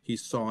 He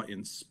saw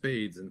in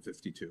spades in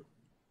 52.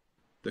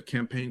 The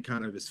campaign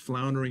kind of is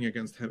floundering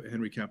against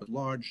Henry Cabot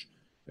Lodge.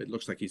 It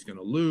looks like he's going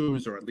to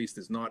lose, or at least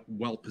is not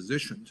well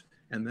positioned.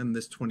 And then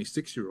this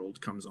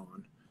 26-year-old comes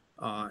on,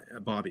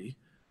 Bobby,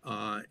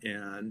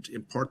 and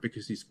in part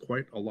because he's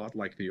quite a lot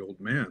like the old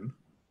man,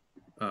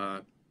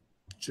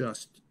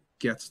 just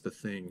gets the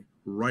thing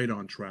right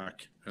on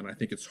track. And I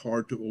think it's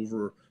hard to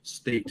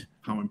overstate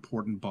how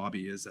important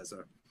Bobby is as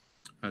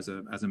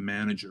a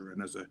manager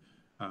and as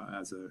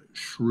a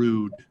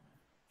shrewd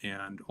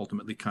and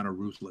ultimately kind of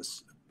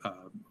ruthless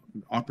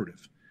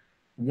operative.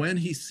 When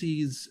he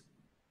sees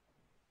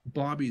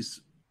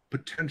Bobby's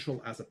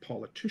potential as a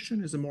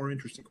politician is a more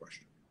interesting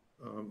question.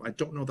 I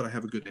don't know that I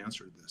have a good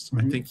answer to this.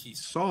 I think he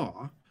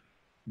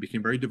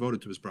became very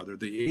devoted to his brother.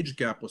 The age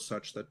gap was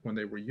such that when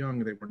they were young,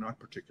 they were not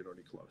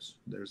particularly close.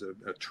 There's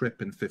a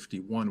trip in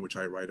 51, which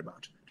I write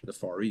about, to the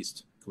Far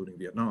East, including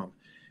Vietnam,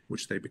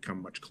 which they become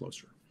much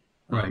closer.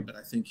 Right. But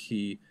I think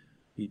he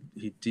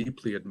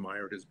deeply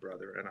admired his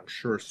brother, and I'm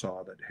sure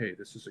saw that, hey,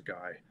 this is a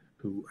guy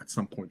who at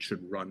some point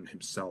should run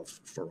himself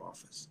for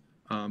office.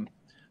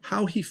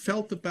 How he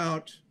felt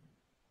about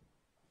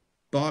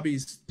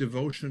Bobby's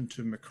devotion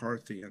to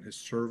McCarthy and his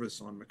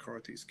service on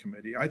McCarthy's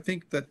committee, I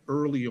think that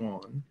early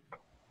on,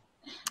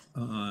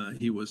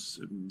 he was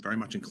very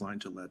much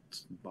inclined to let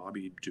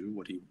Bobby do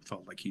what he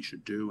felt like he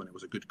should do, and it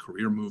was a good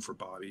career move for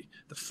Bobby.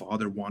 The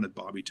father wanted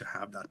Bobby to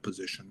have that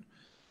position.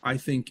 I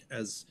think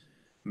as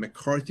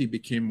McCarthy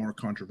became more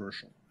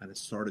controversial and it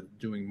started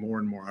doing more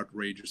and more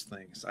outrageous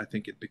things, I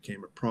think it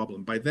became a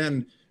problem. By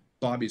then,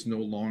 Bobby's no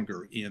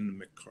longer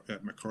in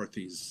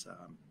McCarthy's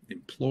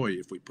employ,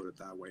 if we put it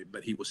that way,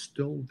 but he was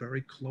still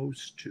very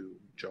close to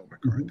Joe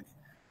McCarthy.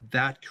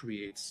 That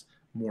creates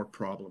more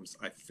problems,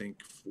 I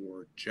think,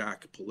 for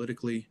Jack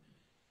politically.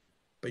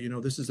 But, you know,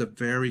 this is a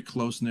very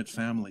close-knit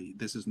family.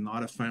 This is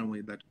not a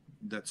family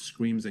that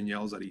screams and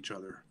yells at each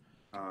other.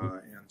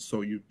 And so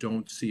you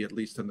don't see, at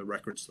least in the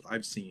records that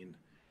I've seen,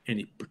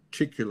 any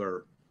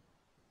particular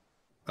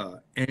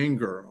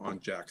anger on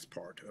Jack's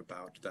part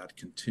about that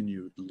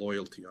continued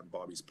loyalty on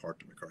Bobby's part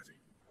to McCarthy.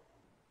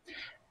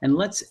 And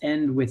let's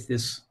end with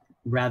this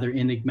rather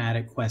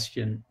enigmatic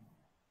question.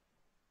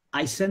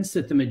 I sense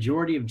that the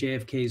majority of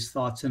JFK's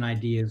thoughts and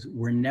ideas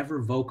were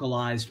never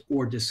vocalized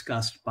or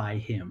discussed by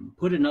him.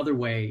 Put another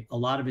way, a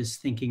lot of his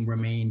thinking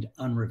remained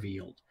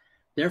unrevealed.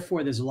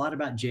 Therefore, there's a lot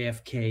about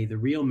JFK, the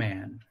real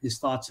man, his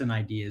thoughts and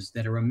ideas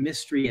that are a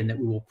mystery and that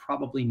we will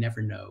probably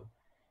never know.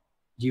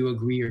 Do you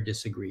agree or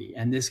disagree?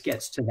 And this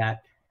gets to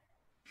that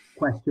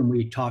question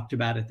we talked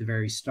about at the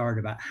very start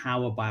about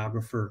how a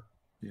biographer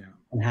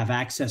can have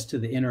access to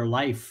the inner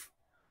life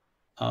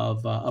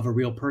of a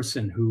real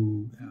person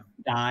who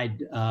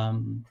died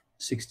almost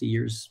 60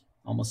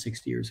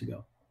 years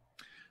ago.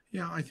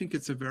 Yeah, I think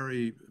it's a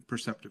very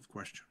perceptive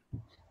question.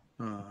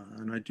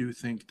 And I do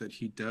think that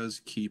he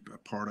does keep a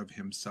part of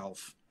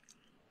himself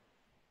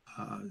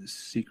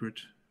secret.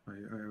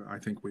 I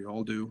think we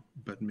all do,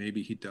 but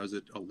maybe he does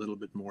it a little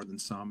bit more than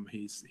some.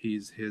 He's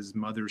his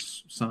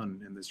mother's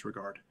son in this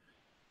regard,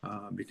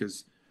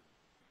 because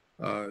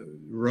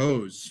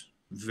Rose,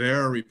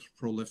 very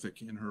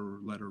prolific in her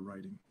letter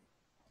writing.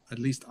 At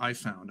least I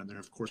found, and there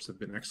of course have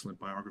been excellent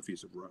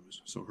biographies of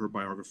Rose, so her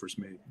biographers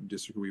may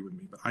disagree with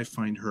me, but I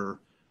find her,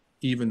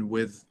 even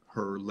with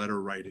her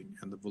letter writing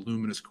and the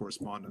voluminous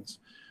correspondence,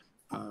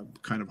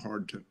 kind of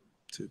hard to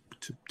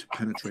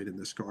penetrate in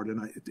this regard,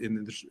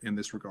 in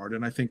this regard.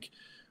 And I think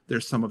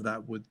there's some of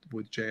that with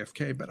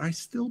JFK, but I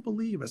still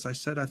believe, as I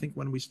said, I think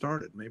when we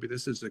started, maybe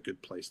this is a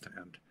good place to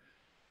end.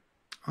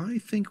 I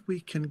think we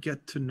can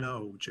get to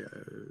know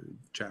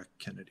Jack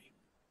Kennedy.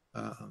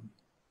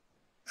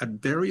 At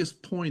various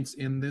points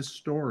in this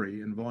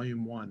story, in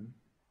Volume 1,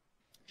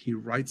 he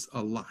writes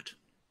a lot,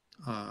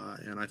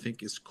 and I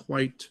think is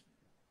quite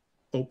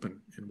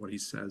open in what he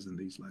says in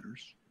these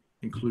letters,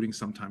 including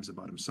sometimes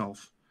about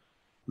himself,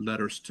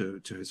 letters to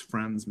his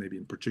friends, maybe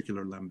in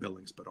particular Lem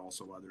Billings, but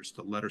also others,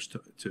 the letters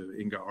to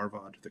Inga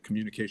Arvad, the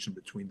communication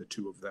between the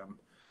two of them,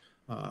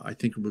 I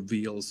think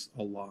reveals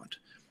a lot.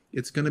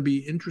 It's going to be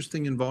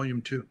interesting in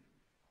Volume 2.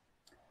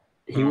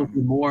 He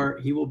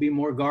will be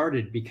more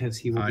guarded because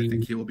he will. I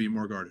think he will be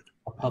more guarded.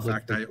 In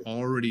fact, I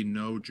already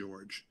know,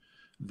 George,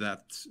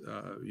 that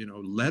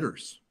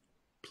letters,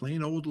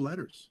 plain old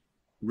letters,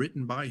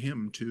 written by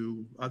him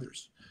to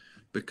others,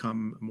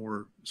 become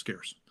more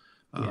scarce,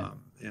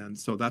 and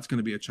so that's going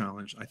to be a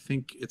challenge. I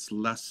think it's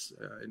less.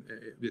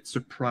 It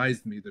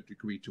surprised me the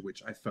degree to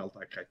which I felt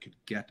like I could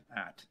get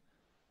at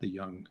the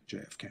young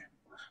JFK.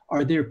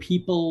 Are there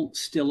people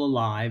still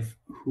alive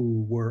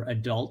who were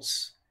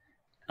adults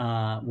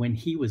when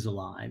he was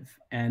alive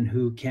and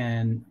who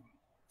can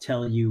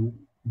tell you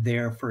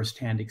their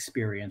firsthand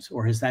experience,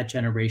 or has that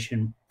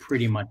generation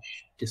pretty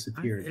much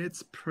disappeared?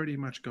 It's pretty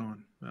much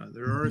gone.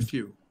 There are a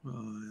few,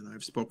 and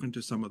I've spoken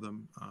to some of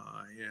them,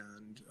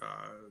 and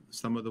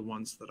some of the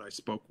ones that I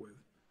spoke with,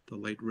 the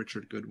late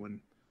Richard Goodwin,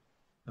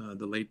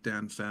 the late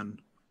Dan Fenn,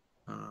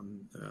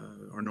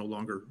 are no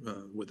longer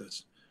with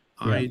us.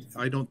 Yeah.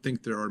 I don't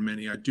think there are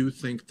many. I do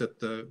think that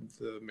the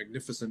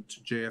magnificent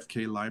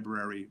JFK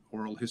Library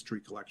oral history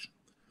collection,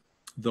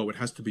 though it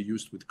has to be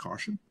used with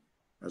caution,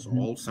 as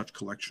all such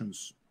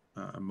collections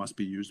must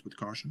be used with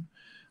caution,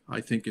 I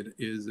think it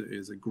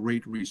is a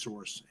great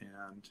resource.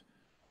 And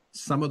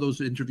some of those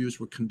interviews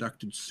were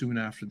conducted soon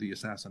after the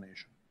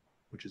assassination,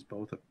 which is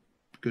both a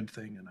good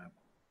thing and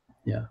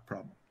a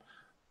problem.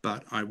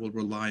 But I will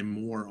rely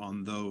more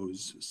on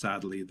those,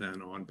 sadly,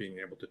 than on being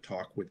able to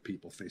talk with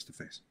people face to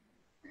face.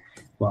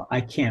 Well,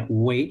 I can't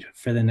wait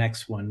for the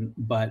next one.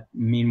 But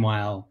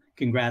meanwhile,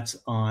 congrats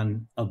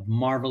on a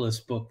marvelous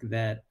book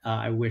that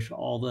I wish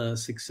all the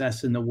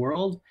success in the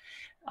world.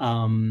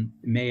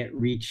 May it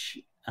reach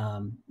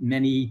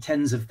many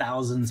tens of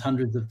thousands,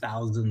 hundreds of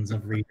thousands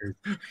of readers.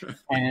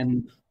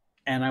 And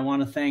I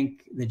want to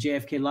thank the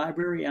JFK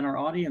Library and our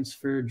audience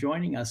for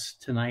joining us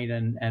tonight,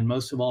 and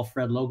most of all,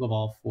 Fred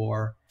Logevall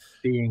for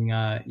being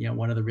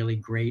one of the really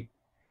great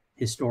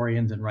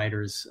historians and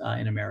writers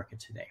in America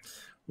today.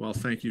 Well,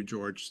 thank you,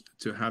 George,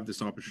 to have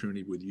this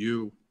opportunity with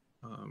you,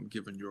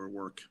 given your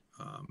work.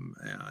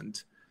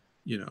 And,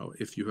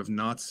 if you have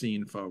not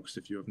seen, folks,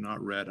 if you have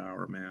not read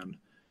Our Man,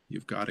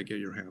 you've got to get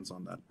your hands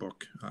on that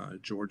book.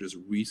 George's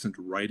recent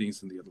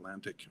writings in The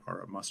Atlantic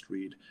are a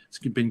must-read. It's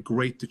been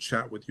great to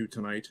chat with you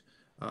tonight.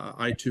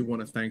 I, too,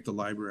 want to thank the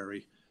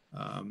library.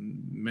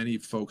 Many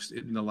folks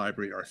in the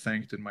library are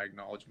thanked in my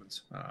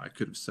acknowledgments. I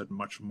could have said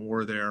much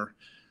more there,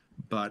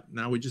 but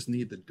now we just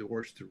need the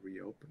doors to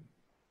reopen,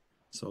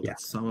 so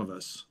that some of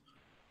us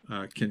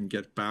can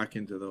get back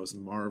into those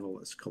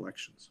marvelous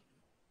collections.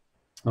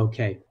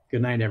 Okay.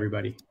 Good night,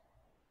 everybody.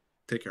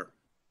 Take care.